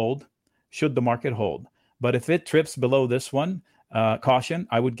support will hold should the market hold. But if it trips below this one, caution,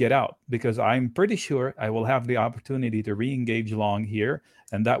 I would get out, because I'm pretty sure I will have the opportunity to re-engage long here.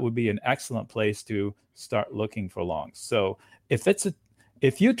 And that would be an excellent place to start looking for longs. So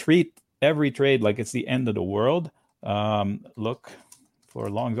if you treat every trade like it's the end of the world, look for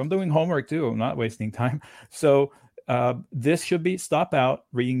longs. I'm doing homework too. I'm not wasting time. So this should be stop out,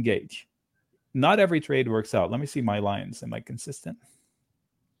 re-engage. not every trade works out. Let me see my lines. Am I consistent?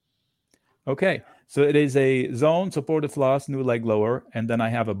 Okay, so it is a zone, supported loss, new leg lower, and then I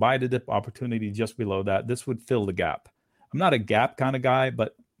have a buy the dip opportunity just below that. This would fill the gap. I'm not a gap kind of guy,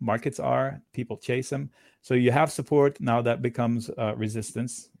 but markets are. People chase them. So you have support. Now that becomes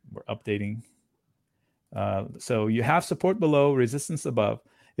resistance. We're updating. So you have support below, resistance above.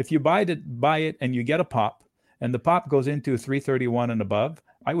 If you buy it and you get a pop, and the pop goes into 331 and above,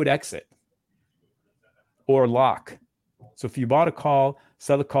 I would exit or lock. So if you bought a call,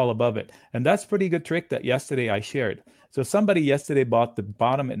 sell a call above it. And that's a pretty good trick that yesterday I shared. So somebody yesterday bought the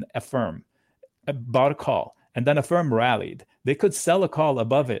bottom in Affirm, bought a call, and then Affirm rallied. They could sell a call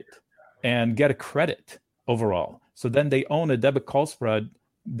above it and get a credit overall. So then they own a debit call spread,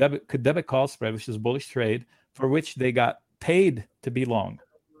 which is bullish trade, for which they got paid to be long.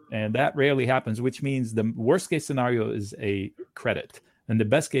 And that rarely happens, which means the worst case scenario is a credit. And the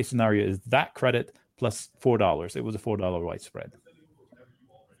best case scenario is that credit plus $4. It was a $4 white spread.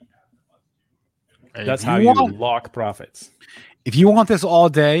 That's how you lock profits. If you want this all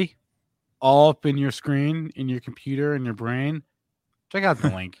day, all up in your screen, in your computer, in your brain, check out the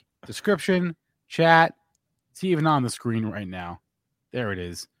link. Description, chat. It's even on the screen right now. There it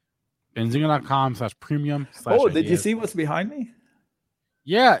is. Benzinga.com/premium. Oh, did you see what's behind me?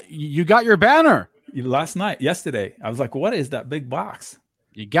 Yeah, you got your banner. Yesterday. I was like, what is that big box?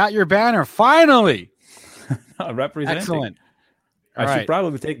 You got your banner, finally. Representing. Excellent. I should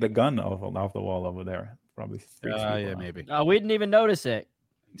probably take the gun off the wall over there. Probably. Yeah, maybe. We didn't even notice it.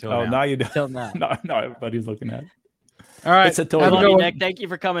 Now you do. Till now. no, everybody's looking at it. All right. It's a total. Love you, Nick. Thank you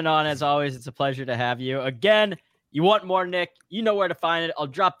for coming on. As always, it's a pleasure to have you. Again, you want more, Nick? You know where to find it. I'll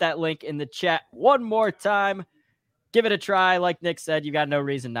drop that link in the chat one more time. Give it a try. Like Nick said, you got no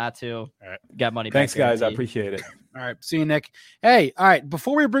reason not to. All right. Got money back. Thanks, guys. I appreciate it. All right. See you, Nick. Hey, all right.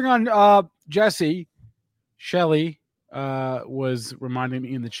 Before we bring on Jesse, Shelly was reminding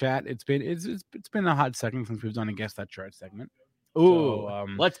me in the chat. It's been a hot second since we've done a Guess That Chart segment. Ooh,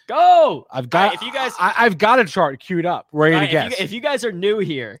 let's go. I've got a chart queued up, ready to guess. If you guys are new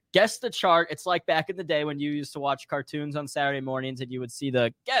here, guess the chart. It's like back in the day when you used to watch cartoons on Saturday mornings and you would see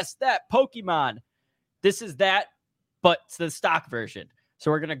the Guess That Pokemon. This is that, but it's the stock version.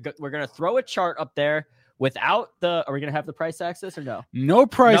 So we're gonna throw a chart up there without the. Are we gonna have the price access or no? No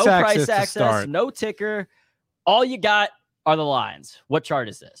price access to start. No ticker. All you got are the lines. What chart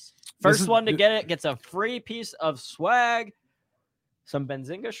is this? First one to get it gets a free piece of swag. Some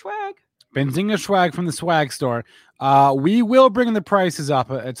Benzinga swag. Benzinga swag from the swag store. We will bring the prices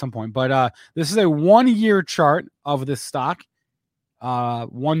up at some point, but this is a 1-year chart of this stock.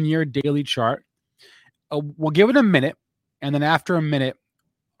 1-year daily chart. We'll give it a minute, and then after a minute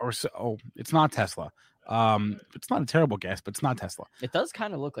or so, it's not Tesla. It's not a terrible guess, but it's not Tesla. It does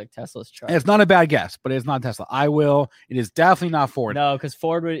kind of look like Tesla's chart. It's not a bad guess, but it's not Tesla. It is definitely not Ford. No, because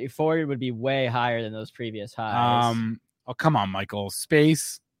Ford would be way higher than those previous highs. Oh, come on, Michael.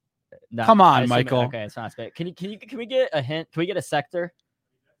 Space. No, come on, Michael. Okay, it's not space. Can we get a hint? Can we get a sector?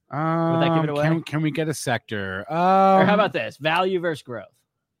 Would that give it away? Can we get a sector? Or how about this? Value versus growth.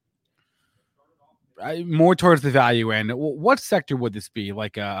 More towards the value end. What sector would this be?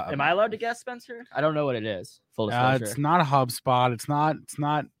 Like am I allowed to guess, Spencer? I don't know what it is. Full disclosure. It's not a HubSpot. It's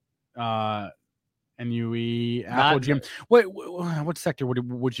not NUE, Apple Gym. What sector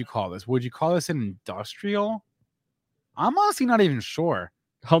would you call this? Would you call this an industrial? I'm honestly not even sure.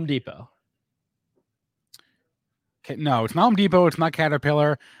 Home Depot. Okay, no, it's not Home Depot. It's not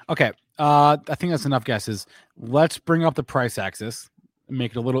Caterpillar. Okay, I think that's enough guesses. Let's bring up the price axis and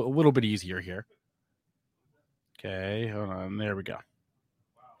make it a little bit easier here. Okay, hold on. There we go.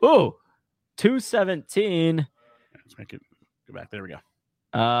 Ooh, 217. Let's make it go back. There we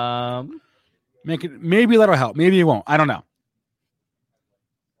go. Make it. Maybe that'll help. Maybe it won't. I don't know.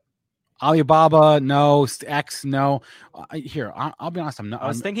 Alibaba, no. X, no. Here, I'll be honest. I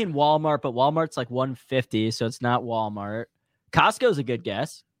was thinking Walmart, but Walmart's like 150, so it's not Walmart. Costco's a good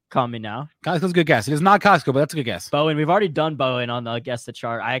guess. Call me now. Costco's a good guess. It is not Costco, but that's a good guess. Boeing. We've already done Boeing on the Guess the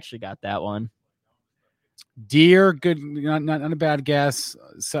Chart. I actually got that one. Deere, good. Not a bad guess.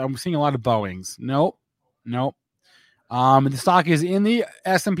 So I'm seeing a lot of Boeings. Nope. The stock is in the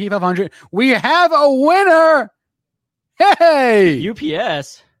S&P 500. We have a winner. Hey,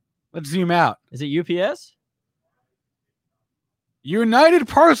 UPS. Let's zoom out. Is it UPS? United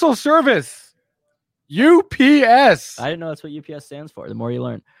Parcel Service. UPS. I didn't know that's what UPS stands for. The more you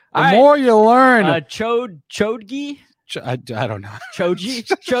learn. The more you learn. Chodgi? I don't know. Choji?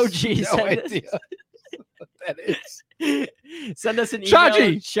 Choji. No idea what that is. Send us an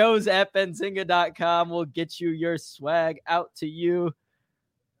email. Shows@benzinga.com. We'll get you your swag out to you.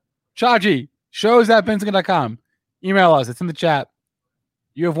 Chaji. shows@benzinga.com. Email us. It's in the chat.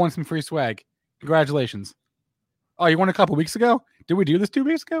 You have won some free swag. Congratulations. Oh, you won a couple weeks ago? Did we do this 2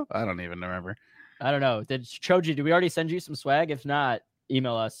 weeks ago? I don't even remember. I don't know. Did we already send you some swag? If not,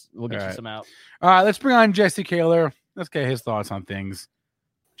 email us. We'll get you some out. All right, let's bring on Jesse Kaler. Let's get his thoughts on things.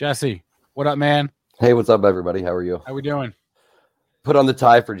 Jesse, what up, man? Hey, what's up, everybody? How are you? How we doing? Put on the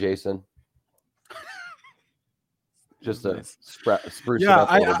tie for Jason. Just to spruce it up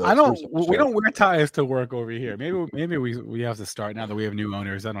a little bit. I don't. We don't wear ties to work over here. Maybe we have to start now that we have new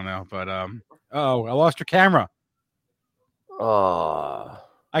owners. I don't know, but I lost your camera.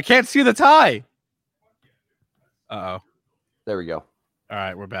 I can't see the tie. There we go. All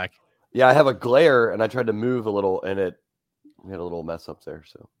right, we're back. Yeah, I have a glare, and I tried to move a little, and we had a little mess up there.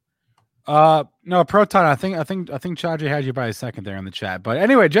 So. No, Proton. I think Chaji had you by a second there in the chat. But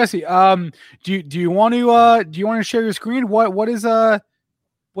anyway, Jesse, do you want to share your screen? What's on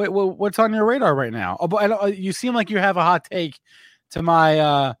your radar right now? Oh, but you seem like you have a hot take to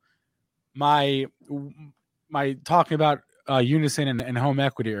my talking about Unison and home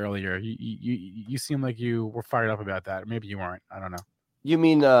equity earlier. You seem like you were fired up about that. Maybe you weren't. I don't know. You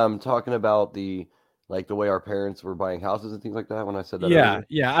mean talking about the way our parents were buying houses and things like that when I said that?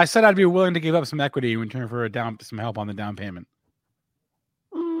 Yeah. I said I'd be willing to give up some equity in return for some help on the down payment.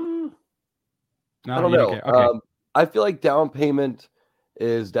 No, I don't know. Okay. I feel like down payment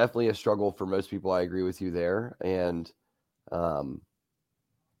is definitely a struggle for most people. I agree with you there. And I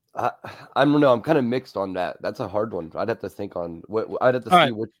don't know. I'm kind of mixed on that. That's a hard one. I'd have to think on I'd have to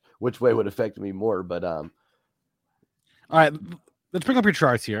see which way would affect me more. But all right, let's bring up your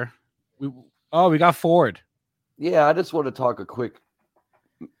charts here. We got Ford. Yeah, I just want to talk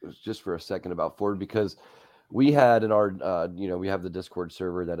just for a second about Ford, because we had in our, we have the Discord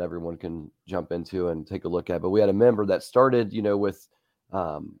server that everyone can jump into and take a look at. But we had a member that started, with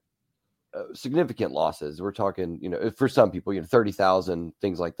significant losses. We're talking, for some people, 30,000,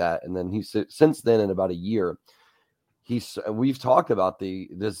 things like that. And then since then, in about a year, we've talked about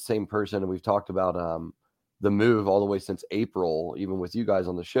this same person, and we've talked about the move all the way since April, even with you guys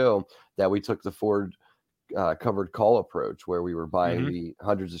on the show, that we took the Ford covered call approach, where we were buying the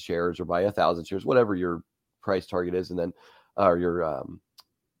hundreds of shares or buy 1,000 shares, whatever your price target is, and then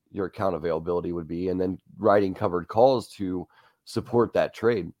your account availability would be, and then writing covered calls to support that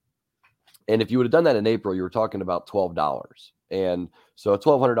trade. And if you would have done that in April, you were talking about $12. And so a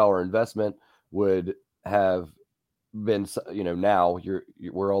 $1,200 investment would have been, now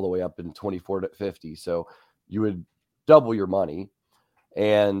we're all the way up in 24 to 50. So you would double your money.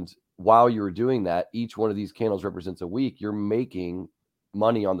 And while you were doing that, each one of these candles represents a week. You're making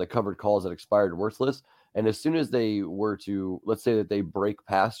money on the covered calls that expired worthless. And as soon as they were to, let's say that they break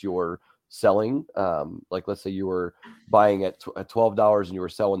past your selling, like let's say you were buying at $12 and you were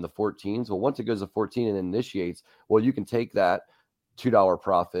selling the 14s. Well, once it goes to 14 and initiates, well, you can take that $2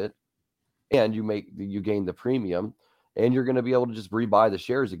 profit and you gain the premium, and you're going to be able to just rebuy the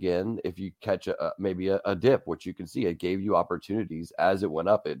shares again if you catch maybe a dip, which you can see it gave you opportunities as it went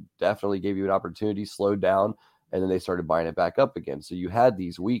up. It definitely gave you an opportunity, slowed down, and then they started buying it back up again. So you had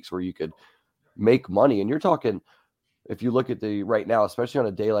these weeks where you could make money. And you're talking, if you look at right now, especially on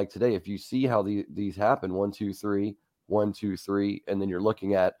a day like today, if you see how these happen, 1, 2, 3, 1, 2, 3, and then you're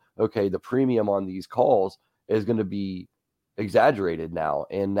looking at, okay, the premium on these calls is going to be exaggerated now,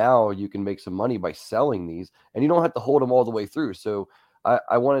 and now you can make some money by selling these, and you don't have to hold them all the way through. So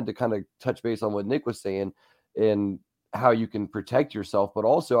I wanted to kind of touch base on what Nick was saying and how you can protect yourself, but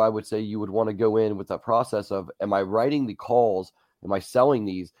also I would say you would want to go in with the process of, am I writing the calls, am I selling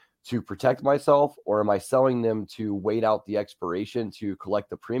these to protect myself, or am I selling them to wait out the expiration to collect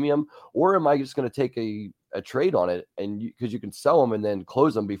the premium, or am I just going to take a trade on it, and because you can sell them and then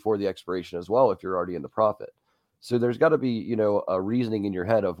close them before the expiration as well if you're already in the profit. So there's got to be, a reasoning in your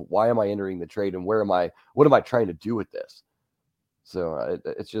head of, why am I entering the trade, and what am I trying to do with this? So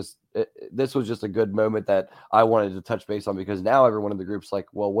this was just a good moment that I wanted to touch base on, because now everyone in the group's like,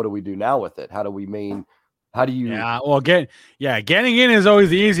 well, what do we do now with it? How do you? Yeah, well, getting in is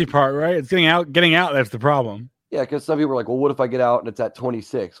always the easy part, right? It's getting out. That's the problem. Yeah, because some people are like, well, what if I get out and it's at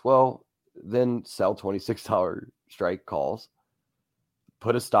 26? Well, then sell $26 strike calls,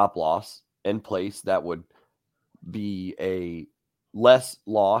 put a stop loss in place that would be a less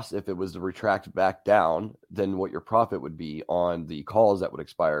loss if it was to retract back down than what your profit would be on the calls that would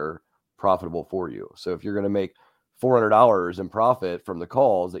expire profitable for you. So if you're going to make $400 in profit from the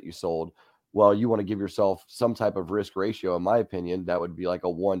calls that you sold, well, you want to give yourself some type of risk ratio. In my opinion, that would be like a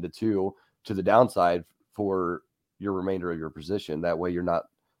 1 to 2 to the downside for your remainder of your position. That way you're not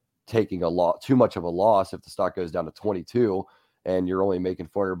taking too much of a loss if the stock goes down to 22 and you're only making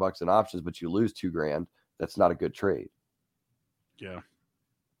 $400 in options, but you lose $2,000, that's not a good trade. Yeah.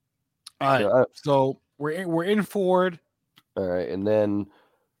 All right. So we're in Ford. All right. And then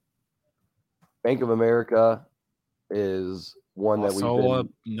Bank of America is one that we've been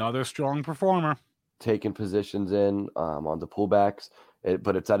another strong performer taking positions in on the pullbacks,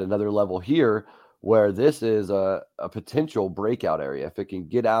 but it's at another level here where this is a potential breakout area. If it can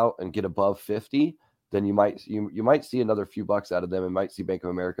get out and get above 50, then you might see another few bucks out of them, and might see Bank of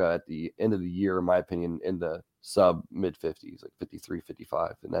America at the end of the year, in my opinion, in the sub mid 50s, like 53,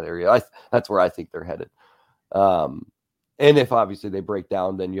 55 in that area. That's where I think they're headed. And if obviously they break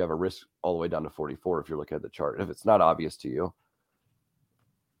down, then you have a risk all the way down to 44 if you're looking at the chart. If it's not obvious to you,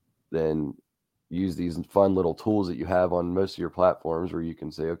 then use these fun little tools that you have on most of your platforms where you can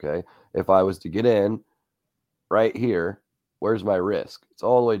say, okay, if I was to get in right here, where's my risk? It's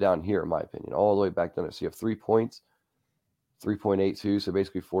all the way down here, in my opinion, all the way back down. So you have 3 points, 3.82. So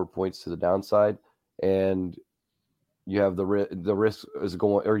basically 4 points to the downside. And you have the risk is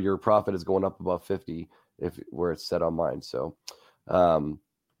going, or your profit is going up above 50 where it's set on mine. So, I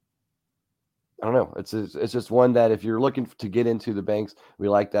don't know. It's just one that if you're looking to get into the banks, we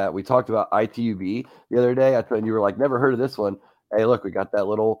like that. We talked about ITUB the other day. I thought you were like, never heard of this one. Hey, look, we got that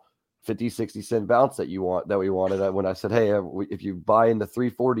little 50, 60 cent bounce that we wanted. When I said, hey, if you buy in the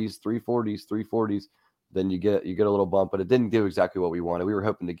 340s, then you get a little bump, but it didn't do exactly what we wanted. We were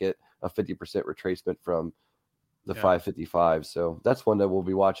hoping to get a 50% retracement from the 555. So that's one that we'll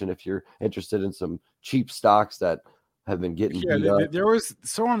be watching if you're interested in some cheap stocks that have been getting beat up. There was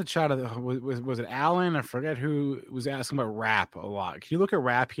someone on the chat, was it Alan? I forget who was asking about RAP a lot. Can you look at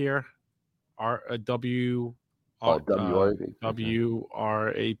RAP here? WRAP,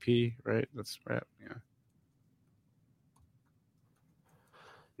 right? That's RAP. Yeah.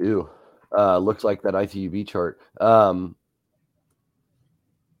 Ew. Looks like that ITUB chart.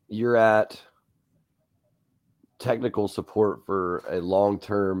 You're at technical support for a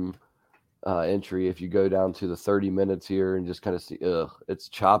long-term entry. If you go down to the 30 minutes here and just kind of see, it's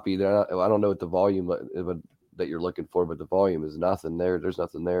choppy. I don't know what the volume that you're looking for, but the volume is nothing there. There's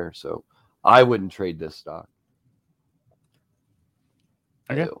nothing there. So I wouldn't trade this stock.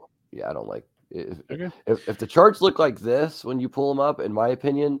 Okay. Yeah, I don't like it. If the charts look like this when you pull them up, in my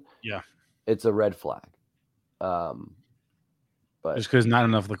opinion, it's a red flag. But just because not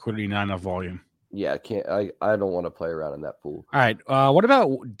enough liquidity, not enough volume. Yeah, I don't want to play around in that pool. All right. What about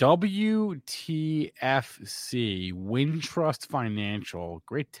WTFC? Wintrust Financial,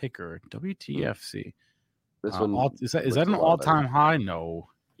 great ticker. WTFC. This one is that an all-time high? No.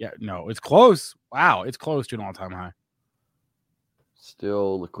 Yeah, no. It's close. Wow, it's close to an all-time high.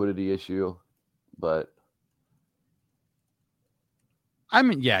 Still liquidity issue, but I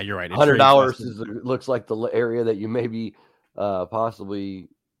mean, yeah, you're right. $100 looks like the area that you maybe possibly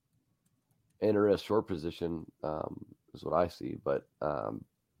enter a short position, is what I see. But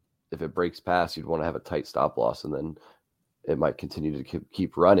if it breaks past, you'd want to have a tight stop loss, and then it might continue to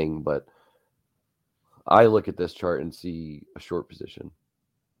keep running. But I look at this chart and see a short position.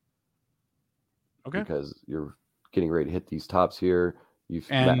 Okay. Because you're getting ready to hit these tops here. The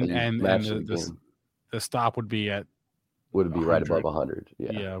stop would be at right above 100.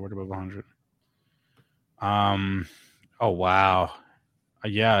 Yeah, right above 100. Oh wow.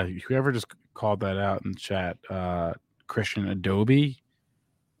 Yeah, whoever just called that out in the chat, Christian Adobe.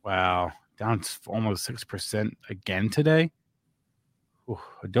 Wow, down almost 6% again today. Ooh,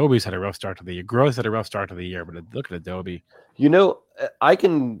 Adobe's had a rough start to the year. Growth had a rough start to the year, but look at Adobe. I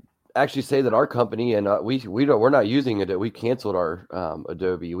can actually say that our company, and we're not using it. We canceled our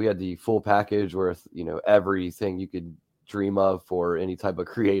Adobe. We had the full package worth everything you could dream of for any type of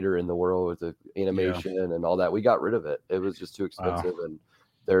creator in the world with the animation and all that. We got rid of it. It was just too expensive. Wow. And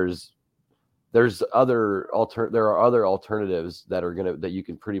there's other alternatives that you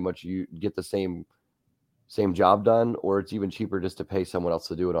can pretty much get the same job done, or it's even cheaper just to pay someone else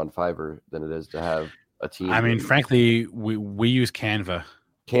to do it on Fiverr than it is to have a team. I mean, frankly, we use Canva.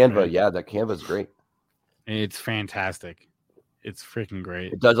 Right? Yeah, that Canva is great. It's fantastic. It's freaking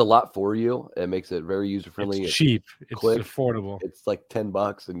great. It does a lot for you. It makes it very user friendly. It's cheap. It's quick. Affordable. It's like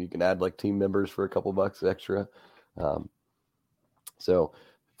 $10, and you can add like team members for a couple bucks extra. So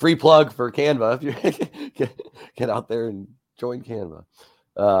free plug for Canva if you get out there and join Canva.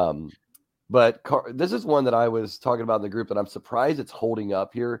 But this is one that I was talking about in the group that I'm surprised it's holding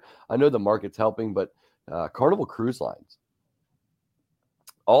up here. I know the market's helping, but Carnival Cruise Lines.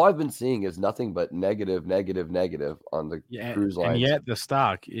 All I've been seeing is nothing but negative on the cruise lines. And yet the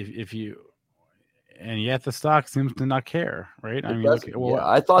stock, if you and yet the stock seems to not care, right? I mean,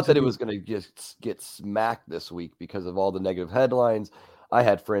 I thought that it was going to just get smacked this week because of all the negative headlines. I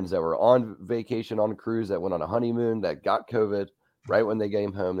had friends that were on vacation on a cruise that went on a honeymoon that got COVID right when they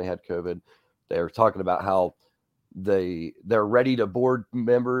came home. They had COVID. They were talking about how they're ready to board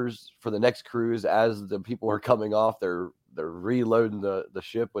members for the next cruise as the people are coming off. They're reloading the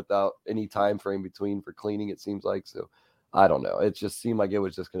ship without any time frame between for cleaning, it seems like. So I don't know. It just seemed like it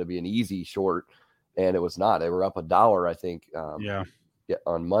was just going to be an easy short, and it was not. They were up $1, I think,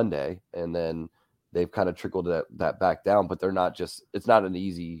 on Monday, and then they've kind of trickled that back down, but they're not just, it's not an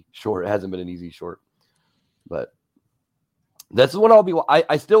easy short. It hasn't been an easy short, but that's what I'll be.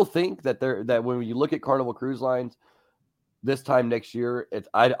 I still think that that when you look at Carnival Cruise Lines this time next year,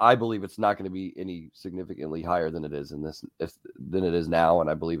 I believe it's not going to be any significantly higher than it is than it is now. And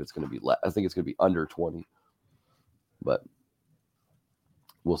I believe it's going to be I think it's going to be under 20, but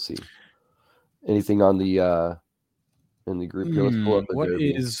we'll see. Anything on the in the group here? Let's pull up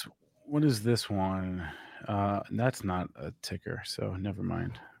Adobe. What is this one? That's not a ticker, so never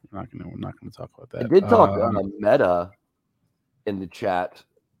mind. We're not gonna talk about that. I did talk Meta in the chat,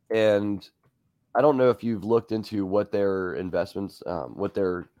 and I don't know if you've looked into what their investments, what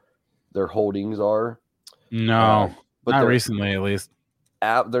their holdings are. No, but not recently, at least.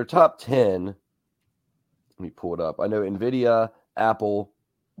 Their top 10. Let me pull it up. I know NVIDIA, Apple.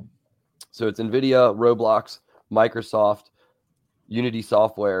 So it's NVIDIA, Roblox, Microsoft, Unity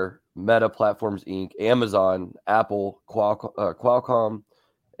Software, Meta Platforms Inc., Amazon, Apple, Qualcomm,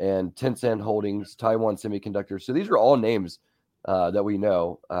 and Tencent Holdings, Taiwan Semiconductor. So these are all names that we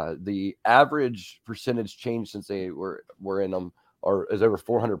know. The average percentage change since they were in them is over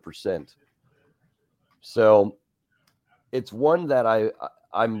 400%. So it's one that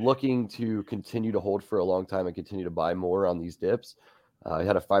I'm looking to continue to hold for a long time and continue to buy more on these dips. I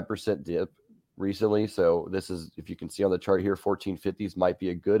had a 5% dip recently. So this is, if you can see on the chart here, 1450s might be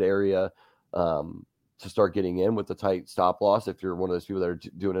a good area to start getting in with the tight stop loss if you're one of those people that are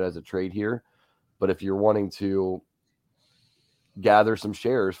doing it as a trade here. But if you're wanting to gather some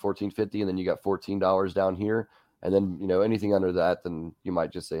shares, 1450, and then you got $14 down here, and then anything under that, then you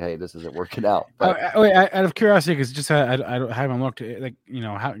might just say, hey, this isn't working out. But out of curiosity, because just I haven't looked, like,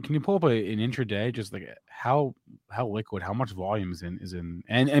 how can you pull up an intraday, just like how liquid, how much volume is in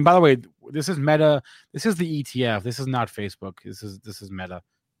and by the way, this is Meta, this is the ETF, this is not Facebook, this is Meta,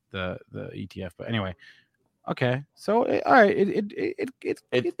 the ETF. But anyway, okay, so all right,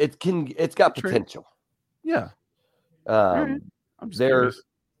 it's got potential. Yeah. Right.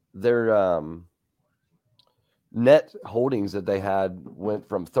 Their net holdings that they had went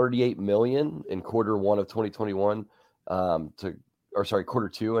from 38 million in quarter one of 2021 quarter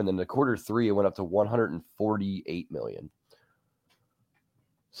two, and then the quarter three it went up to 148 million.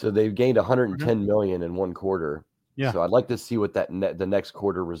 So they've gained 110 million in one quarter. Yeah. So I'd like to see what the next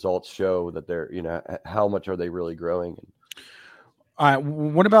quarter results show, that they're how much are they really growing. All right,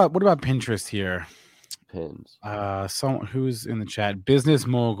 what about Pinterest here? Pins. Someone who's in the chat, Business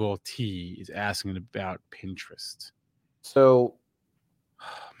Mogul T, is asking about Pinterest. So,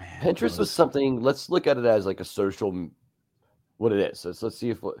 Pinterest was something. Let's look at it as like a social, what it is. So let's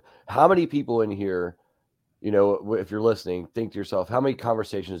see how many people in here, if you're listening, think to yourself, how many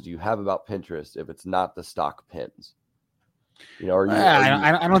conversations do you have about Pinterest if it's not the stock pins?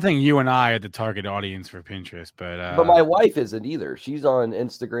 I don't think you and I are the target audience for Pinterest, but my wife isn't either. She's on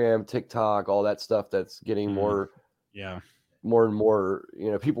Instagram, TikTok, all that stuff that's getting more and more.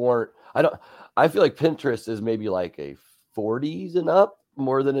 People aren't. I feel like Pinterest is maybe like a 40s and up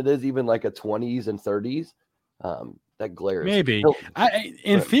more than it is even like a 20s and 30s. That glare. Maybe.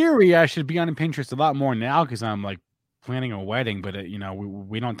 In theory, I should be on Pinterest a lot more now because I'm like planning a wedding, but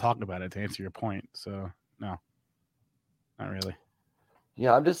we don't talk about it, to answer your point. So no. Not really.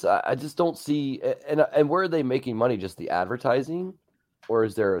 Yeah, I just don't see. And where are they making money? Just the advertising, or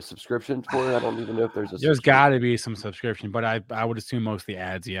is there a subscription for it? I don't even know if there's got to be some subscription, but I would assume mostly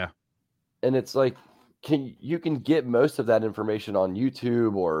ads. Yeah. And it's like, you can get most of that information on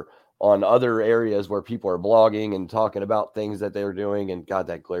YouTube or on other areas where people are blogging and talking about things that they're doing. And God,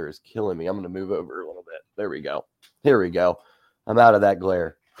 that glare is killing me. I'm going to move over a little bit. There we go. Here we go. I'm out of that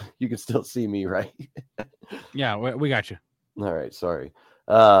glare. You can still see me, right? Yeah, we got you. All right, sorry.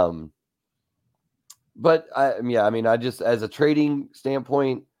 But I just, as a trading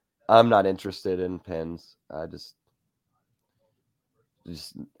standpoint, I'm not interested in pins. I just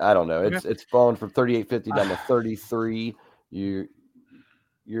I don't know. It's fallen from 38.50 down to 33.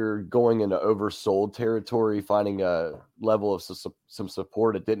 You're going into oversold territory, finding a level of some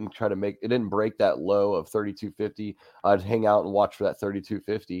support. It didn't break that low of 32.50. I'd hang out and watch for that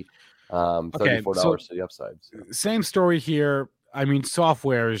 32.50. $34 to the upside. So. Same story here. I mean,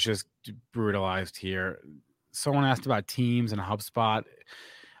 software is just brutalized here. Someone asked about Teams and HubSpot.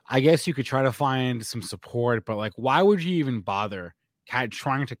 I guess you could try to find some support, but like, why would you even bother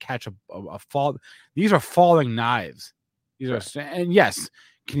trying to catch a fall? These are falling knives. And yes,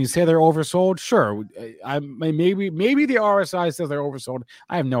 can you say they're oversold? Sure. Maybe the RSI says they're oversold.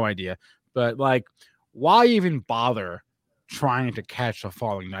 I have no idea. But like, why even bother trying to catch a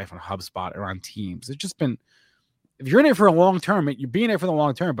falling knife on HubSpot or on Teams? It's just been, if you're in it for a long term, you're being in it for the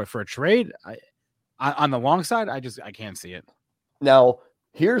long term. But for a trade, on the long side, I can't see it. Now,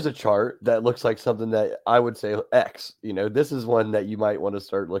 here's a chart that looks like something that I would say X. This is one that you might want to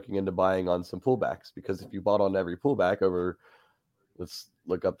start looking into buying on some pullbacks, because if you bought on every pullback over, let's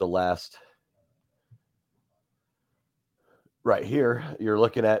look up the last. Right here, you're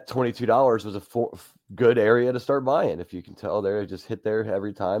looking at $22 was a good area to start buying. If you can tell there, just hit there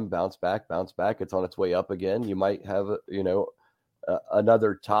every time, bounce back. It's on its way up again. You might have,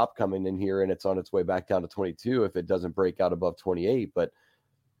 another top coming in here and it's on its way back down to 22 if it doesn't break out above 28. But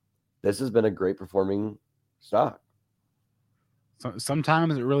this has been a great performing stock. So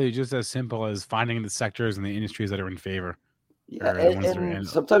sometimes it really is just as simple as finding the sectors and the industries that are in favor. Yeah, and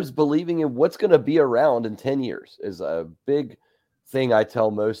sometimes believing in what's going to be around in 10 years is a big thing. I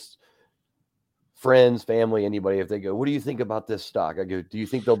tell most friends, family, anybody, if they go, what do you think about this stock? I go, do you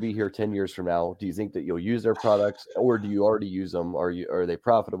think they'll be here 10 years from now? Do you think that you'll use their products, or do you already use them? Are they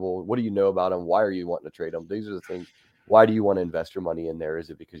profitable? What do you know about them? Why are you wanting to trade them? These are the things. Why do you want to invest your money in there? Is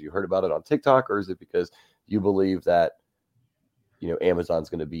it because you heard about it on TikTok, or is it because you believe that, Amazon's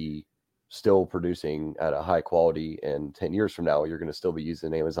going to be still producing at a high quality, and 10 years from now, you're going to still be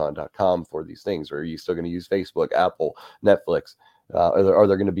using Amazon.com for these things? Or are you still going to use Facebook, Apple, Netflix? Are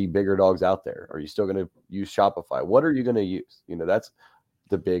there going to be bigger dogs out there? Are you still going to use Shopify? What are you going to use? That's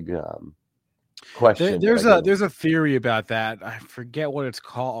the big question. There's a theory about that. I forget what it's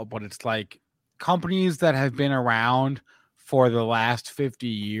called, but it's like companies that have been around for the last 50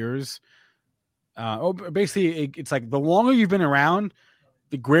 years. Basically, it's like the longer you've been around,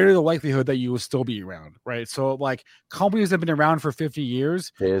 the greater the likelihood that you will still be around, right? So like companies that have been around for 50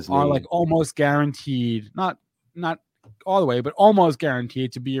 years are like almost guaranteed, not all the way, but almost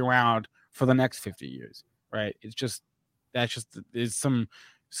guaranteed to be around for the next 50 years, right? There's some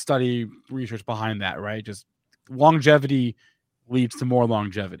study research behind that, right? Just longevity leads to more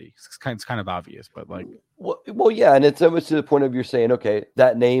longevity. It's kind of obvious, but like, well, yeah. And it's almost to the point of you're saying, okay,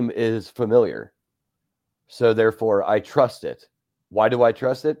 that name is familiar, so therefore I trust it. Why do I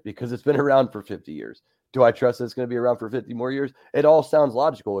trust it? Because it's been around for 50 years. Do I trust it's going to be around for 50 more years? It all sounds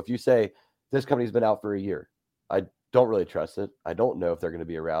logical. If you say this company's been out for a year, I don't really trust it. I don't know if they're going to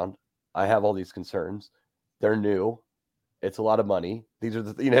be around. I have all these concerns. They're new. It's a lot of money. These are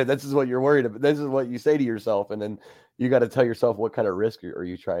this is what you're worried about. This is what you say to yourself. And then you got to tell yourself, what kind of risk are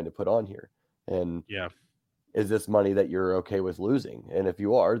you trying to put on here? And is this money that you're okay with losing? And if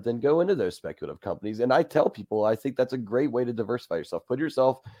you are, then go into those speculative companies. And I tell people, I think that's a great way to diversify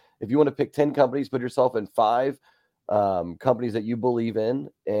yourself. If you want to pick 10 companies, put yourself in 5 companies that you believe in,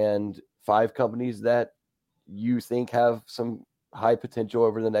 and 5 companies that you think have some high potential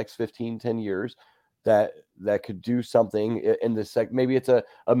over the next 10 years that could do something in this maybe it's a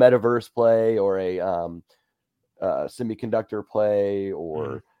metaverse play, or a semiconductor play,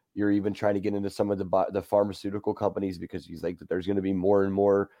 or you're even trying to get into some of the pharmaceutical companies because you think that there's going to be more and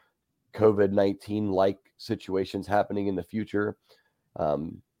more COVID-19 like situations happening in the future.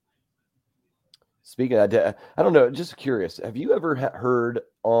 Speaking of that, I don't know, just curious, have you ever heard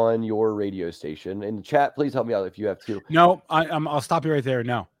on your radio station, in the chat, please help me out if you have too. No, I'll stop you right there.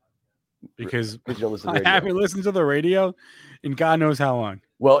 No, because you don't listen to the radio. I haven't listened to the radio in God knows how long.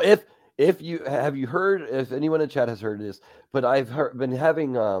 Well, if you heard, if anyone in chat has heard this, but I've been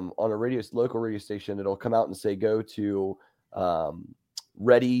having on a local radio station, it'll come out and say, go to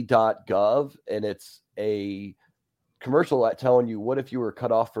ready.gov, and it's a commercial telling you, what if you were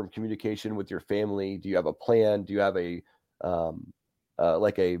cut off from communication with your family? Do you have a plan? Do you have a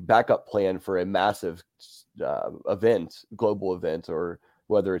like a backup plan for a massive global event, or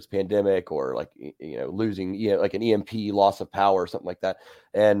whether it's pandemic or like losing like an EMP, loss of power or something like that?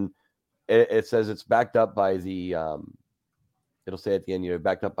 And it says it's backed up by the it'll say at the end,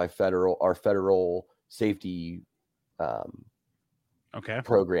 backed up by our federal safety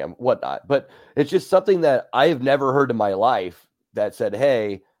program, whatnot. But it's just something that I have never heard in my life that said,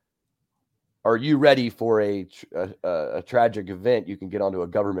 hey, are you ready for a tragic event? You can get onto a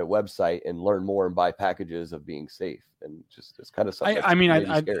government website and learn more and buy packages of being safe. And just it's kind of something.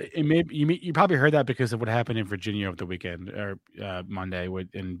 You probably heard that because of what happened in Virginia over the weekend or Monday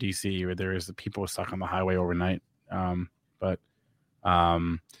in DC, where there is people stuck on the highway overnight. But I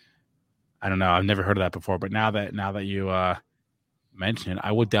don't know. I've never heard of that before. But now that you mention it,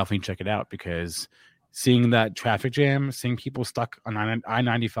 I would definitely check it out, because seeing that traffic jam, seeing people stuck on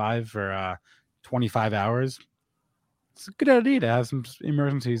I-95 for 25 hours, it's a good idea to have some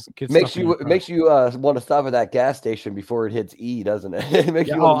emergencies. Makes you want to stop at that gas station before it hits E, doesn't it? It makes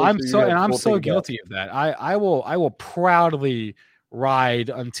I'm so guilty of that. I will proudly ride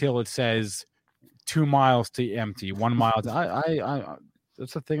until it says 2 miles to empty, 1 mile.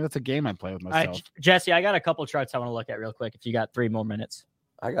 That's a thing. That's a game I play with myself. Jesse, I got a couple charts I want to look at real quick. If you got 3 more minutes,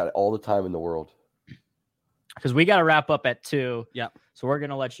 I got all the time in the world. Because we got to wrap up at 2. Yeah. So we're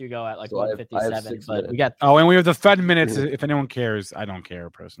gonna let you go at 1:57. But we got and we have the Fed minutes. If anyone cares, I don't care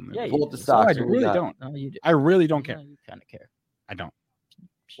personally. Yeah, pull up the stocks. I really don't. No, you do. I really don't care. You kind of care. I don't.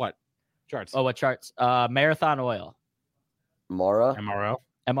 What charts? Oh, what charts? Marathon Oil. MRO.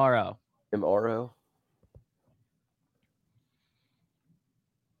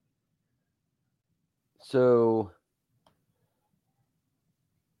 So,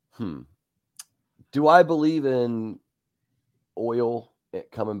 do I believe in oil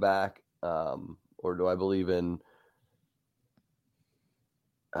coming back, or do I believe in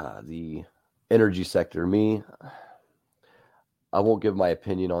the energy sector? Me, I won't give my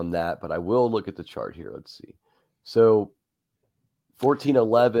opinion on that, but I will look at the chart here. Let's see. So,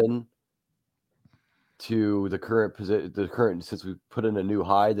 1411 to the current position, since we put in a new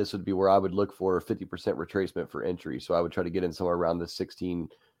high, this would be where I would look for a 50% retracement for entry. So I would try to get in somewhere around the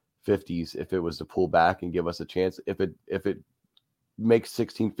 1650s if it was to pull back and give us a chance. If it makes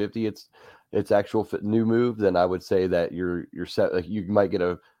 1650 its actual new move, then I would say that you're set. Like, you might get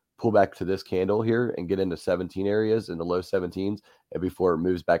a pullback to this candle here and get into 17 areas, in the low 17s, and before it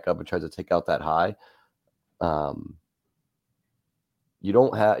moves back up and tries to take out that high.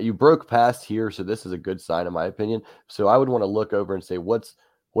 You broke past here, so this is a good sign in my opinion. So I would want to look over and say what's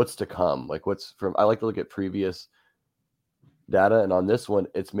to come. Like, I like to look at previous data, and on this one,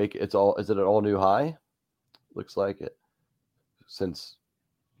 is it an all new high? Looks like it. Since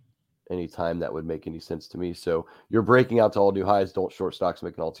any time that would make any sense to me. So you're breaking out to all new highs. Don't short stocks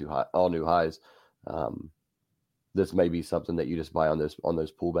making all new highs. This may be something that you just buy on those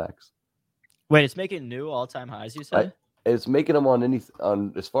pullbacks. Wait, it's making new all time highs, you said? It's making them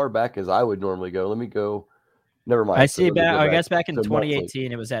on as far back as I would normally go. Let me go. Never mind. I see. I guess back in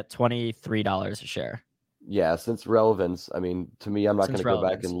 2018, it was at $23 a share. Yeah, since relevance, I mean, to me, I'm not going to go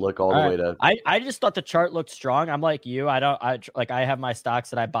back and look all the way to. I just thought the chart looked strong. I'm like you. I have my stocks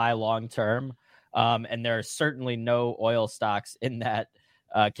that I buy long term, and there are certainly no oil stocks in that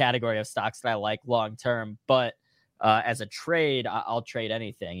category of stocks that I like long term. But as a trade, I'll trade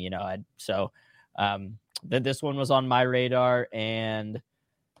anything. Then this one was on my radar, and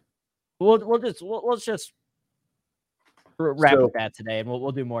let's just wrap with that today, and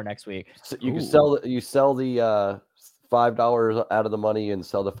we'll do more next week. So you can sell the $5 out of the money and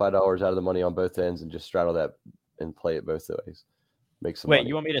sell the $5 out of the money on both ends, and just straddle that and play it both ways. Make some money.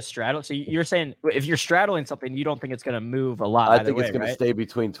 You want me to straddle? So you're saying if you're straddling something, you don't think it's going to move a lot? I think it's going to stay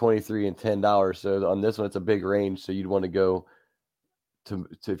between $23 and $10. So on this one, it's a big range. So you'd want to go to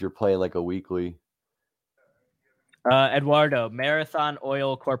if you're playing like a weekly. Eduardo, Marathon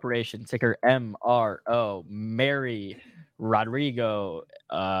Oil Corporation, ticker MRO. Mary, Rodrigo,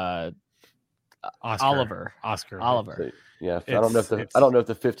 Oscar. Oliver. So, yeah, I don't know if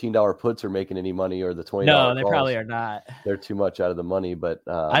the $15 puts are making any money, or the $20. No, they probably are not. They're too much out of the money, but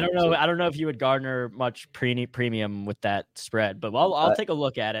I don't know. I don't know if you would garner much premium with that spread, but I'll take a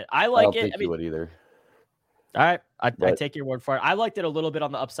look at it. I like it. I don't think you would either. All right, I take your word for it. I liked it a little bit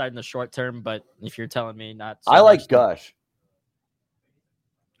on the upside in the short term, but if you're telling me not, I like Gush.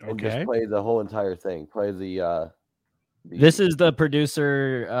 Okay, just play the whole entire thing. Play the. This is the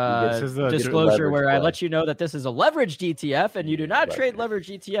producer disclosure where I let you know that this is a leveraged ETF, and you do not trade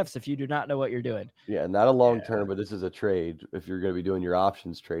leveraged ETFs if you do not know what you're doing. Yeah, not a long term, but this is a trade if you're going to be doing your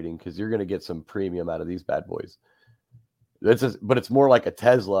options trading, because you're going to get some premium out of these bad boys. But it's more like a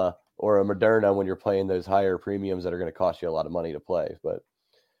Tesla or a Moderna when you're playing those higher premiums that are going to cost you a lot of money to play. But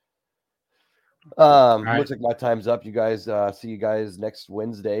looks like my time's up. You guys, see you guys next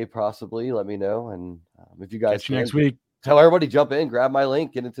Wednesday, possibly. Let me know. And if you guys can, next week, tell everybody, jump in, grab my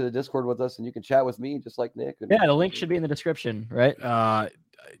link, get into the Discord with us, and you can chat with me just like Nick. Yeah, the link should be in the description, right? That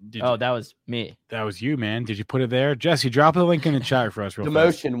was me. That was you, man. Did you put it there? Jesse, drop the link in the chat for us real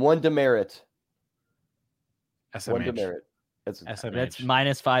fast. Demotion, 1 demerit. SMH. One demerit. SMH. That's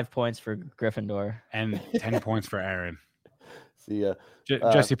minus 5 points for Gryffindor. And 10 points for Aaron. See ya.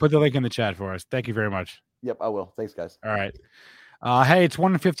 Jesse, put the link in the chat for us. Thank you very much. Yep, I will. Thanks, guys. All right. Hey, it's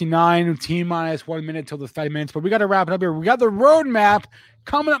 1:59. T minus 1 minute till the 5 minutes, but we got to wrap it up here. We got the roadmap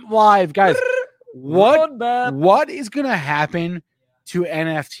coming up live, guys. What is going to happen to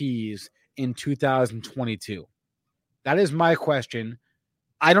NFTs in 2022? That is my question.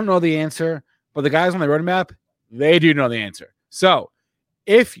 I don't know the answer, but the guys on the roadmap, they do know the answer. So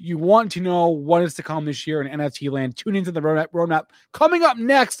if you want to know what is to come this year in NFT land, tune into the roadmap coming up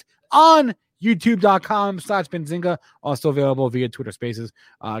next on youtube.com/Benzinga, also available via Twitter Spaces.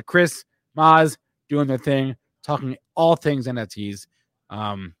 Chris, Maz doing their thing, talking all things NFTs.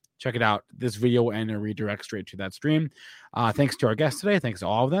 Check it out. This video will end and redirect straight to that stream. Thanks to our guests today. Thanks to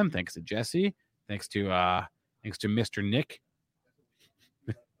all of them. Thanks to Jesse. Thanks to Mr. Nick.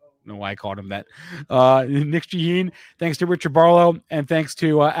 I don't know why I called him that. Nick Shaheen. Thanks to Richard Barlow. And thanks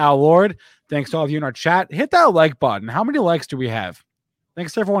to Al Lord. Thanks to all of you in our chat. Hit that like button. How many likes do we have?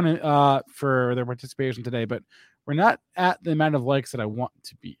 Thanks to everyone for their participation today, but we're not at the amount of likes that I want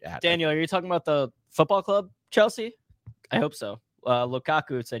to be at. Daniel, are you talking about the football club, Chelsea? I hope so.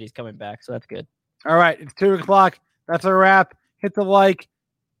 Lukaku said he's coming back, so that's good. All right, it's 2:00. That's a wrap. Hit the like,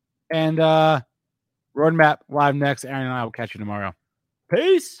 and roadmap live next. Aaron and I will catch you tomorrow.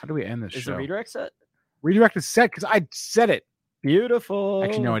 Peace. How do we end this show? Is the redirect set? Redirect is set because I said it. Beautiful.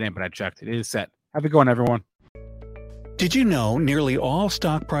 Actually, no, I didn't, but I checked. It is set. Have a good one, everyone. Did you know nearly all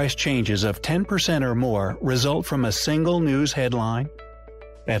stock price changes of 10% or more result from a single news headline?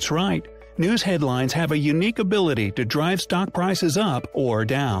 That's right. News headlines have a unique ability to drive stock prices up or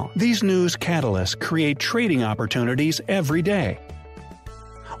down. These news catalysts create trading opportunities every day.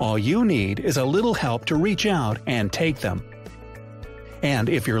 All you need is a little help to reach out and take them. And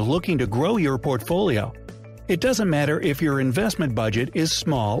if you're looking to grow your portfolio, it doesn't matter if your investment budget is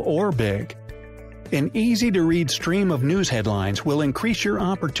small or big. An easy-to-read stream of news headlines will increase your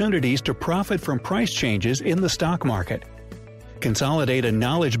opportunities to profit from price changes in the stock market, consolidate a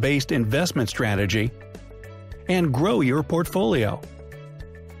knowledge-based investment strategy, and grow your portfolio.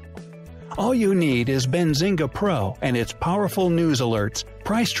 All you need is Benzinga Pro and its powerful news alerts,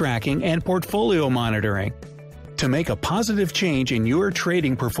 price tracking, and portfolio monitoring to make a positive change in your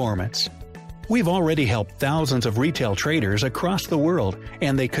trading performance. We've already helped thousands of retail traders across the world,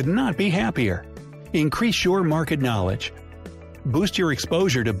 and they could not be happier. Increase your market knowledge, boost your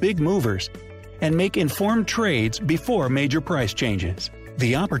exposure to big movers, and make informed trades before major price changes.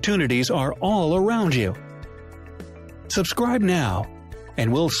 The opportunities are all around you. Subscribe now,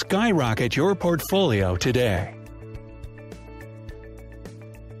 and we'll skyrocket your portfolio today.